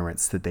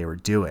experiments that they were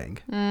doing.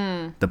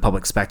 The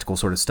public spectacle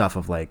sort of stuff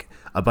of like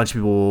a bunch of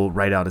people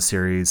write out a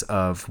series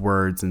of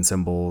words and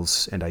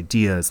symbols and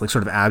ideas, like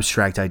sort of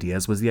abstract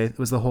ideas was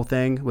the whole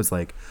thing, was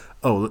like,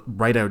 oh,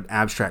 write an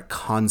abstract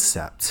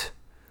concept.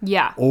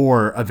 Yeah.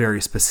 Or a very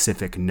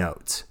specific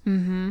note.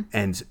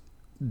 And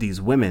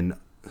these women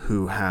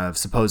who have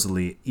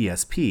supposedly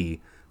ESP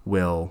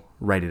will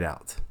write it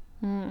out.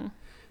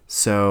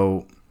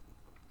 So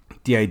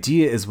the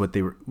idea is what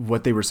they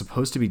were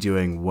supposed to be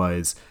doing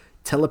was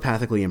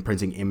telepathically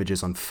imprinting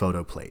images on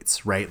photo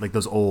plates, right? Like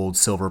those old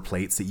silver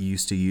plates that you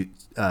used to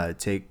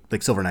take,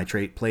 like silver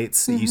nitrate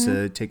plates that you used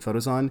to take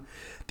photos on.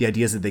 The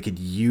idea is that they could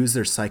use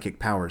their psychic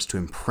powers to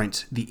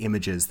imprint the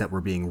images that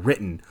were being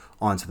written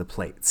onto the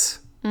plates.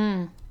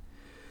 And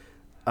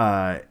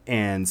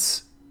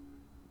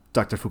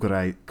Dr.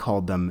 Fukurai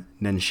called them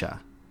nensha.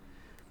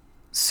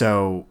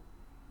 So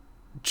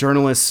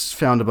journalists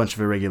found a bunch of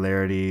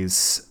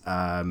irregularities,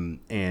 and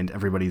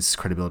everybody's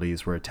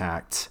credibilities were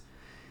attacked.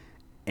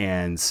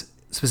 And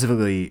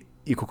specifically,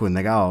 Ikoko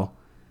Nagao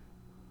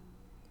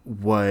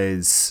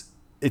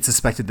it's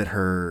suspected that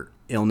her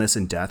illness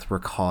and death were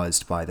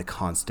caused by the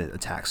constant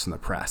attacks from the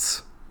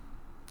press.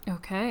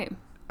 Okay.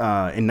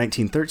 In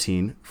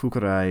 1913,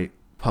 Fukurai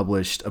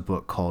published a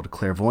book called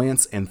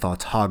Clairvoyance and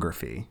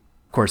Thoughtography.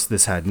 Of course,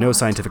 this had no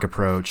scientific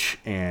approach,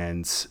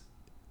 and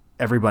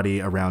everybody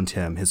around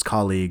him, his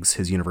colleagues,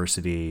 his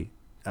university,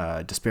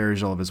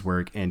 disparaged all of his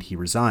work, and he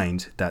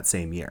resigned that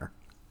same year.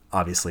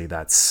 Obviously,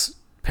 that's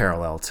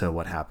parallel to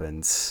what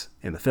happens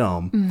in the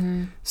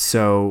film.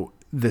 So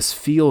this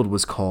field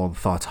was called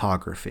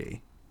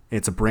thoughtography.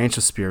 It's a branch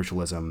of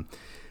spiritualism.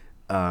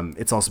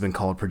 It's also been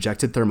called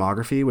projected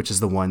thermography, which is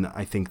the one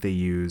I think they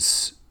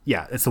use.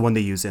 Yeah, it's the one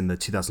they use in the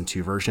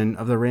 2002 version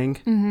of The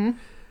Ring.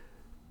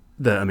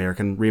 the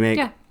American remake.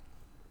 Yeah.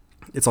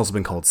 It's also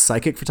been called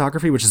psychic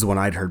photography, which is the one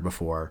I'd heard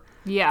before.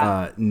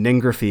 Yeah.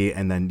 Nengraphy,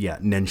 and then,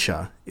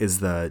 nensha is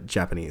the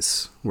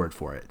Japanese word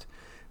for it.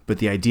 But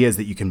the idea is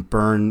that you can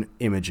burn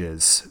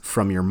images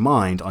from your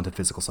mind onto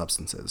physical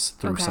substances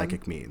through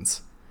psychic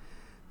means.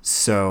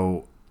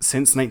 So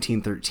since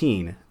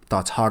 1913,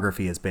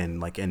 thoughtography has been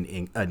like an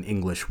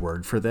English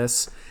word for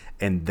this.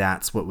 And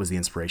that's what was the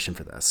inspiration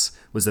for this,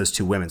 was those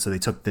two women. So they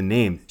took the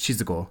name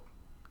Shizuko.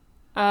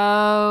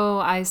 Oh,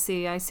 I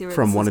see. I see where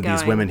from this one is of these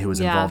going. women who was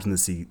involved in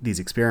these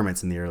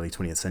experiments in the early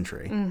 20th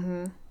century.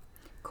 Mm-hmm.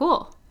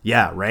 Cool.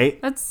 Yeah, right?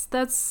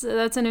 That's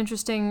an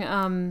interesting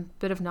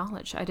bit of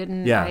knowledge. I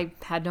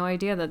had no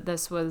idea that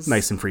this was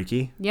nice and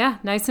freaky. Yeah,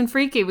 nice and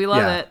freaky. We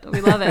love it.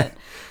 We love it.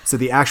 So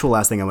the actual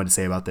last thing I want to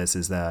say about this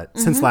is that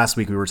since last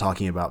week we were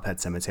talking about Pet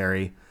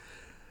Sematary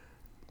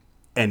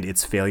and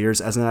its failures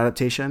as an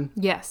adaptation.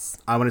 Yes.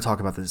 I want to talk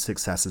about the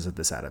successes of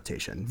this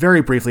adaptation.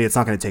 Very briefly, it's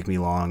not going to take me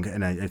long,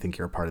 and I think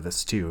you're a part of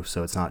this too,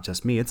 so it's not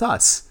just me, it's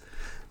us.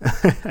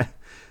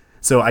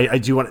 So I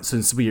do want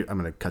to, I'm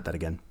going to cut that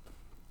again.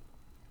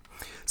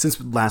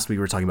 Since last week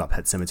we were talking about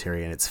Pet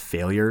Sematary and its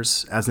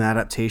failures as an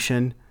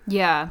adaptation.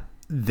 Yeah.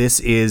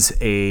 This is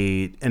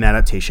an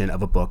adaptation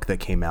of a book that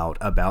came out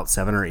about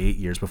 7 or 8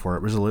 years before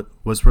it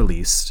was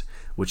released,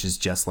 which is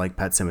just like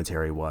Pet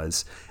Sematary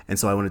was. And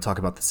so I want to talk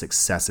about the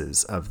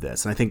successes of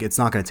this. And I think it's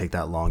not going to take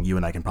that long. You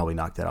and I can probably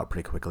knock that out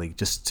pretty quickly.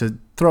 Just to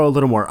throw a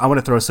little more, I want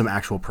to throw some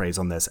actual praise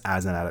on this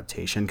as an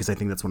adaptation, because I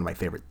think that's one of my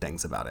favorite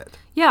things about it.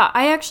 Yeah,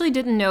 I actually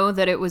didn't know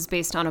that it was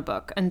based on a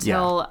book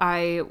until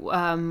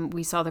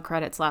we saw the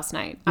credits last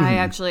night. I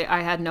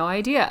had no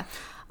idea.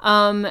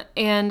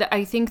 And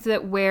I think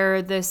that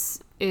where this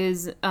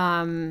is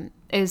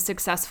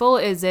successful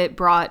is it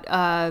brought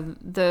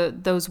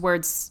those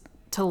words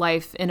to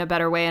life in a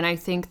better way. And I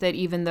think that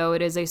even though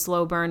it is a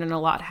slow burn and a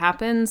lot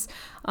happens,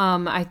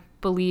 I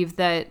believe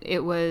that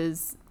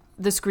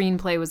the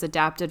screenplay was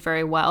adapted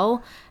very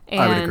well.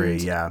 And I would agree,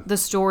 yeah. The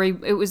story,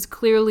 it was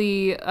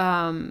clearly,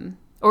 or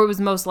it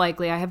was most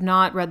likely, I have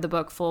not read the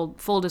book,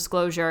 full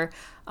disclosure,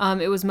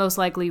 it was most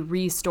likely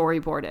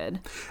re-storyboarded.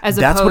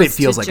 That's what it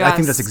feels like. I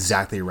think that's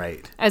exactly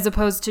right. As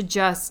opposed to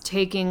just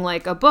taking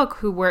like a book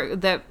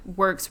that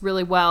works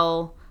really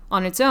well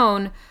on its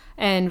own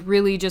and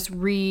really just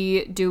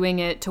redoing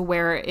it to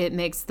where it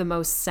makes the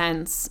most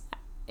sense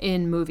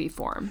in movie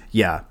form.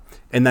 Yeah.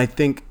 And I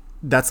think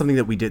that's something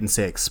that we didn't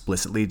say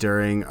explicitly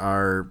during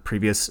our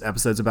previous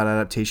episodes about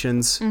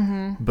adaptations,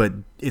 but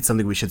it's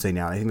something we should say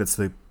now. I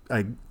think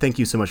I thank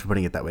you so much for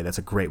putting it that way. That's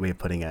a great way of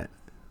putting it.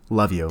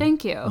 Love you.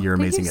 Thank you. You're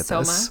amazing at so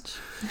this.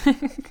 Much.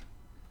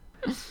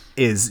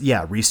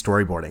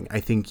 Re-storyboarding. I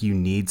think you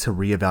need to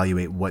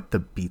reevaluate what the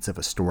beats of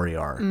a story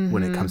are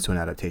when it comes to an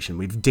adaptation.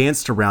 We've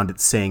danced around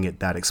it saying it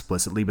that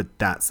explicitly, but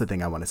that's the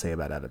thing I want to say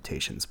about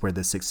adaptations, where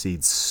this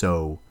succeeds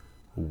so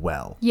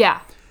well.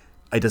 Yeah.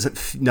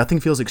 Nothing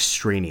feels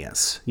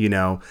extraneous, you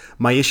know?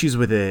 My issues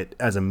with it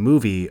as a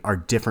movie are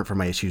different from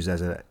my issues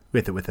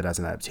with it as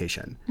an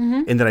adaptation.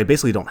 In that I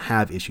basically don't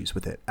have issues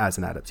with it as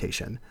an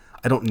adaptation.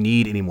 I don't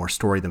need any more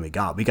story than we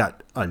got. We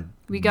got a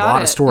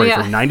lot of story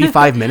for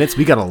 95 minutes.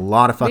 We got a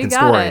lot of fucking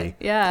story.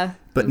 Yeah.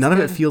 But none of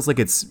it feels like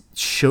it's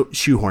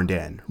shoehorned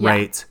in,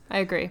 right? I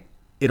agree.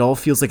 It all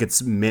feels like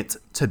it's meant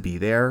to be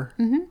there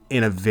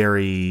in a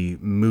very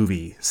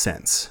movie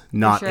sense,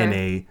 not in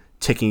a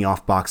ticking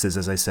off boxes,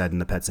 as I said in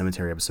the Pet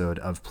Sematary episode,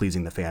 of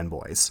pleasing the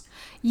fanboys.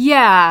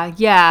 Yeah,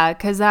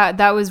 because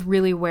that was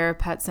really where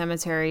Pet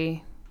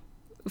Sematary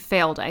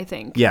failed, I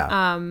think.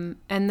 Yeah.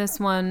 And this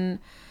one,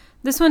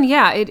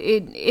 yeah,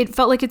 it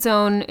felt like its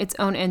own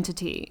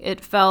entity.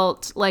 It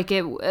felt like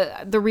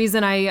the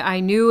reason I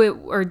knew it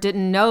or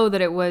didn't know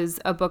that it was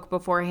a book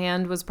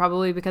beforehand was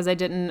probably because I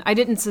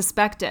didn't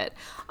suspect it.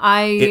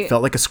 It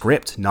felt like a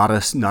script, not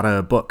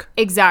a book.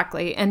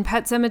 Exactly. And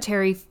Pet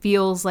Sematary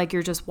feels like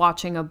you're just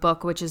watching a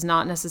book, which is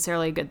not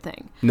necessarily a good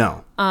thing.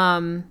 No.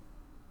 So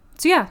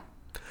yeah.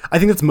 I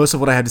think that's most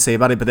of what I had to say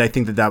about it, but I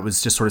think that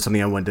was just sort of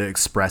something I wanted to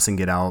express and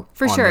get out.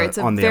 For sure. It's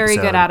a very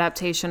good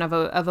adaptation of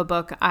a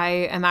book. I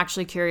am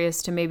actually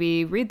curious to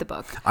maybe read the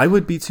book. I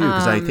would be too,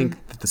 because I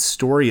think that the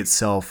story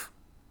itself,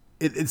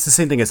 it's the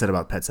same thing I said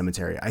about Pet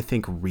Sematary. I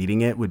think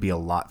reading it would be a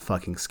lot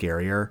fucking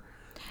scarier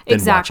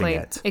than watching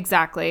it.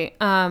 Exactly.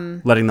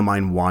 Letting the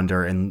mind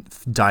wander and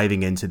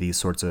diving into these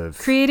sorts of...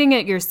 Creating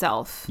it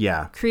yourself.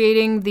 Yeah.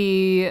 Creating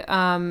the...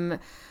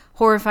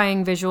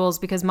 horrifying visuals,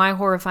 because my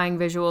horrifying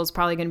visual is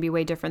probably going to be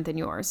way different than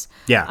yours.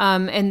 Yeah.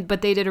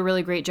 But they did a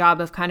really great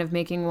job of kind of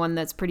making one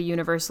that's pretty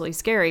universally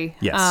scary.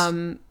 Yes.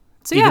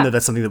 So even though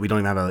that's something that we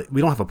don't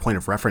have a point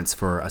of reference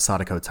for a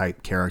Sadako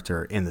type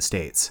character in the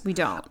States. We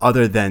don't.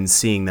 Other than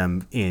seeing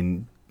them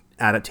in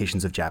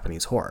adaptations of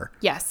Japanese horror.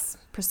 Yes,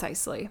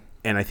 precisely.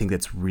 And I think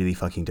that's really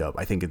fucking dope.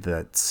 I think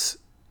it's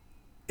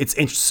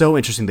so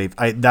interesting.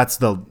 That's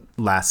the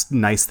last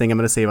nice thing I'm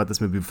going to say about this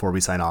movie before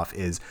we sign off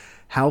is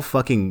how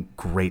fucking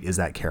great is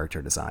that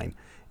character design?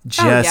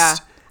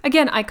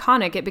 Again,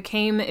 iconic. It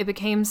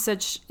became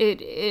such.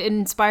 It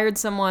inspired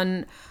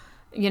someone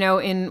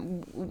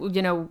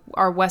in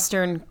our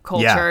Western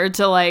culture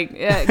to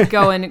like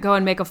go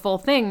and make a full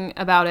thing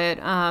about it,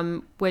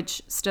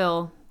 which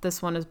still this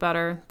one is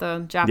better.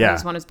 The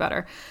Japanese one is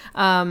better.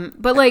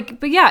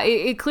 But yeah,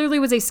 it clearly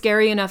was a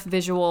scary enough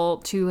visual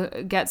to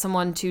get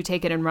someone to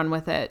take it and run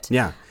with it.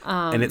 Yeah.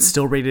 And it's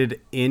still rated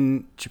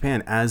in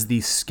Japan as the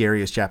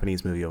scariest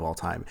Japanese movie of all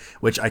time,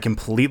 which I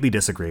completely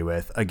disagree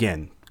with.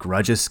 Again,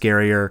 Grudge is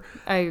scarier.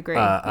 I agree.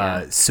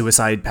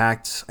 Suicide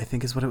Pact, I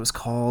think is what it was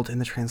called in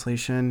the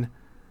translation.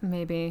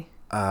 Maybe.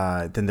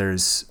 Then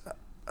there's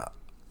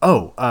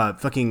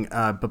the thing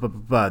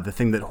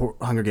that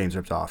Hunger Games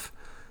ripped off.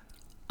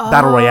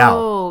 Battle Royale.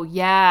 Oh,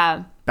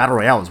 yeah. Battle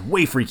Royale is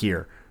way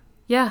freakier.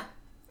 Yeah.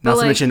 Not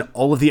to mention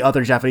all of the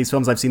other Japanese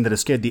films I've seen that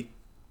have scared the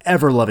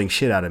ever-loving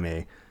shit out of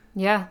me.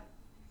 Yeah.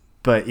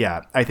 But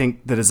yeah, I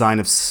think the design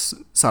of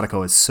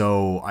Sadako is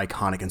so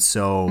iconic and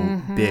so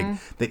big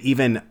that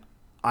even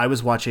I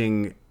was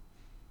watching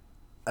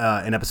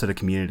an episode of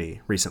Community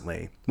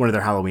recently, one of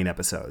their Halloween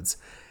episodes.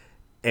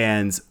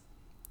 And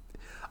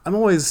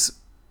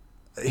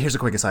here's a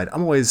quick aside,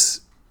 I'm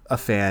always a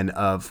fan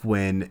of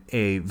when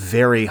a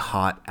very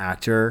hot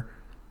actor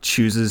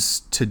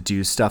chooses to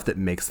do stuff that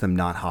makes them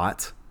not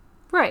hot.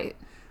 Right.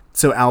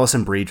 So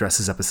Alison Brie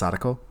dresses up as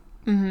Sadako.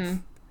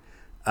 And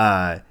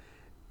the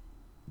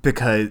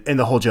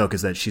whole joke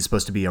is that she's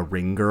supposed to be a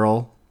ring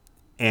girl,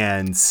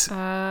 and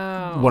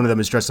one of them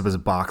is dressed up as a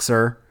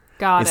boxer.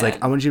 It's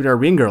like, I want you to be a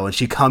ring girl, and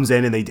she comes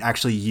in, and they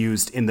actually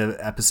used in the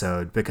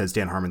episode, because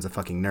Dan Harmon's a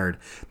fucking nerd,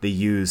 they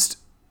used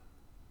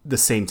the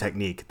same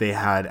technique. They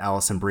had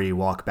Alison Brie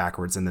walk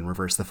backwards and then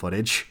reverse the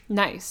footage.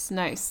 Nice.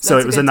 So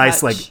it was a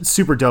nice, like,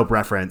 super dope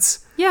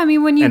reference. Yeah, I mean,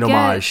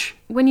 homage.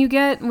 when you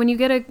get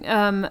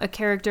a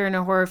character in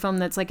a horror film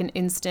that's like an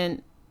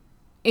instantly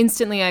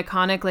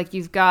iconic, like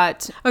you've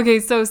got. Okay,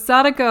 so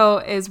Sadako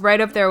is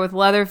right up there with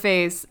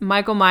Leatherface,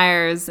 Michael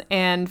Myers,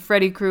 and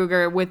Freddy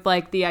Krueger with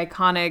like the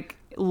iconic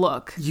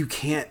look. You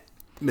can't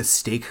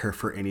mistake her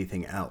for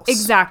anything else.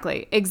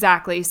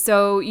 Exactly.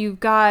 So you've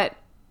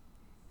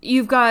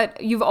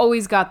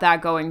always got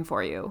that going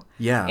for you.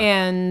 Yeah.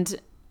 And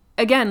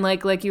again,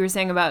 like you were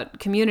saying about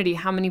Community,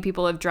 how many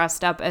people have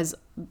dressed up as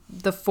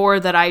the four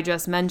that I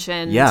just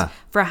mentioned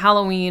for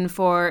Halloween,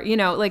 for,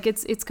 like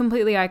it's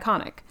completely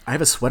iconic. I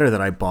have a sweater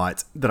that I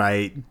bought that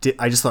I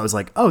just thought was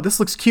like, oh, this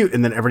looks cute.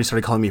 And then everybody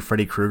started calling me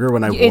Freddy Krueger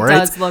when I wore it. It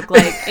does look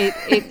like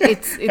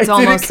it's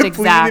almost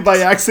exact. By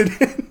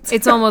accident.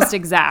 It's almost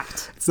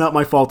exact. It's not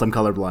my fault. I'm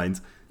colorblind.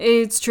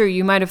 It's true.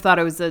 You might have thought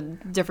it was a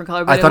different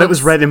color, but I thought it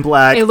was red and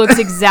black. It looks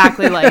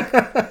exactly like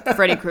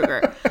Freddy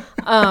Krueger.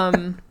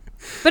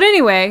 But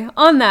anyway,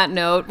 on that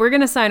note, we're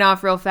going to sign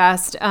off real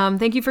fast.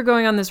 Thank you for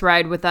going on this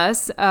ride with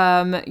us.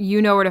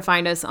 You know where to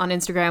find us on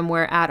Instagram.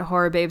 We're at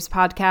Horror Babes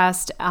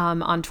Podcast.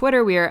 On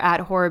Twitter, we are at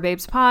Horror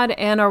Babes Pod.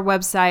 And our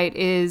website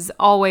is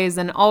always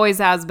and always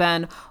has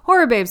been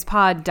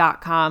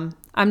horrorbabespod.com.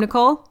 I'm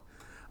Nicole.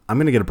 I'm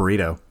going to get a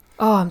burrito.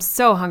 Oh, I'm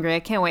so hungry. I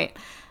can't wait.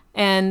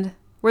 And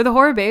we're the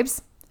Horror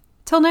Babes.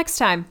 Till next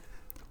time.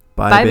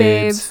 Bye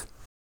babes.